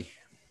for you, buddy?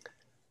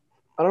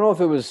 I don't know if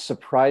it was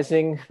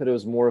surprising, but it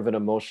was more of an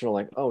emotional,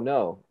 like, oh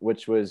no,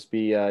 which was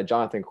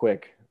Jonathan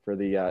Quick for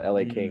the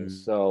LA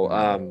Kings. So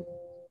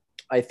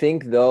I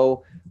think,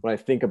 though, when I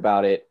think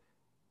about it,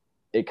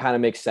 it kind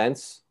of makes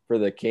sense for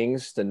the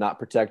Kings to not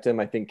protect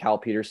him. I think Cal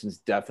Peterson's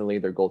definitely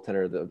their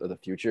goaltender of the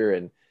future.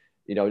 And,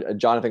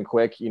 Jonathan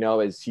Quick,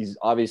 he's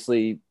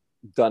obviously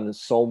done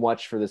so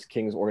much for this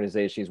Kings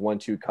organization. He's won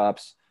 2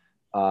 cups.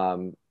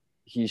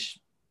 He's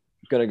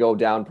going to go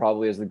down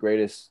probably as the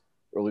greatest,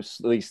 or at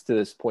least to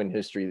this point in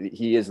history.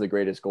 He is the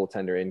greatest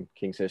goaltender in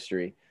Kings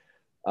history.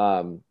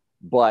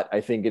 But I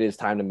think it is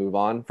time to move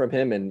on from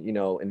him and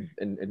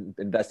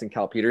invest in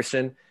Cal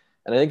Peterson.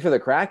 And I think for the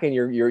Kraken,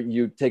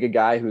 you take a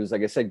guy who's,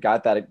 like I said,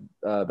 got that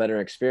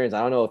veteran experience. I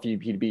don't know if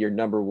he'd be your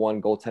number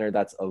one goaltender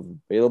that's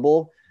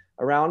available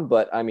around,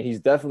 but I mean, he's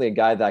definitely a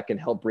guy that can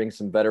help bring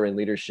some veteran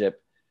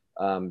leadership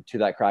to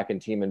that Kraken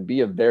team and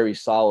be a very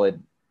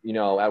solid,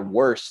 at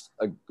worst,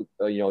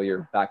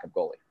 your backup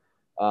goalie.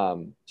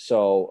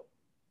 So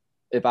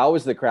if I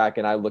was the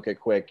Kraken, I look at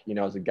Quick,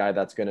 as a guy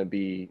that's going to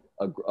be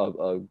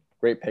a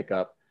great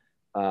pickup.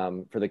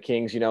 For the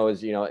Kings, it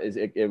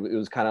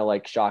was kind of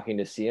like shocking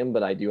to see him,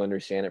 but I do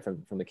understand it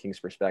from the Kings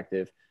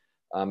perspective.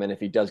 And if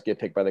he does get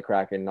picked by the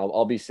Kraken,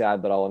 I'll be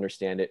sad, but I'll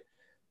understand it.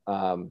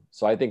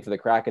 So I think for the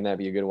Kraken, that'd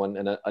be a good one.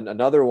 And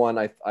another one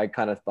I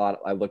kind of thought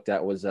I looked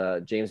at was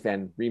James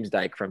Van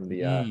Riemsdyk from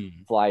the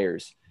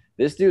Flyers.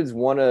 This dude's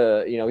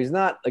he's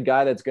not a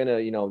guy that's going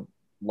to,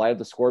 light up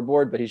the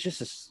scoreboard, but he's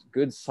just a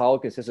good,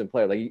 solid, consistent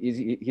player. Like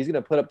he's going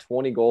to put up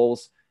 20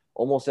 goals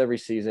almost every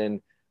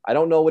season. I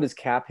don't know what his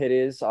cap hit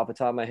is off the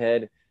top of my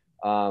head,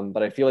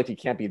 but I feel like he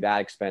can't be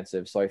that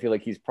expensive. So I feel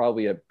like he's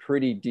probably a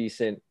pretty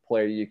decent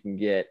player you can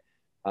get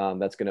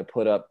that's going to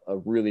put up a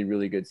really,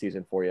 really good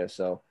season for you.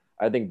 So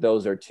I think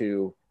those are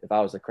two, if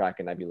I was the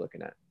Kraken, I'd be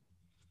looking at.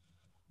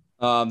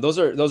 Those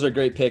are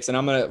great picks.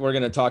 And we're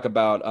going to talk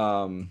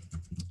about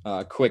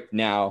Quick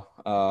now.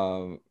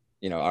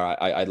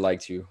 I'd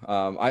like to.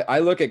 I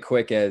look at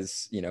Quick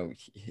as,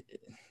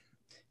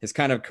 his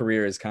kind of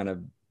career is kind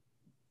of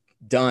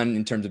done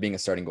in terms of being a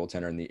starting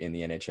goaltender in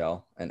the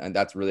NHL. And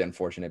that's really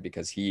unfortunate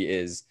because he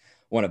is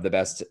one of the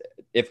best,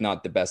 if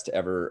not the best to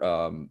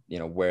ever,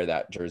 wear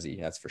that jersey.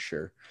 That's for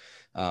sure.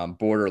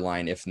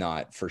 Borderline, if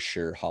not for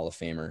sure, Hall of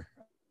Famer,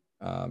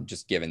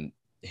 just given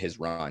his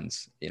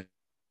runs,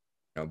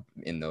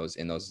 in those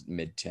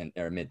mid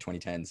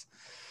 2010s.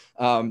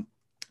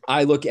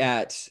 I look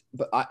at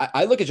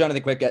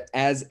Jonathan Quick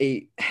as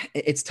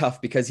it's tough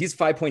because he's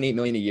 $5.8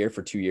 million a year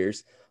for 2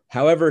 years.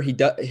 However,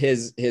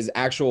 his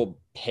actual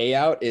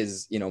payout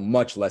is,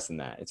 much less than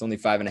that. It's only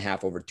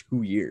 5.5 over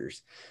 2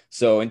 years.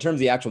 So in terms of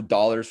the actual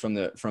dollars from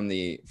the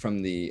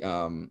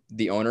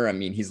owner, I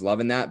mean, he's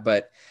loving that,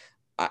 but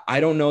I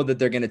don't know that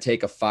they're going to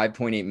take a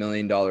 $5.8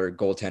 million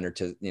goaltender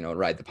to,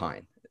 ride the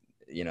pine.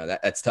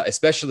 That's tough,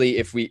 especially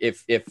if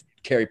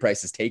Carey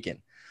Price is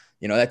taken.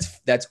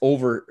 That's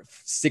over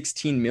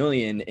 16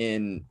 million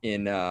in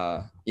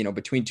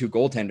between two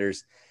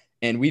goaltenders.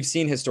 And we've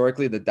seen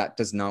historically that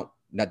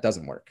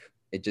doesn't work.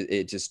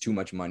 It's just too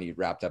much money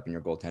wrapped up in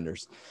your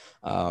goaltenders.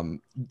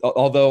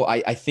 Although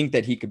I think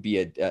that he could be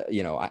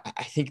I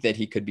think that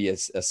he could be a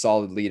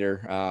solid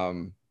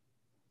leader.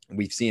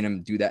 We've seen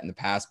him do that in the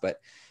past, but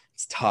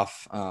it's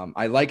tough.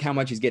 I like how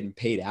much he's getting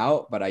paid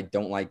out, but I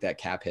don't like that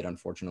cap hit,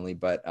 unfortunately.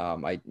 But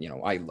I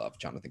love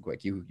Jonathan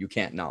Quick. You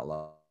can't not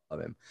love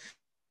him.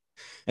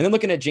 And then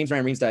looking at James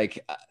Ryan Riemsdyk,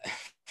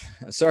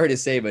 sorry to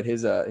say, but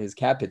his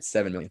cap hit's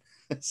 $7 million.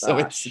 So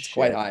it's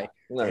quite high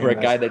for a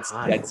guy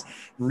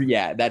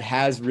that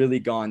has really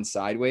gone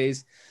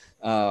sideways.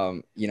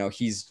 He's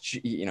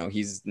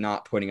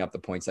not putting up the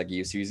points like he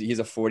used to. He's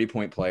a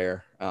 40-point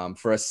player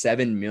for a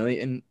 $7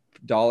 million.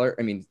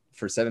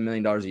 For $7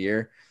 million a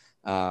year.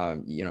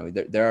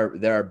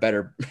 There are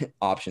better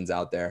options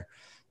out there.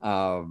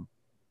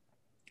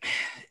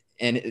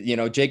 And,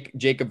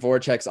 Jacob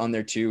Voracek's on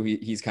there too.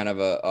 He's kind of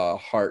a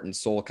heart and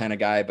soul kind of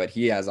guy, but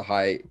he has a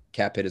high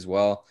cap hit as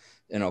well,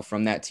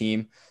 from that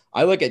team.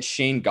 I look at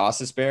Shane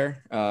Gostisbehere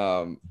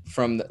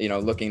from,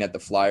 looking at the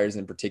Flyers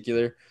in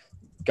particular.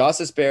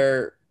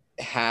 Gostisbehere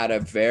had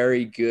a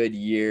very good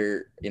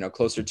year,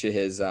 closer to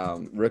his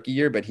rookie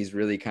year, but he's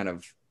really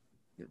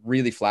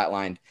really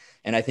flatlined.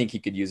 And I think he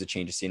could use a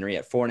change of scenery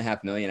at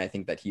 $4.5 million. I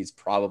think that he's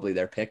probably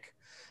their pick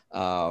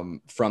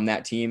from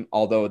that team.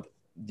 Although,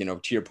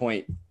 to your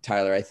point,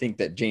 Tyler, I think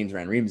that James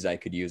Van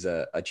Riemsdyk could use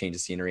a change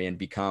of scenery and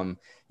become,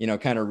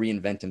 kind of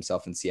reinvent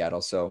himself in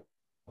Seattle. So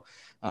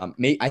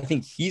I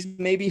think he's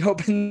maybe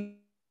hoping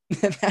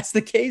that that's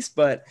the case,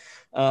 but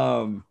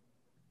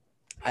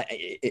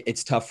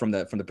it's tough from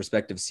the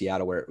perspective of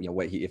Seattle, where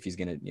if he's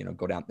going to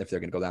go down, if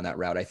they're going to go down that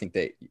route. I think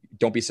that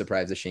don't be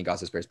surprised if Shane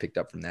Gostisbehere is picked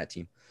up from that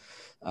team.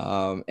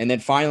 And then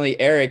finally,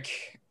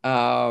 Eric,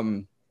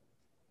 who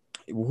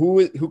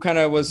kind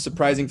of was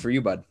surprising for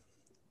you, bud?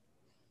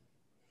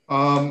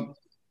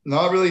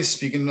 Not really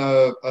speaking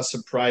of a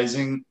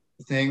surprising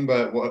thing,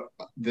 but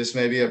this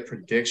may be a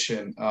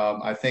prediction.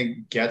 I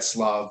think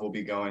Getzlaf will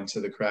be going to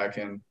the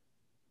Kraken.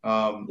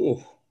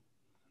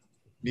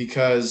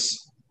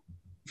 Because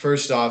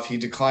first off, he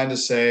declined to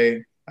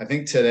say, I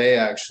think today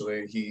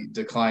actually, he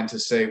declined to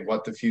say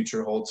what the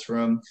future holds for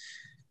him.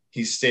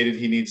 He stated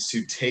he needs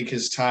to take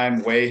his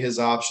time, weigh his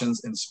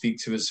options, and speak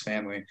to his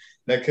family.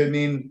 That could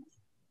mean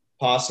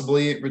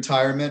possibly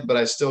retirement, but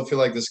I still feel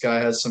like this guy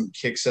has some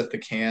kicks at the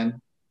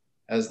can,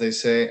 as they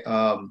say.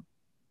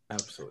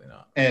 Absolutely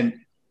not. And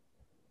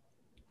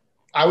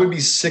I would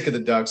be sick of the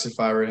Ducks if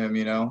I were him,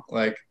 you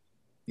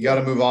got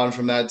to move on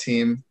from that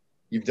team.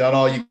 You've done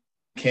all you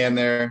can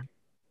there.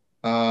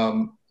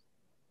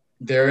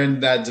 They're in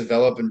that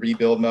develop and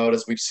rebuild mode,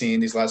 as we've seen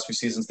these last few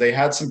seasons. They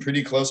had some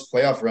pretty close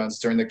playoff runs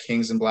during the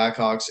Kings and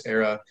Blackhawks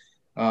era.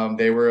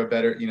 They were a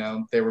better,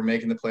 they were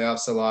making the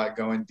playoffs a lot,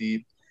 going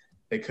deep.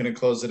 They couldn't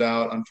close it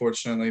out,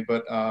 unfortunately,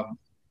 but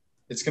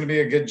it's going to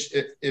be a good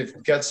if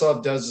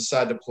Getzlaf does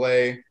decide to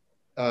play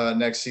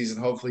next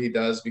season. Hopefully he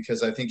does,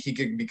 because I think he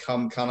could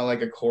become kind of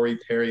like a Corey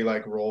Perry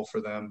like role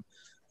for them,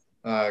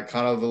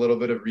 kind of a little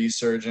bit of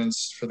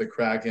resurgence for the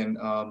Kraken.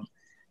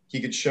 He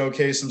could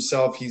showcase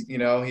himself. He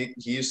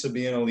used to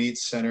be an elite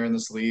center in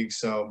this league,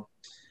 so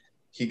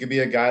he could be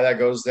a guy that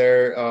goes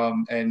there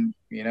and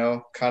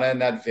kind of in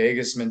that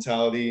Vegas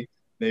mentality.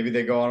 Maybe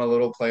they go on a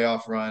little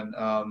playoff run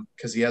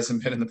because he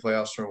hasn't been in the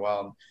playoffs for a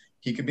while.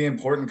 He could be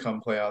important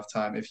come playoff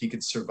time if he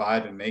could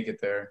survive and make it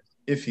there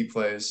if he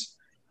plays.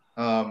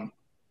 I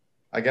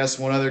guess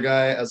one other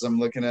guy, as I'm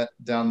looking at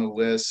down the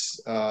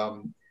list,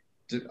 I'm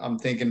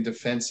thinking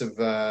defensive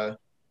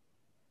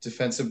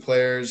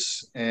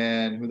players.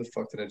 And who the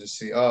fuck did I just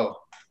see? Oh,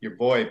 your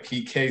boy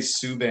PK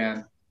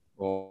Subban.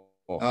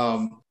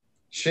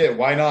 Shit,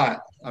 why not?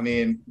 I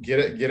mean,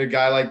 get a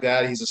guy like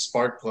that. He's a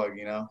spark plug,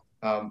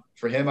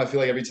 For him, I feel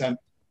like every time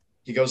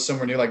he goes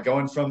somewhere new, like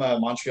going from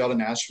Montreal to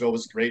Nashville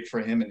was great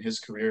for him in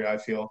his career, I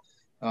feel.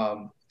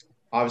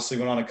 Obviously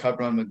went on a cup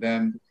run with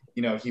them.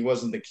 He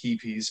wasn't the key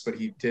piece, but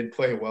he did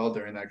play well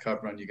during that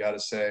cup run, you got to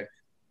say.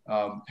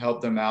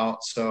 Helped them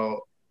out.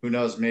 So who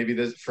knows? Maybe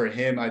this for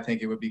him, I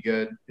think it would be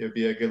good. It would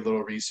be a good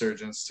little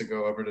resurgence to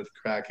go over to the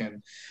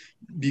Kraken,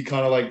 be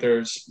kind of like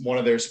there's one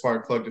of their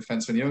spark plug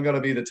defensemen. You don't got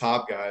to be the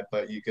top guy,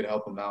 but you could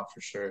help them out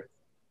for sure.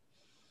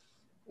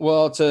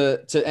 Well,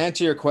 to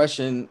answer your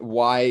question,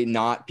 why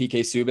not PK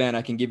Subban?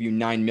 I can give you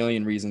 9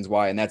 million reasons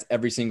why, and that's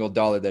every single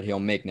dollar that he'll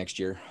make next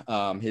year.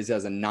 His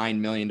has a $9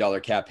 million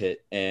cap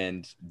hit,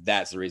 and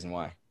that's the reason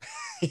why.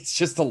 It's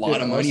just a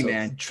lot of money,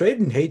 man.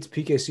 Tradon hates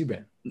PK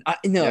Subban.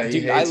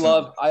 Dude, I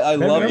love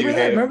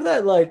remember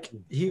that like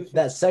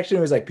that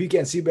section was like PK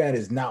and Subban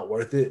is not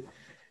worth it.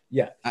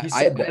 Yeah, he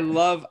said that.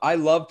 I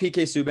love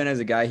PK Subban as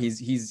a guy.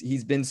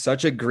 He's been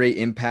such a great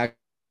impact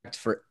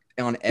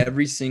on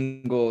every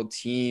single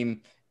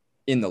team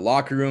in the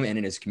locker room and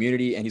in his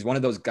community, and he's one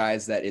of those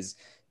guys that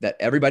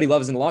everybody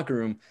loves in the locker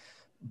room.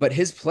 But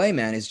his play,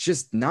 man, is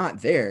just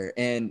not there.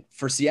 And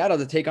for Seattle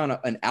to take on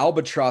an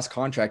albatross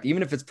contract,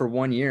 even if it's for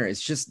 1 year,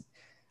 it's just,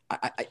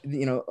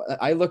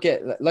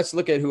 let's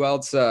look at who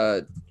else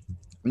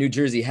New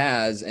Jersey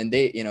has, and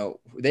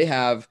they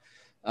have,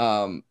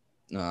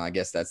 I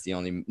guess that's the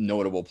only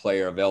notable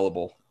player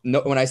available.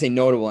 No, when I say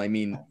notable, I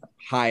mean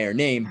higher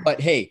name.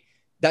 But hey,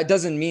 that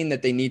doesn't mean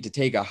that they need to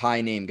take a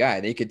high name guy.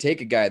 They could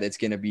take a guy that's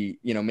going to be,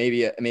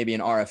 maybe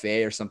an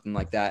RFA or something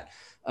like that.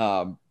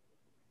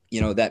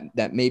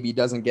 That maybe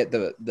doesn't get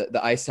the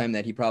ice time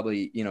that he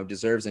probably,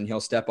 deserves, and he'll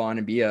step on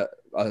and be a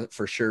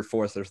for sure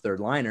fourth or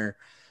third liner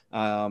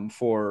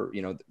for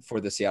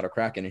the Seattle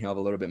Kraken, and he'll have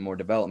a little bit more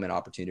development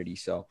opportunity.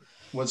 So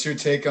what's your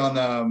take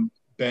on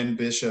Ben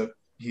Bishop?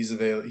 He's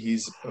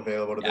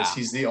available to this.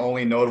 He's the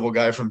only notable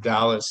guy from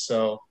Dallas.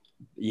 So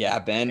yeah,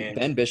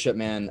 Ben Bishop,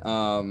 man.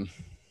 Well,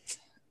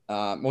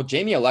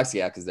 Jamie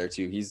Alexiak is there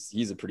too.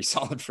 He's a pretty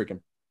solid freaking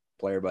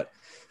player, but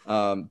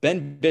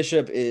Ben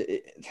Bishop,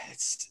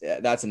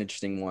 that's an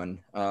interesting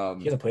one. He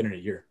hasn't played in a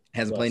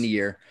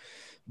year.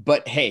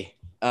 But hey,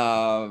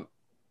 let's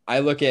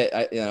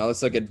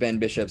look at Ben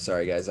Bishop.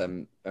 Sorry guys, I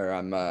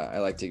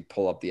like to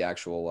pull up the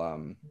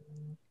actual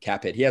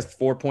cap hit. He has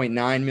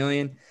 4.9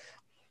 million.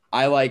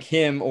 I like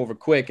him over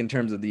Quick in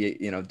terms of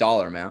the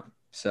dollar amount.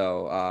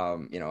 So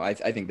I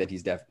think that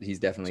he's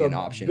definitely an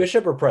option.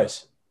 Bishop or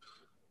Price?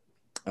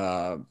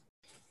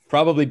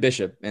 Probably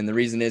Bishop, and the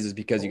reason is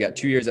because you got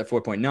 2 years at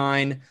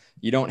 4.9.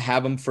 You don't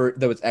have him for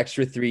those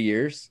extra 3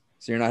 years,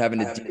 so you're not having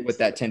to deal with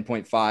that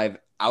 10.5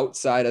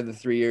 outside of the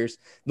 3 years.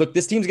 Look,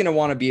 this team's going to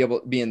want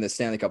to be in the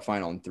Stanley Cup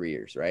final in 3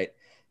 years, right?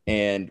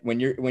 And when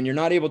you're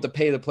not able to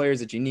pay the players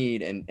that you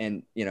need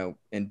and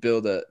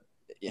build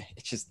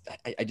it's just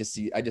I just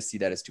see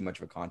that as too much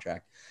of a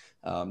contract.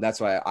 That's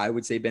why I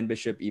would say Ben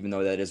Bishop, even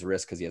though that is a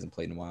risk because he hasn't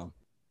played in a while.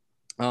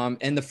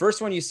 And the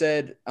first one you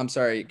said, I'm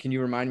sorry, can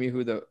you remind me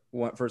who the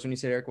first one you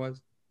said, Eric,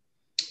 was?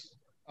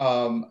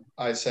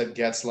 I said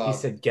Getzlaf. He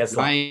said Getzlaf.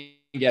 Ryan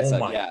Getzlaf, oh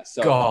my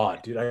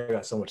God, dude, I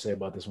got so much to say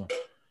about this one.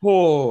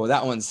 Oh,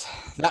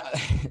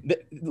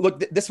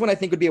 look, this one I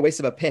think would be a waste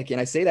of a pick. And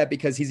I say that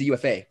because he's a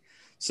UFA.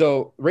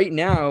 So right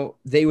now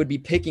they would be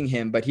picking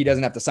him, but he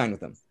doesn't have to sign with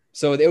them.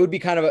 So it would be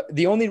kind of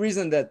the only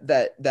reason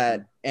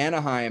that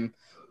Anaheim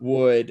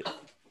would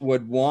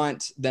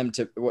want Ryan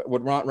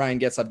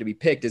Getzlaf to be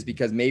picked is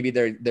because maybe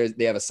they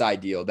have a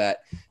side deal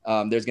that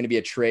there's going to be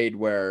a trade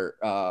where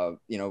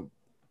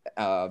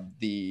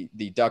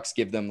the Ducks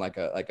give them like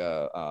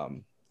a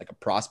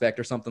prospect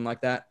or something like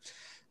that.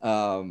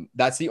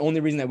 That's the only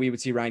reason that we would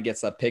see Ryan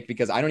Getzlaf picked,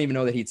 because I don't even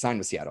know that he'd sign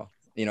with Seattle.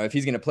 If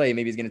he's going to play,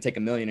 maybe he's going to take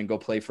 $1 million and go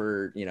play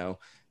for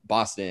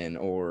Boston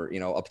or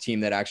a team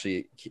that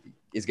actually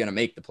is going to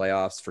make the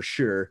playoffs for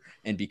sure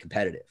and be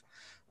competitive.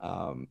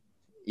 I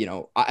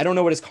don't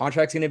know what his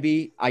contract's going to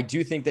be. I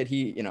do think that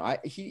he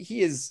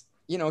is,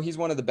 he's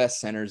one of the best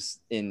centers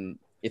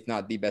if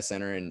not the best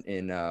center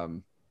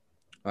in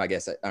well, I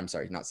guess I'm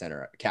sorry, not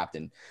center,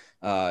 captain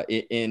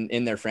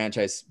in their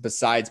franchise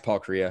besides Paul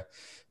Kariya.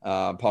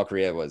 Paul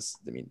Kariya was,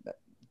 I mean,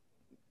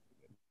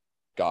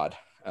 God,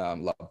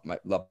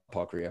 love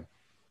Paul Kariya.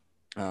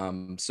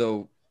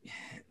 So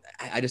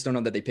I just don't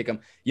know that they pick him.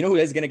 You know who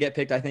is going to get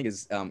picked, I think,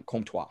 is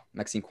Comtois,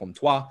 Maxime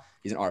Comtois.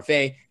 He's an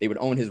RFA. They would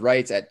own his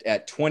rights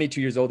at 22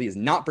 years old. He is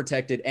not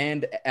protected,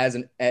 and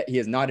he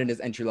is not in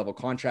his entry-level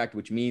contract,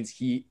 which means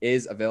he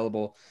is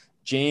available.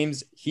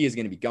 James, he is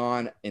going to be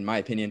gone, in my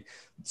opinion.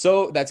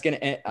 So that's going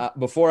to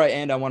before I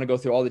end, I want to go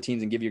through all the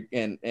teams and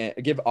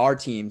give our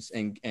teams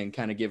and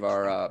kind of give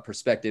our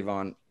perspective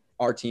on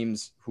our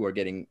teams who are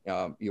getting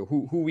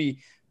who we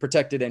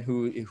protected and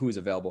who's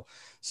available.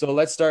 So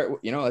let's start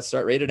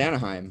right at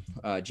Anaheim.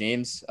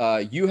 James,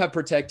 you have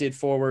protected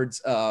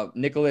forwards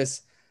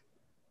Nicholas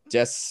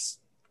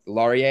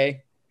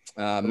Deslauriers,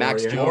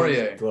 Max Jones,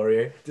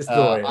 Laurier.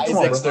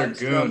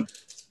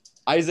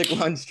 Isaac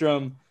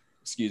Lundstrom,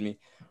 excuse me,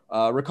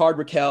 Ricard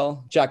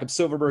Raquel, Jacob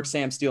Silverberg,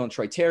 Sam Steele, and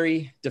Troy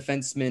Terry.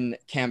 Defensemen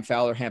Cam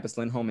Fowler, Hampus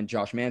Lindholm, and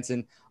Josh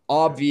Manson.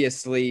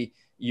 Obviously,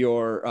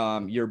 your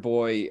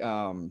boy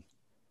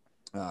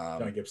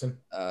John Gibson.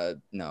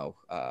 No,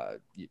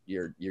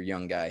 your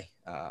young guy.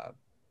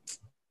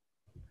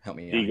 Help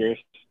me.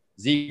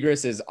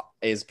 Zegras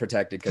is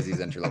protected because he's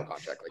entry-level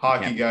contract. Like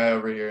hockey guy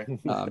over here.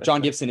 John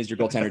Gibson is your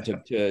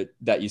goaltender to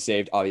that you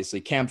saved.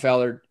 Obviously, Cam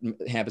Fowler,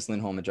 Hampus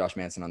Lindholm, and Josh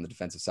Manson on the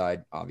defensive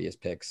side. Obvious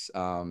picks.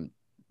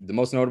 The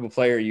most notable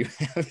player you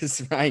have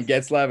is Ryan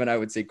Getzlaf, and I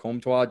would say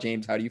Comtois.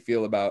 James, how do you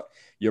feel about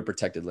your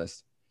protected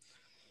list?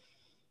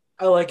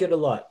 I like it a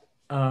lot.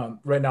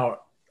 Right now,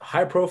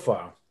 high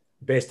profile,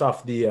 based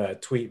off the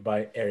tweet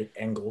by Eric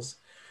Engels.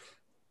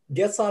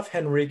 Getzlaf,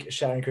 Henrique,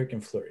 Shattenkirk,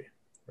 and Fleury,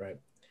 right?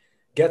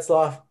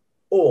 Getzlaf,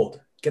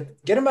 old. Get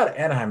him out of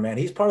Anaheim, man.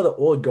 He's part of the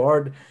old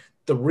guard.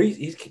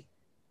 He's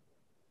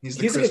a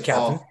good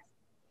captain.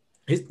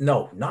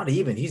 Not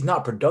even. He's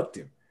not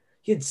productive.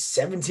 He had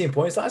 17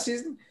 points last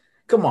season.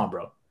 Come on,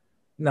 bro.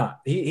 Nah,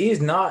 he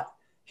is not.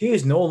 He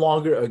is no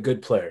longer a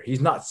good player.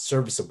 He's not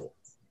serviceable.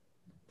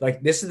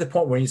 Like, this is the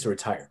point where he needs to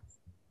retire.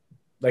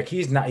 Like,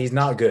 he's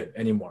not good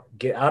anymore.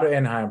 Get out of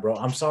Anaheim, bro.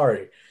 I'm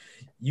sorry.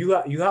 You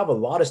have a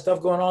lot of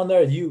stuff going on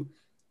there. You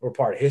were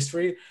part of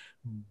history,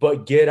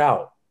 but get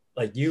out.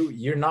 Like, you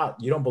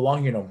don't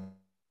belong here no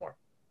more.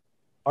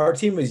 Our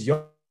team is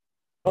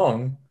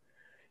young,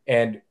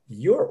 and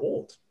you're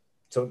old.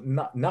 So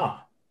nah.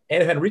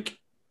 And Henrique,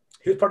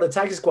 he was part of the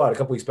taxi squad a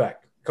couple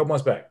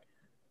months back.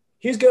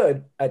 He's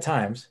good at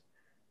times.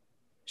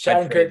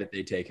 I pray that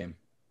they take him.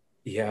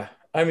 Yeah.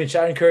 I mean,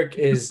 Shattenkirk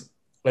is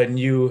a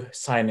new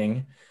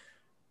signing.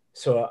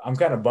 So I'm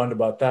kind of bummed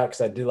about that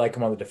because I did like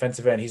him on the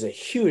defensive end. He's a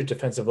huge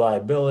defensive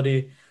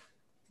liability,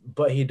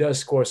 but he does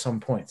score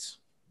some points.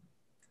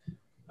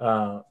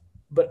 But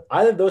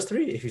either of those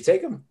three, if you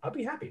take them, I'll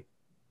be happy.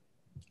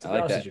 I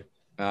like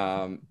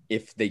that.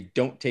 If they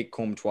don't take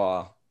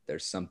Comtois,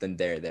 there's something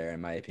there,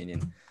 in my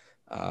opinion.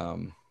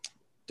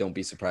 Don't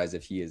be surprised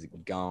if he is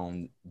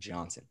gone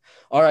Johnson.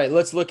 All right,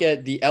 let's look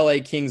at the LA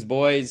Kings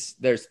boys.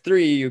 There's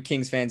 3 of you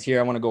Kings fans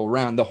here. I want to go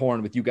around the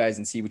horn with you guys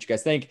and see what you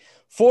guys think.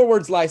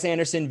 Forwards, Lice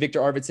Anderson,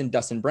 Victor Arvidsson,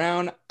 Dustin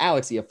Brown,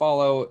 Alex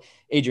Iafallo,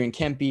 Adrian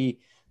Kempe,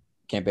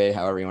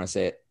 however you want to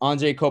say it,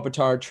 Andre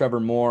Kopitar, Trevor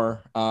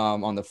Moore.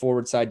 On the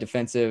forward side,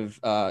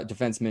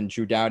 defensemen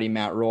Drew Doughty,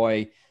 Matt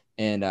Roy,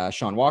 and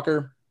Sean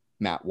Walker.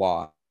 Matt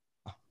Waugh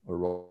or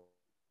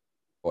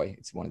Roy.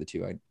 It's one of the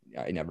two.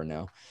 I never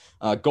know.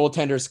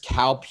 Goaltenders,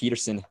 Cal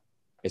Peterson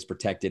is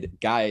protected.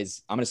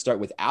 Guys, I'm going to start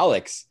with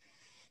Alex.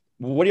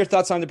 What are your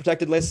thoughts on the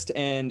protected list,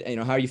 and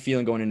how are you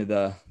feeling going into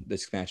the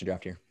expansion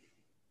draft here?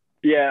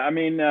 Yeah, I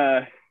mean,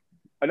 I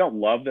don't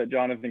love that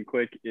Jonathan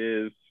Quick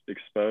is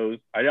exposed.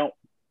 I don't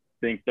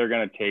think they're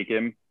going to take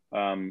him.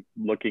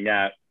 Looking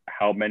at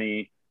how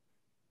many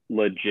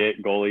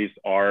legit goalies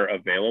are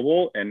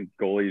available and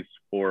goalies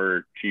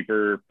for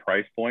cheaper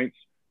price points,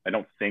 I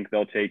don't think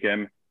they'll take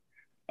him.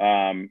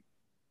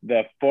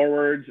 The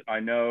forwards, I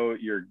know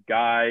your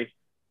guy,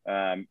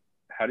 how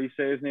do you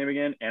say his name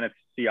again?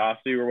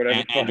 Anastasiou or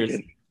whatever.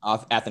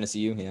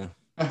 Athanasiou, yeah.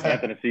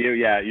 Athanasiou,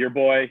 yeah. Your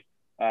boy,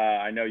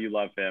 I know you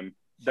love him.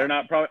 They're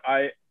not probably,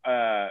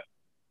 I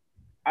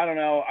don't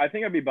know. I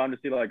think I'd be bummed to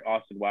see like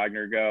Austin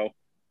Wagner go.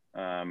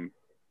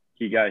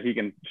 He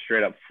can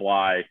straight up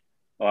fly.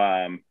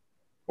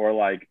 Or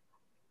like,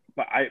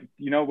 but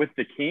with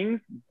the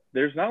Kings,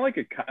 there's not like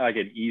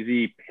an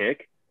easy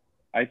pick,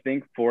 I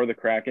think, for the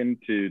Kraken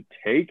to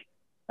take.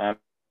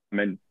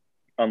 And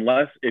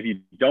unless if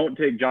you don't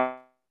take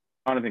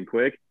Jonathan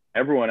Quick,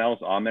 everyone else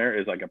on there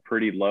is like a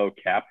pretty low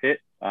cap hit.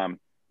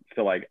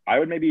 So like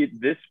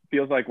this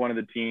feels like one of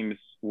the teams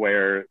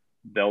where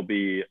there'll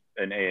be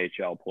an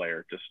AHL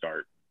player to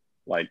start,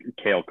 like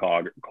Cale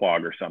Clog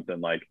or something.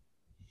 Like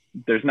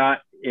there's not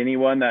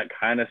anyone that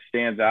kind of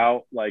stands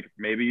out. Like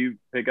maybe you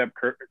pick up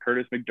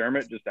Curtis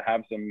McDermott just to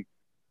have some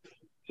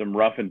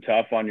rough and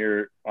tough on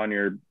your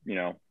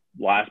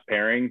last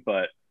pairing,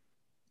 but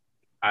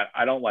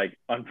I don't like,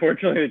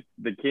 unfortunately,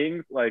 the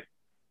Kings, like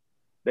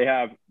they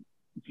have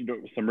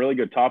some really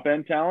good top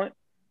end talent,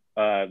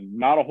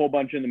 not a whole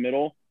bunch in the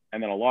middle,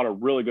 and then a lot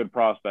of really good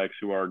prospects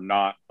who are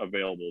not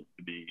available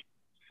to be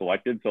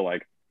selected. So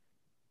like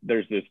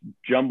there's this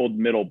jumbled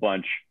middle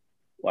bunch.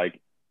 Like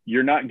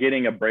you're not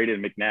getting a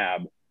Braden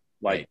McNabb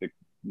like the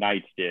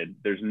Knights did.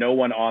 There's no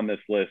one on this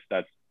list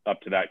that's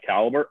up to that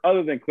caliber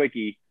other than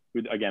Quickie,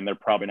 who again, they're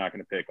probably not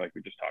going to pick like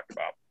we just talked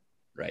about.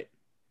 Right.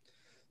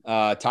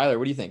 Tyler,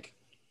 what do you think?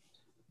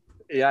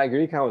 Yeah, I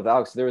agree kind of with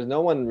Alex. There was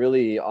no one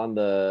really on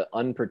the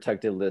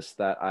unprotected list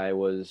that I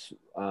was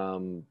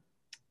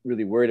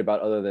really worried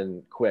about other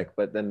than Quick.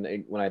 But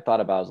then when I thought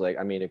about it, I was like,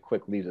 I mean, if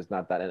Quick leaves, it's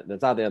not the end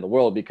of the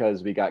world,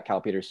 because we got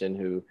Cal Peterson,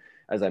 who,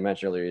 as I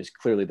mentioned earlier, is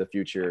clearly the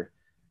future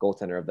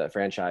goaltender of that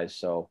franchise.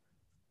 So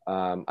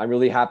I'm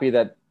really happy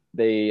that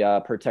they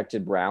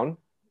protected Brown.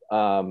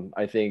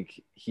 I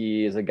think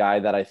he is a guy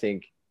that I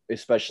think,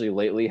 especially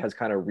lately, has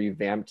kind of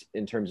revamped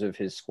in terms of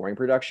his scoring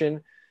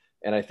production.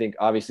 And I think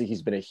obviously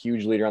he's been a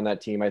huge leader on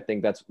that team. I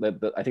think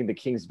I think the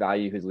Kings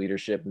value his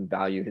leadership and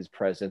value his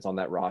presence on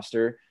that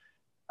roster.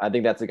 I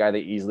think that's a guy they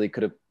easily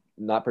could have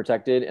not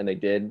protected, and they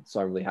did. So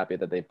I'm really happy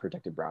that they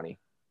protected Brownie.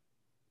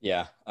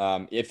 Yeah.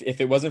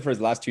 If it wasn't for his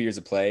last 2 years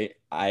of play,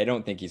 I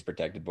don't think he's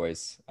protected,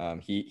 boys.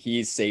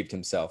 He's saved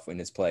himself in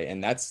his play,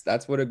 and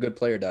that's what a good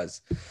player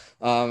does.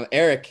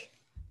 Eric,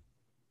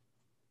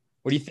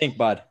 what do you think,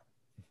 bud?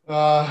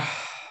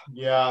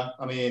 Yeah,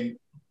 I mean,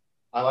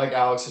 I like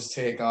Alex's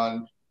take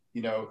on,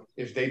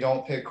 if they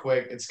don't pick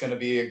Quick, it's going to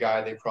be a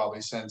guy they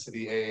probably send to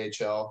the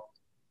AHL,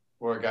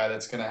 or a guy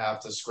that's going to have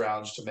to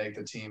scrounge to make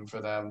the team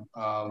for them.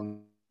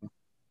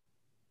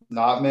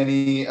 Not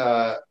many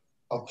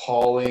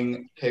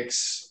appalling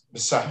picks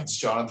besides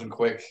Jonathan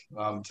Quick,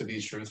 to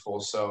be truthful.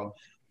 So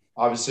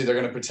obviously they're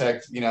going to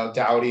protect,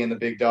 Doughty and the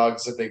big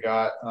dogs that they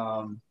got.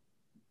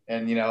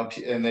 And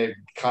they've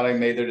kind of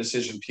made their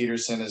decision.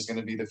 Peterson is going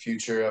to be the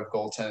future of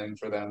goaltending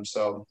for them.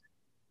 So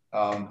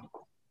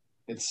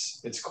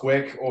it's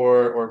Quick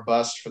or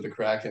bust for the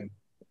Kraken.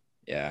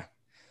 Yeah.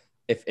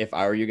 If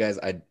I were you guys,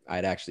 I'd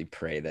actually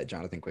pray that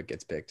Jonathan Quick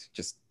gets picked.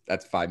 Just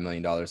that's $5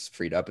 million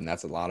freed up, and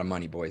that's a lot of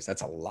money, boys.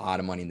 That's a lot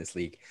of money in this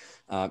league.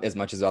 As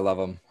much as I love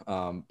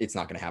them, it's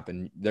not going to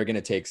happen. They're going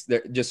to take.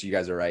 Just so you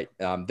guys are right.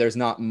 There's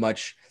not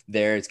much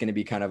there. It's going to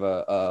be kind of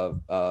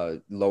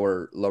a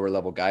lower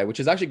level guy, which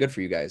is actually good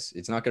for you guys.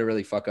 It's not going to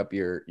really fuck up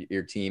your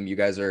team. You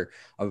guys are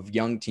a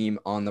young team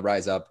on the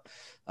rise up.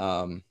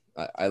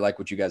 I like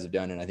what you guys have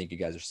done, and I think you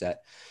guys are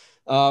set.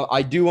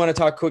 I do want to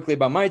talk quickly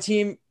about my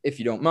team, if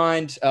you don't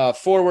mind.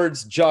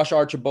 Forwards, Josh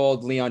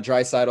Archibald, Leon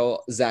Draisaitl,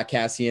 Zach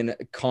Cassian,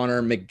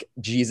 Connor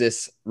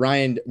McJesus,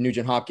 Ryan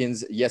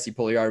Nugent-Hopkins, Jesse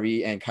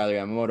Puljujärvi, and Kyler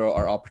Yamamoto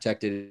are all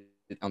protected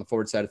on the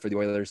forward side for the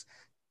Oilers.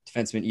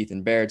 Defenseman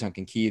Ethan Bear,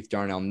 Duncan Keith,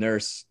 Darnell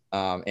Nurse,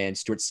 and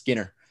Stuart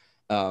Skinner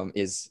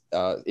is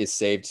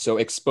saved. So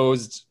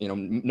exposed,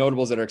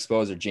 notables that are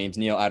exposed are James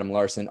Neal, Adam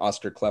Larson,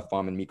 Oscar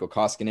Klefbom, and Mikko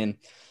Koskinen.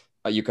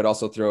 You could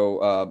also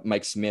throw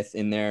Mike Smith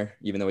in there,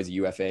 even though he's a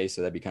UFA,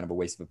 so that'd be kind of a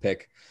waste of a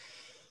pick.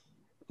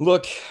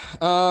 Look,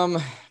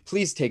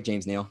 please take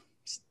James Neal.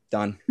 It's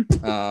done.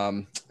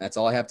 That's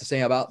all I have to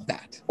say about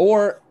that.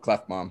 Or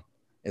Klefbom,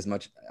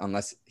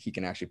 unless he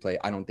can actually play.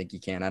 I don't think he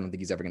can. I don't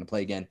think he's ever going to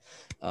play again.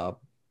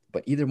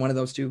 But either one of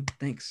those two,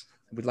 thanks.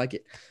 I would like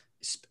it.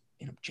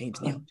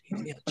 James Neal.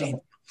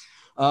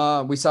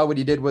 We saw what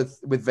he did with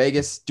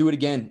Vegas. Do it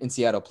again in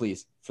Seattle,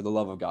 please, for the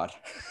love of God.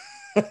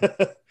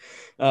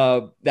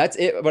 That's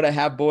it. What I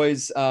have,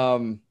 boys.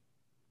 I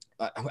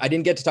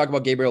didn't get to talk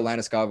about Gabriel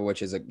Landeskog,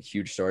 which is a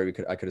huge story.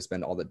 I could have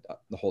spent all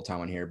the whole time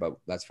on here, but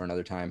that's for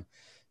another time.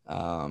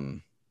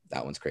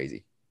 That one's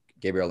crazy.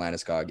 Gabriel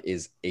Landeskog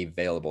is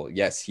available.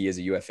 Yes, he is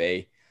a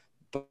UFA,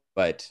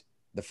 but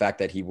the fact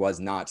that he was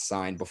not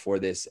signed before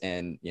this,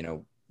 and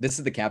this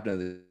is the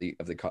captain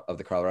of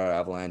the Colorado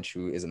Avalanche,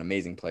 who is an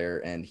amazing player,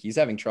 and he's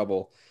having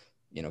trouble,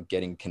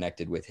 getting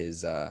connected with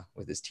his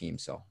team.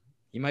 So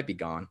he might be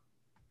gone.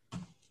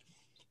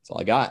 That's all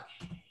I got.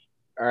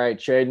 All right,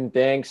 Tradon,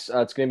 thanks.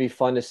 It's going to be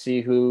fun to see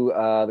who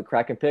the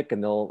Kraken pick,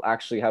 and they'll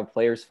actually have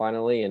players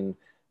finally, and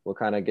we'll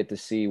kind of get to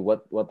see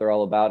what they're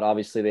all about.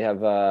 Obviously, they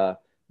have the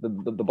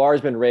bar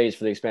has been raised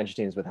for the expansion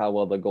teams with how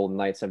well the Golden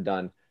Knights have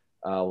done.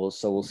 We'll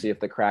see if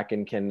the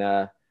Kraken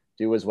can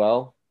do as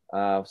well.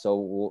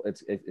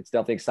 It's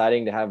definitely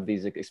exciting to have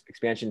these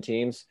expansion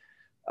teams.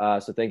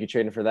 So thank you,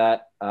 Tradon, for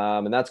that.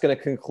 And that's going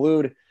to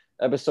conclude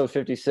episode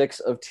 56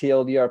 of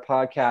TLDR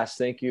podcast.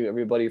 Thank you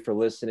everybody for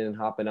listening and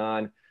hopping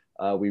on.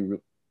 We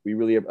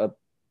really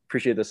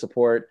appreciate the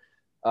support.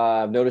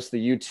 I've noticed the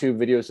YouTube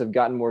videos have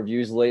gotten more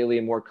views lately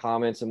and more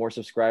comments and more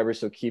subscribers.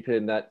 So keep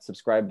hitting that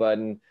subscribe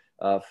button.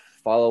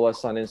 Follow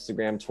us on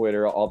Instagram,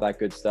 Twitter, all that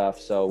good stuff.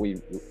 So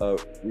we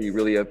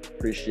really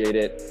appreciate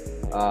it.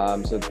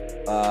 So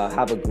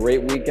have a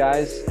great week,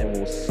 guys, and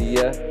we'll see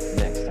you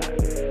next time.